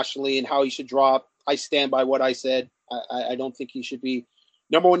 1 nationally and how he should drop. I stand by what I said. I don't think he should be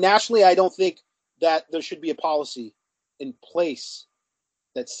number 1 nationally. I don't think that there should be a policy in place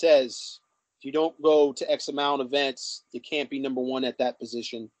that says if you don't go to X amount of events, you can't be number 1 at that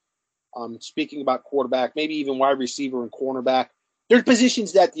position. Speaking about quarterback, maybe even wide receiver and cornerback, there's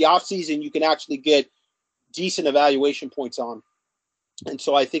positions that the offseason you can actually get decent evaluation points on. And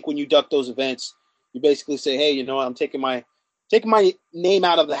so I think when you duck those events, you basically say, hey, I'm taking my name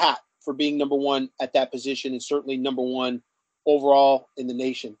out of the hat for being number 1 at that position and certainly number 1 overall in the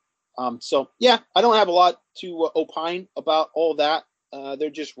nation. So, yeah, I don't have a lot to opine about all that. They're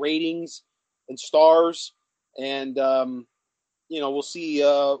just ratings and stars. And, we'll see,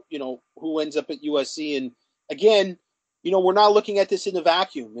 who ends up at USC. And, again, we're not looking at this in a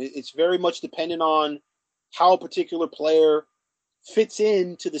vacuum. It's very much dependent on how a particular player fits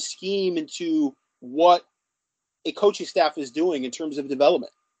into the scheme, into what a coaching staff is doing in terms of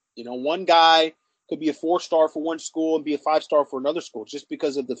development. One guy could be a 4-star for one school and be a 5-star for another school just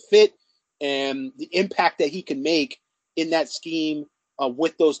because of the fit and the impact that he can make in that scheme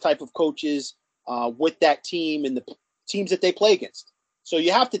with those type of coaches, with that team and the teams that they play against. So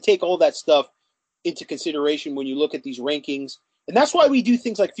you have to take all that stuff into consideration when you look at these rankings. And that's why we do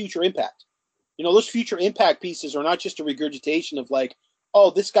things like Future Impact. those future impact pieces are not just a regurgitation of like,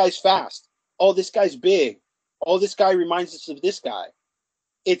 oh, this guy's fast. Oh, this guy's big. Oh, this guy reminds us of this guy.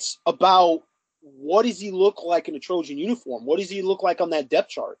 It's about what does he look like in a Trojan uniform? What does he look like on that depth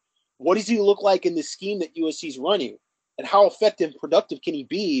chart? What does he look like in the scheme that USC's running? And how effective and productive can he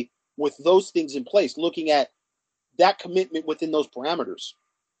be with those things in place, looking at that commitment within those parameters?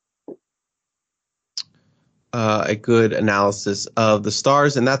 A good analysis of the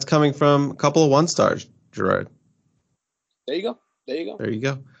stars, and that's coming from a couple of 1-stars, Gerard. There you go.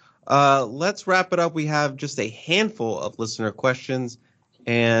 Let's wrap it up. We have just a handful of listener questions,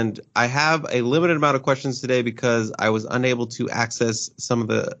 and I have a limited amount of questions today because I was unable to access some of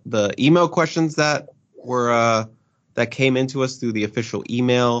the email questions that were that came into us through the official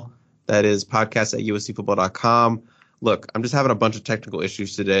email, that is podcast@uscfootball.com. Look, I'm just having a bunch of technical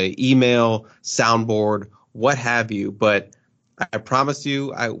issues today, email, soundboard, what have you, but I promise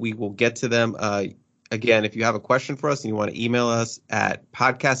you we will get to them. Again, if you have a question for us and you want to email us at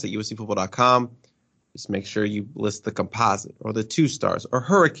podcast@uscfootball.com, just make sure you list the composite or the 2-stars or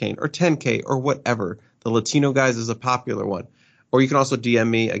hurricane or 10K or whatever. The Latino guys is a popular one. Or you can also DM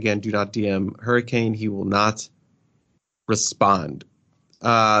me. Again, do not DM Hurricane. He will not respond.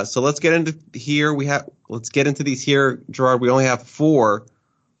 So let's get into here. Let's get into these here, Gerard. We only have 4.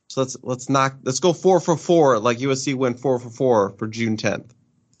 So let's go 4 for 4, like USC went 4 for 4 for June 10th.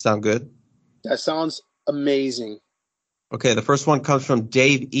 Sound good? That sounds amazing. Okay, the first one comes from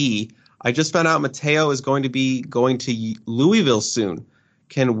Dave E. I just found out Mateo is going to be going to Louisville soon.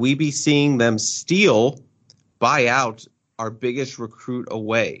 Can we be seeing them buy out our biggest recruit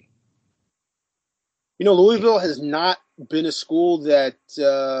away? Louisville has not been a school that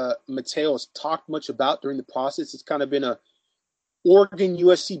Mateo has talked much about during the process. It's kind of been a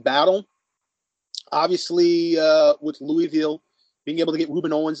Oregon-USC battle. Obviously, with Louisville being able to get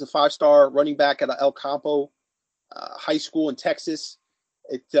Ruben Owens, the 5-star running back at El Campo High School in Texas,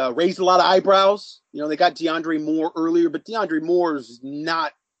 it raised a lot of eyebrows. They got DeAndre Moore earlier, but DeAndre Moore is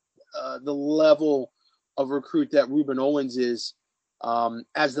not the level of recruit that Ruben Owens is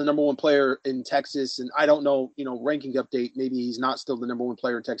as the number 1 player in Texas. And I don't know, ranking update, maybe he's not still the number 1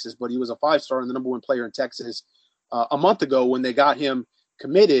 player in Texas, but he was a 5-star and the number 1 player in Texas a month ago when they got him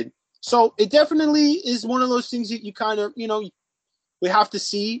committed. So it definitely is one of those things that you kind of, we have to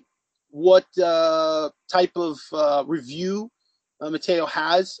see what type of review Mateo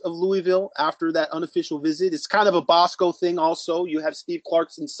has of Louisville after that unofficial visit. It's kind of a Bosco thing also. You have Steve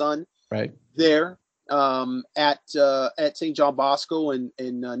Clarkson's son right there at St. John Bosco, and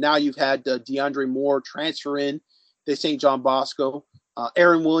now you've had DeAndre Moore transfer in to St. John Bosco.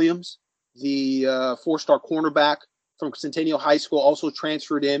 Aaron Williams, the 4-star cornerback from Centennial High School, also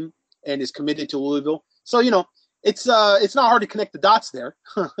transferred in and is committed to Louisville. So, it's not hard to connect the dots there,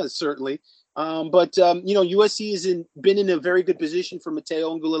 certainly. But USC has been in a very good position for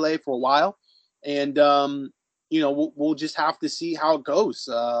Mateo Ngulele for a while. And, we'll just have to see how it goes.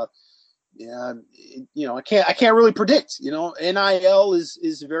 I can't really predict. NIL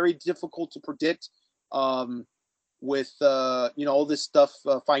is very difficult to predict with all this stuff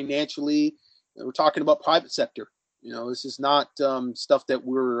financially. We're talking about private sector. This is not stuff that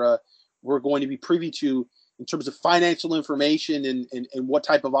we're going to be privy to in terms of financial information and what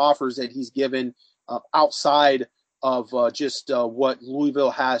type of offers that he's given outside of just what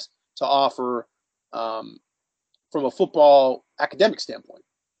Louisville has to offer from a football academic standpoint.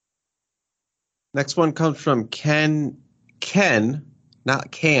 Next one comes from Ken,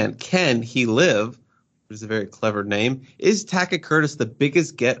 not Can. Ken He Live, which is a very clever name. Is Tackett Curtis the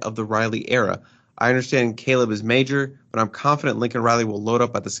biggest get of the Riley era? I understand Caleb is major, but I'm confident Lincoln Riley will load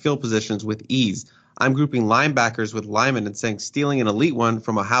up at the skill positions with ease. I'm grouping linebackers with linemen and saying stealing an elite one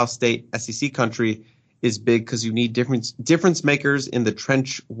from Ohio State, SEC country, is big because you need difference makers in the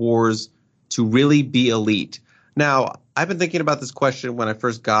trench wars to really be elite. Now, I've been thinking about this question when I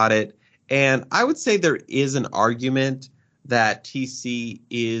first got it, and I would say there is an argument that TC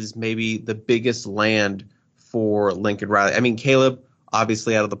is maybe the biggest land for Lincoln Riley. I mean, Caleb,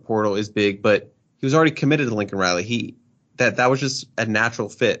 obviously out of the portal, is big, but he was already committed to Lincoln Riley. That was just a natural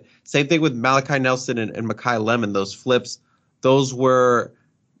fit. Same thing with Malachi Nelson and Mekhi Lemon. Those flips, those were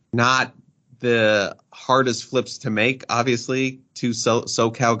not the hardest flips to make, obviously, to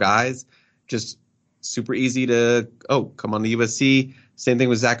SoCal guys. Just super easy to, come on to USC. Same thing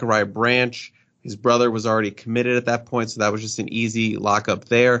with Zachariah Branch. His brother was already committed at that point, so that was just an easy lockup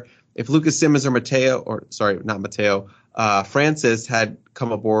there. If Lucas Simmons or Francis had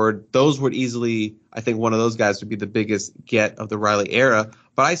come aboard, those would easily, I think one of those guys would be the biggest get of the Riley era.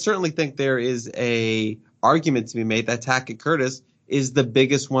 But I certainly think there is a argument to be made that Tackett Curtis is the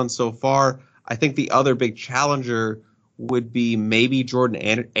biggest one so far. I think the other big challenger would be maybe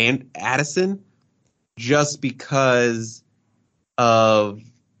Jordan Addison, just because of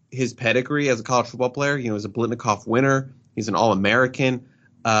his pedigree as a college football player. He's a Blitnikoff winner. He's an All-American.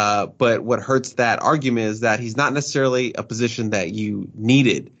 But what hurts that argument is that he's not necessarily a position that you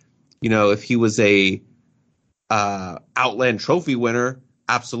needed. If he was a Outland Trophy winner,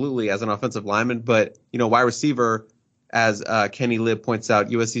 absolutely, as an offensive lineman. But, wide receiver, as Kenny Libb points out,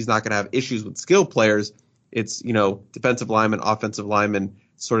 USC is not going to have issues with skilled players. It's, defensive linemen, offensive linemen,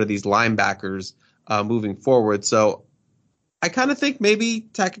 sort of these linebackers moving forward. So I kind of think maybe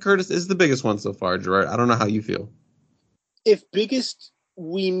Tackett Curtis is the biggest one so far, Gerard. I don't know how you feel. If biggest,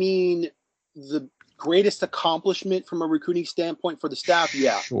 we mean the greatest accomplishment from a recruiting standpoint for the staff,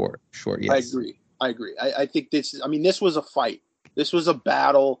 yeah. Sure, yes. I agree. I think this was a fight. This was a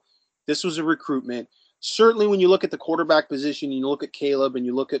battle. This was a recruitment. Certainly when you look at the quarterback position, you look at Caleb and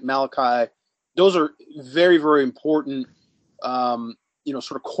you look at Malachi, those are very, very important, sort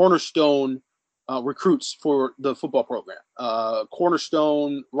of cornerstone recruits for the football program.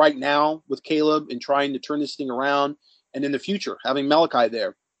 Cornerstone right now with Caleb and trying to turn this thing around, and in the future having Malachi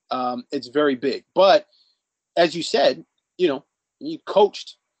there, it's very big. But as you said, you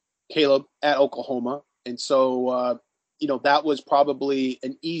coached Caleb at Oklahoma, and so that was probably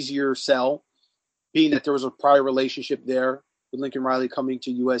an easier sell, being that there was a prior relationship there with Lincoln Riley coming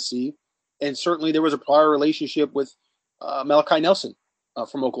to USC, and certainly there was a prior relationship with Malachi Nelson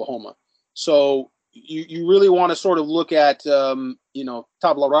from Oklahoma. So you really want to sort of look at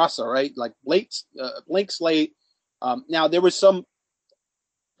tabla rasa, right? Like blank slate. Now there was some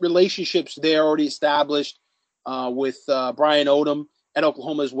relationships there already established with Brian Odom at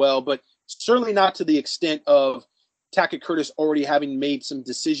Oklahoma as well, but certainly not to the extent of Tackett Curtis already having made some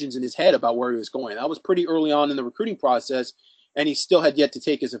decisions in his head about where he was going. That was pretty early on in the recruiting process, and he still had yet to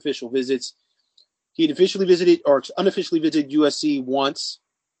take his official visits. He had officially visited or unofficially visited USC once,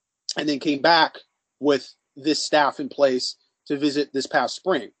 and then came back with this staff in place to visit this past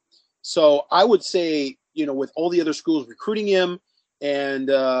spring. So I would say, with all the other schools recruiting him, and,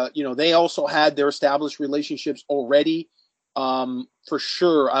 they also had their established relationships already, for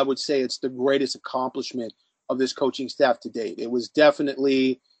sure, I would say it's the greatest accomplishment of this coaching staff to date. It was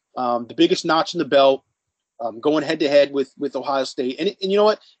definitely the biggest notch in the belt, going head-to-head with Ohio State. And you know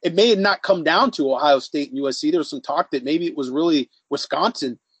what? It may have not come down to Ohio State and USC. There was some talk that maybe it was really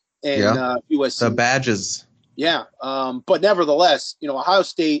Wisconsin and USC. The badges. Yeah. But nevertheless, Ohio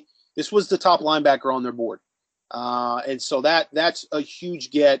State, this was the top linebacker on their board. And so that's a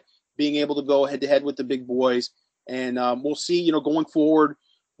huge get, being able to go head-to-head with the big boys. And we'll see, going forward,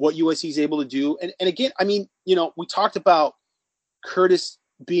 what USC is able to do. And again, we talked about Curtis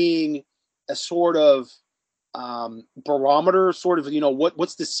being a sort of barometer, sort of,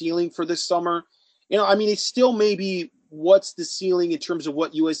 what's the ceiling for this summer? It's still maybe what's the ceiling in terms of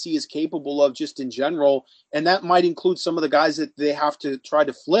what USC is capable of just in general. And that might include some of the guys that they have to try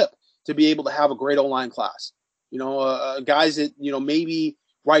to flip to be able to have a great O-line class. Guys that, maybe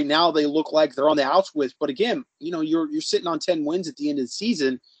right now they look like they're on the outs with, but again, you're sitting on 10 wins at the end of the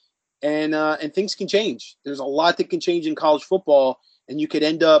season, and things can change. There's a lot that can change in college football, and you could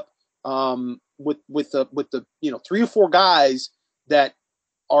end up with the 3 or 4 guys that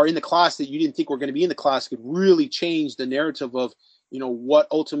are in the class that you didn't think were going to be in the class could really change the narrative of, what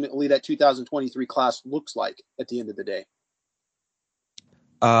ultimately that 2023 class looks like at the end of the day.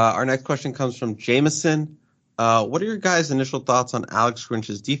 Our next question comes from Jameson. What are your guys' initial thoughts on Alex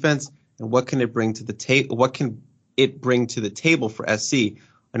Grinch's defense, and what can it bring to the table? What can it bring to the table for SC?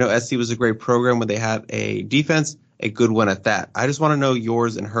 I know SC was a great program when they had a defense, a good one at that. I just want to know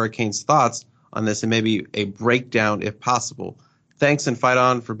yours and Hurricanes' thoughts on this, and maybe a breakdown if possible. Thanks, and fight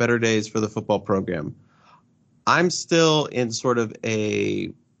on for better days for the football program. I'm still in sort of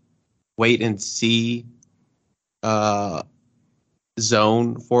a wait and see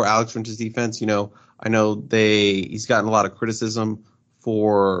zone for Alex Grinch's defense. I know he's gotten a lot of criticism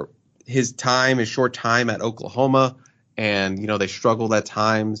for his short time at Oklahoma, and they struggled at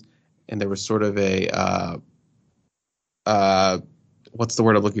times, and there was sort of a what's the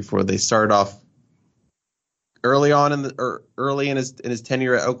word I'm looking for? They started off early in his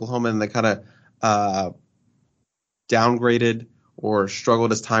tenure at Oklahoma, and they kind of downgraded or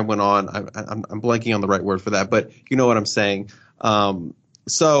struggled as time went on. I'm blanking on the right word for that, but you know what I'm saying.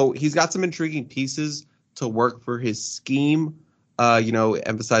 So he's got some intriguing pieces to work for his scheme.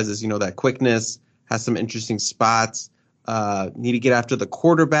 Emphasizes, that quickness, has some interesting spots. Need to get after the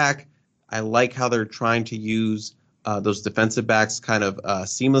quarterback. I like how they're trying to use those defensive backs kind of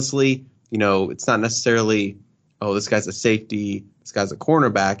seamlessly. It's not necessarily oh, this guy's a safety, this guy's a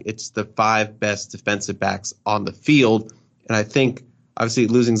cornerback. It's the 5 best defensive backs on the field. And I think, obviously,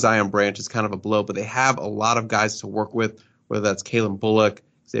 losing Zion Branch is kind of a blow, but they have a lot of guys to work with, whether that's Kalen Bullock,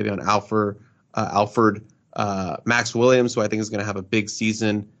 Xavier Alford, Max Williams, who I think is going to have a big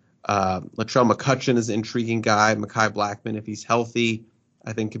season. Latrell McCutcheon is an intriguing guy. Mekhi Blackman, if he's healthy,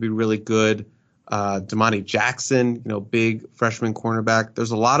 I think could be really good. Damani Jackson, big freshman cornerback.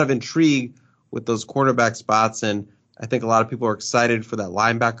 There's a lot of intrigue with those cornerback spots, and I think a lot of people are excited for that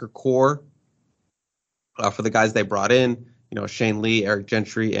linebacker core, for the guys they brought in, Shane Lee, Eric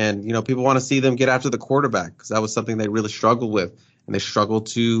Gentry, and, people want to see them get after the quarterback because that was something they really struggled with, and they struggled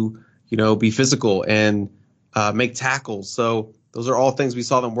to, be physical and make tackles. So those are all things we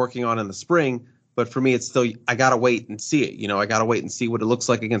saw them working on in the spring. But for me, it's still, I got to wait and see it. I got to wait and see what it looks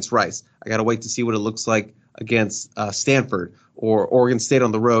like against Rice. I got to wait to see what it looks like against Stanford or Oregon State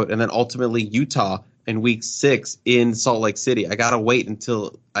on the road, and then ultimately Utah in week 6 in Salt Lake City. I got to wait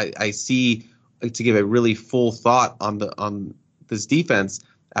until I see, to give a really full thought on this defense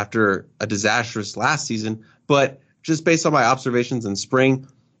after a disastrous last season. But just based on my observations in spring,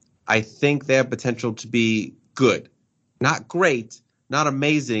 I think they have potential to be good. Not great, not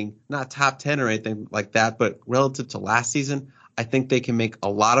amazing, not top 10 or anything like that, but relative to last season, I think they can make a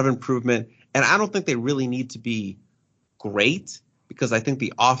lot of improvement. And I don't think they really need to be great because I think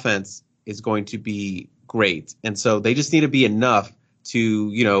the offense is going to be great. And so they just need to be enough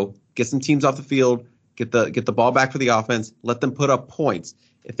to, get some teams off the field, get the ball back for the offense, let them put up points.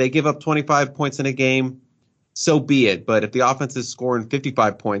 If they give up 25 points in a game, so be it. But if the offense is scoring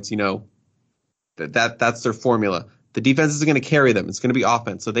 55 points, that's their formula. The defense is going to carry them. It's going to be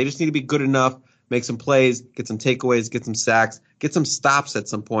offense. So they just need to be good enough, make some plays, get some takeaways, get some sacks, get some stops at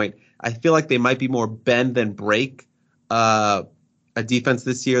some point. I feel like they might be more bend than break a defense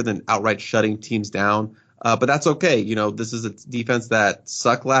this year than outright shutting teams down. But that's okay. This is a defense that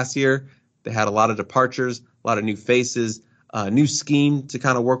sucked last year. They had a lot of departures, a lot of new faces, new scheme to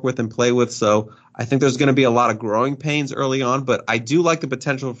kind of work with and play with. So I think there's going to be a lot of growing pains early on, but I do like the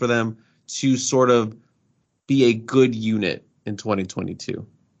potential for them to sort of be a good unit in 2022.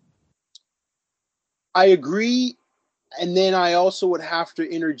 I agree. And then I also would have to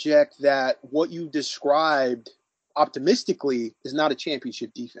interject that what you described optimistically is not a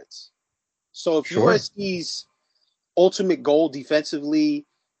championship defense. So if USC's ultimate goal defensively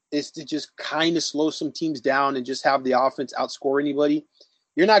is to just kind of slow some teams down and just have the offense outscore anybody,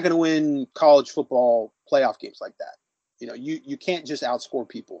 you're not going to win college football playoff games like that. You can't just outscore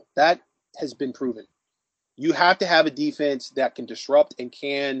people. That has been proven. You have to have a defense that can disrupt and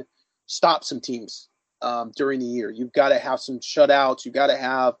can stop some teams during the year. You've got to have some shutouts. You've got to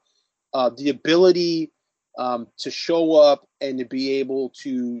have the ability to show up and to be able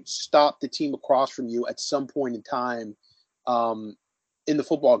to stop the team across from you at some point in time in the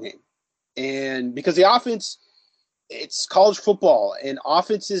football game. And because the offense, it's college football, and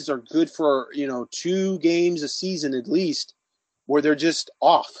offenses are good for, 2 games a season at least where they're just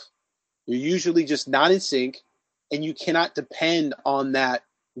off. You're usually just not in sync, and you cannot depend on that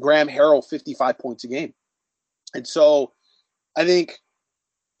Graham Harrell 55 points a game. And so I think,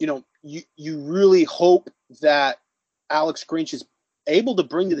 you really hope that Alex Grinch is able to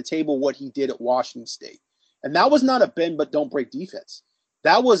bring to the table what he did at Washington State. And that was not a bend but don't break defense.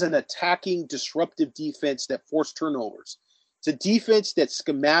 That was an attacking, disruptive defense that forced turnovers. It's a defense that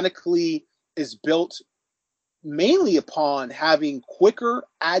schematically is built mainly upon having quicker,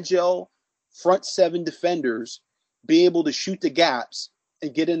 agile front 7 defenders be able to shoot the gaps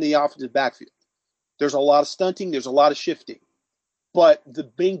and get in the offensive backfield. There's a lot of stunting. There's a lot of shifting. But the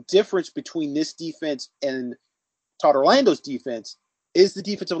big difference between this defense and Todd Orlando's defense is the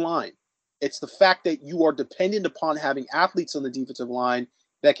defensive line. It's the fact that you are dependent upon having athletes on the defensive line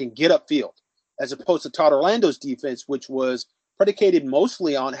that can get upfield, as opposed to Todd Orlando's defense, which was predicated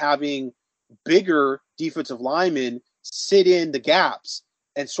mostly on having bigger defensive linemen sit in the gaps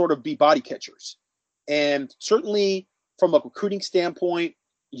and sort of be body catchers. And certainly from a recruiting standpoint,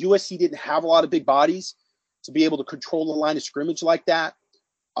 USC didn't have a lot of big bodies to be able to control the line of scrimmage like that.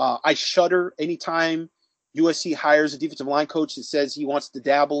 I shudder anytime USC hires a defensive line coach that says he wants to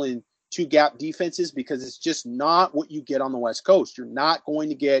dabble in 2-gap defenses, because it's just not what you get on the West Coast. You're not going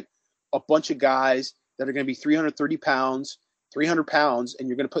to get a bunch of guys that are going to be 330 pounds, 300 pounds, and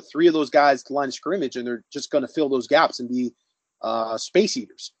you're going to put 3 of those guys to line of scrimmage, and they're just going to fill those gaps and be space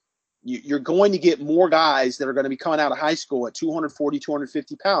eaters. You're going to get more guys that are going to be coming out of high school at 240,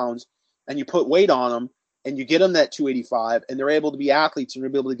 250 pounds, and you put weight on them, and you get them that 285, and they're able to be athletes and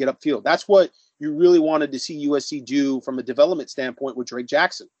they're able to get upfield. That's what you really wanted to see USC do from a development standpoint with Drake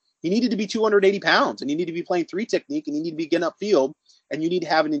Jackson. He needed to be 280 pounds, and he needed to be playing 3 technique, and he needed to be getting upfield, and you need to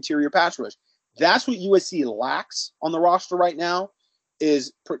have an interior pass rush. That's what USC lacks on the roster right now,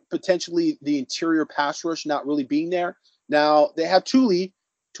 is potentially the interior pass rush not really being there. Now, they have Tuli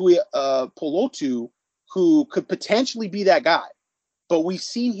Polotu, who could potentially be that guy. But we've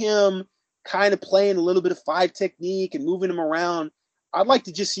seen him kind of playing a little bit of 5 technique and moving him around. I'd like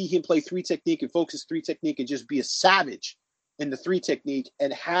to just see him play 3 technique and focus 3 technique and just be a savage in the 3 technique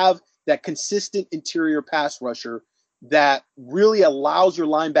and have that consistent interior pass rusher that really allows your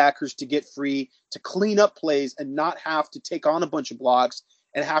linebackers to get free, to clean up plays and not have to take on a bunch of blocks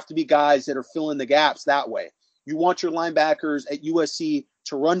and have to be guys that are filling the gaps that way. You want your linebackers at USC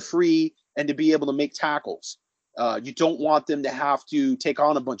to run free and to be able to make tackles. You don't want them to have to take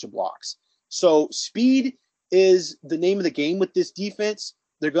on a bunch of blocks. So speed is the name of the game with this defense.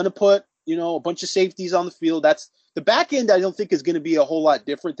 They're going to put, a bunch of safeties on the field. That's the back end. I don't think is going to be a whole lot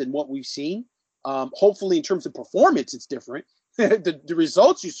different than what we've seen. Hopefully in terms of performance, it's different. the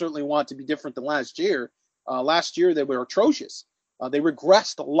results you certainly want to be different than last year. Last year, they were atrocious. They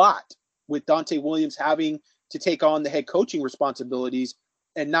regressed a lot with Dante Williams having to take on the head coaching responsibilities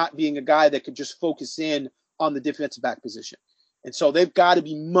and not being a guy that could just focus in on the defensive back position. And so they've got to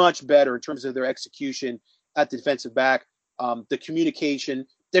be much better in terms of their execution at the defensive back, the communication.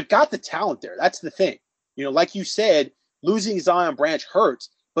 They've got the talent there. That's the thing. Like you said, losing Zion Branch hurts.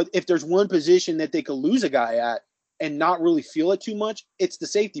 But if there's one position that they could lose a guy at and not really feel it too much, it's the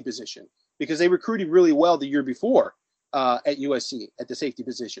safety position, because they recruited really well the year before at USC at the safety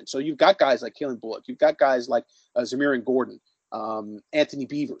position. So you've got guys like Kalen Bullock. You've got guys like Zamiran Gordon, Anthony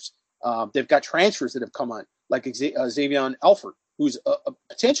Beavers. They've got transfers that have come on, like Xavier Alford, who's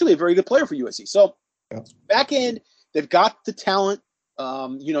potentially a very good player for USC. So back end, they've got the talent.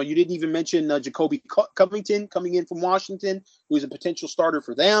 You didn't even mention Jacoby Covington coming in from Washington, who's a potential starter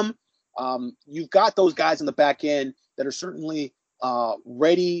for them. You've got those guys in the back end that are certainly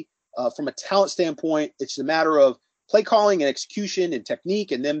ready from a talent standpoint. It's a matter of play calling and execution and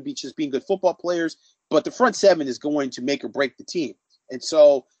technique and them just being good football players. But the front seven is going to make or break the team. And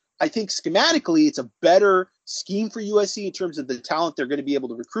so I think schematically it's a better scheme for USC in terms of the talent they're going to be able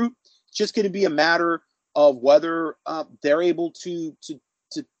to recruit. It's just going to be a matter of whether they're able to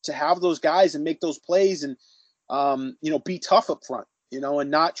have those guys and make those plays and, be tough up front, and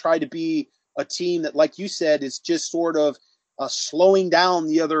not try to be a team that, like you said, is just sort of slowing down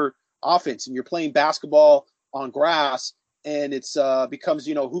the other offense. And you're playing basketball on grass and it's becomes,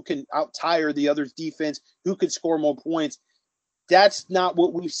 who can out-tire the other's defense, who can score more points. That's not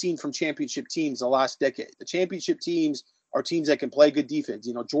what we've seen from championship teams the last decade. The championship teams are teams that can play good defense.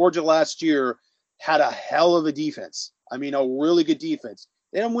 Georgia last year had a hell of a defense. A really good defense.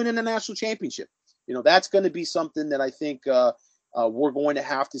 They didn't win in the national championship. That's going to be something that I think we're going to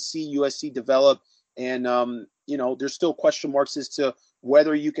have to see USC develop. And, there's still question marks as to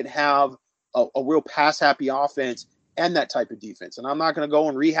whether you can have a real pass-happy offense and that type of defense. And I'm not going to go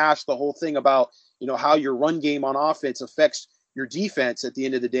and rehash the whole thing about, how your run game on offense affects your defense at the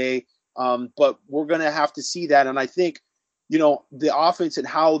end of the day. But we're going to have to see that. And I think, the offense and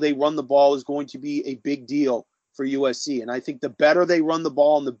how they run the ball is going to be a big deal for USC. And I think the better they run the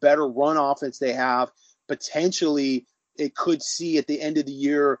ball and the better run offense they have, potentially it could see at the end of the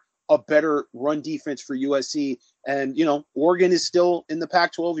year a better run defense for USC. And, Oregon is still in the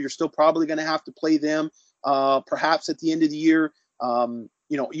Pac-12. You're still probably going to have to play them perhaps at the end of the year.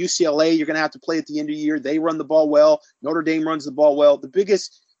 UCLA, you're going to have to play at the end of the year. They run the ball well. Notre Dame runs the ball well. The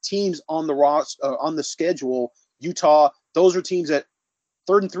biggest teams on the on the schedule, Utah, those are teams that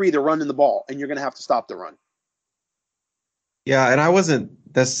 3rd and 3, they're running the ball, and you're going to have to stop the run. Yeah, and I wasn't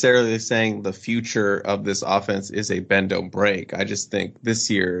necessarily saying the future of this offense is a bend, don't break. I just think this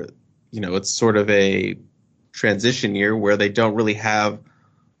year, it's sort of a transition year where they don't really have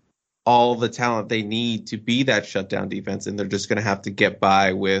all the talent they need to be that shutdown defense, and they're just going to have to get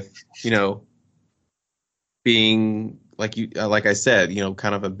by with, being like I said,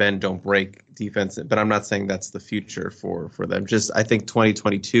 kind of a bend, don't break defense. But I'm not saying that's the future for them. Just I think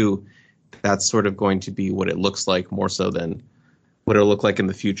 2022, that's sort of going to be what it looks like more so than what it'll look like in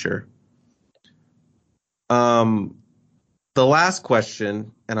the future. The last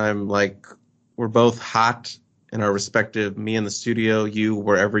question, and I'm like, we're both hot in our respective, me in the studio, you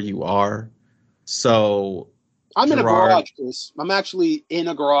wherever you are. So I'm Gerard, in a garage, Chris. I'm actually in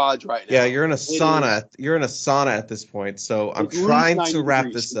a garage right now. Yeah, you're in a sauna. You're in a sauna at this point. So I'm trying to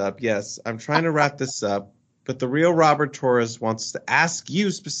wrap this up. Yes, I'm trying to wrap this up. But the real Robert Torres wants to ask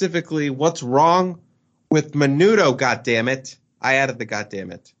you specifically, what's wrong with Menudo, goddammit? I added the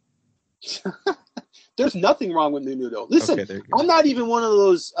goddammit. There's nothing wrong with menudo. Listen, I'm not even one of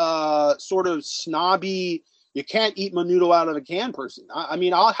those sort of snobby, you can't eat menudo out of a can person. I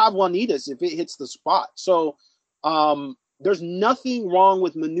mean, I'll have Juanitas if it hits the spot. So there's nothing wrong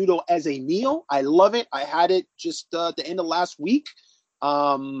with menudo as a meal. I love it. I had it just at the end of last week.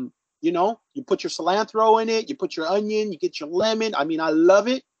 You know, you put your cilantro in it, you put your onion, you get your lemon. I mean, I love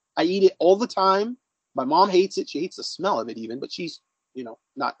it. I eat it all the time. My mom hates it. She hates the smell of it even, but she's, you know,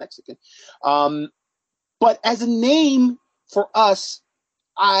 not Mexican. But as a name for us,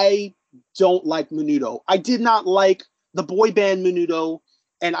 I don't like menudo. I did not like the boy band Menudo,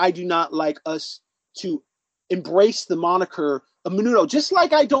 and I do not like us to embrace the moniker of menudo. Just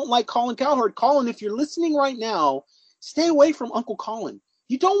like I don't like Colin Cowherd. Colin, if you're listening right now, stay away from Uncle Colin.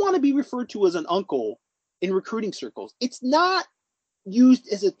 You don't want to be referred to as an uncle in recruiting circles. It's not used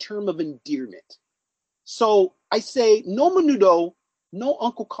as a term of endearment. So I say no menudo, no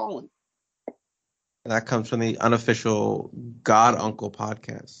Uncle Colin. And that comes from the unofficial God Uncle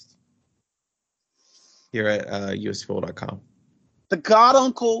podcast here at usfootball.com. The God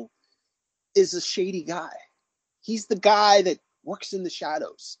Uncle is a shady guy. He's the guy that works in the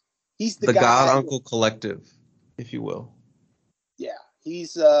shadows. He's the guy God Uncle collective, if you will. Yeah,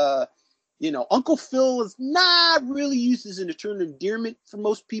 he's you know, Uncle Phil is not really used as a term of endearment for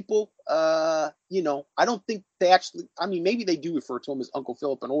most people. You know, I don't think they actually. I mean, maybe they do refer to him as Uncle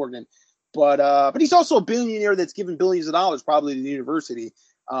Phil up in Oregon, but he's also a billionaire that's given billions of dollars probably to the university.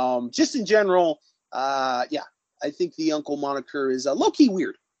 Just in general, yeah, I think the Uncle moniker is low key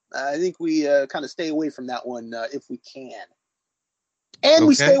weird. I think we kind of stay away from that one if we can, and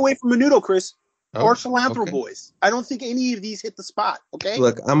we stay away from menudo, Chris. Or cilantro boys. I don't think any of these hit the spot. Okay.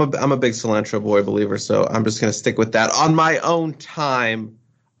 Look, I'm a big cilantro boy believer, so I'm just gonna stick with that on my own time.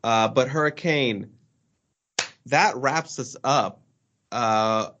 But Hurricane, that wraps us up.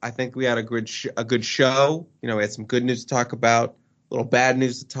 I think we had a good show. You know, we had some good news to talk about, a little bad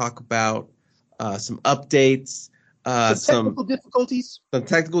news to talk about, some updates, some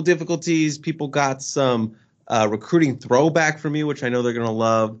technical difficulties. People got some recruiting throwback from you, which I know they're gonna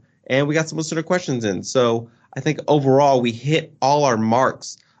love. And we got some listener questions in. So I think overall we hit all our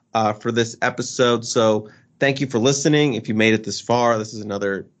marks for this episode. So thank you for listening. If you made it this far, this is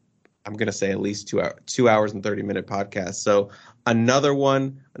another, I'm going to say at least 2 hours and 30-minute podcast. So another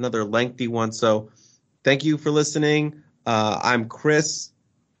lengthy one. So thank you for listening. I'm Chris.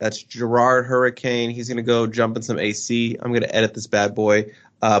 That's Gerard Hurricane. He's going to go jump in some AC. I'm going to edit this bad boy.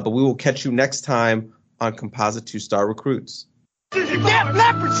 But we will catch you next time on Composite 2-Star Recruits. That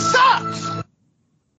leopard sucks!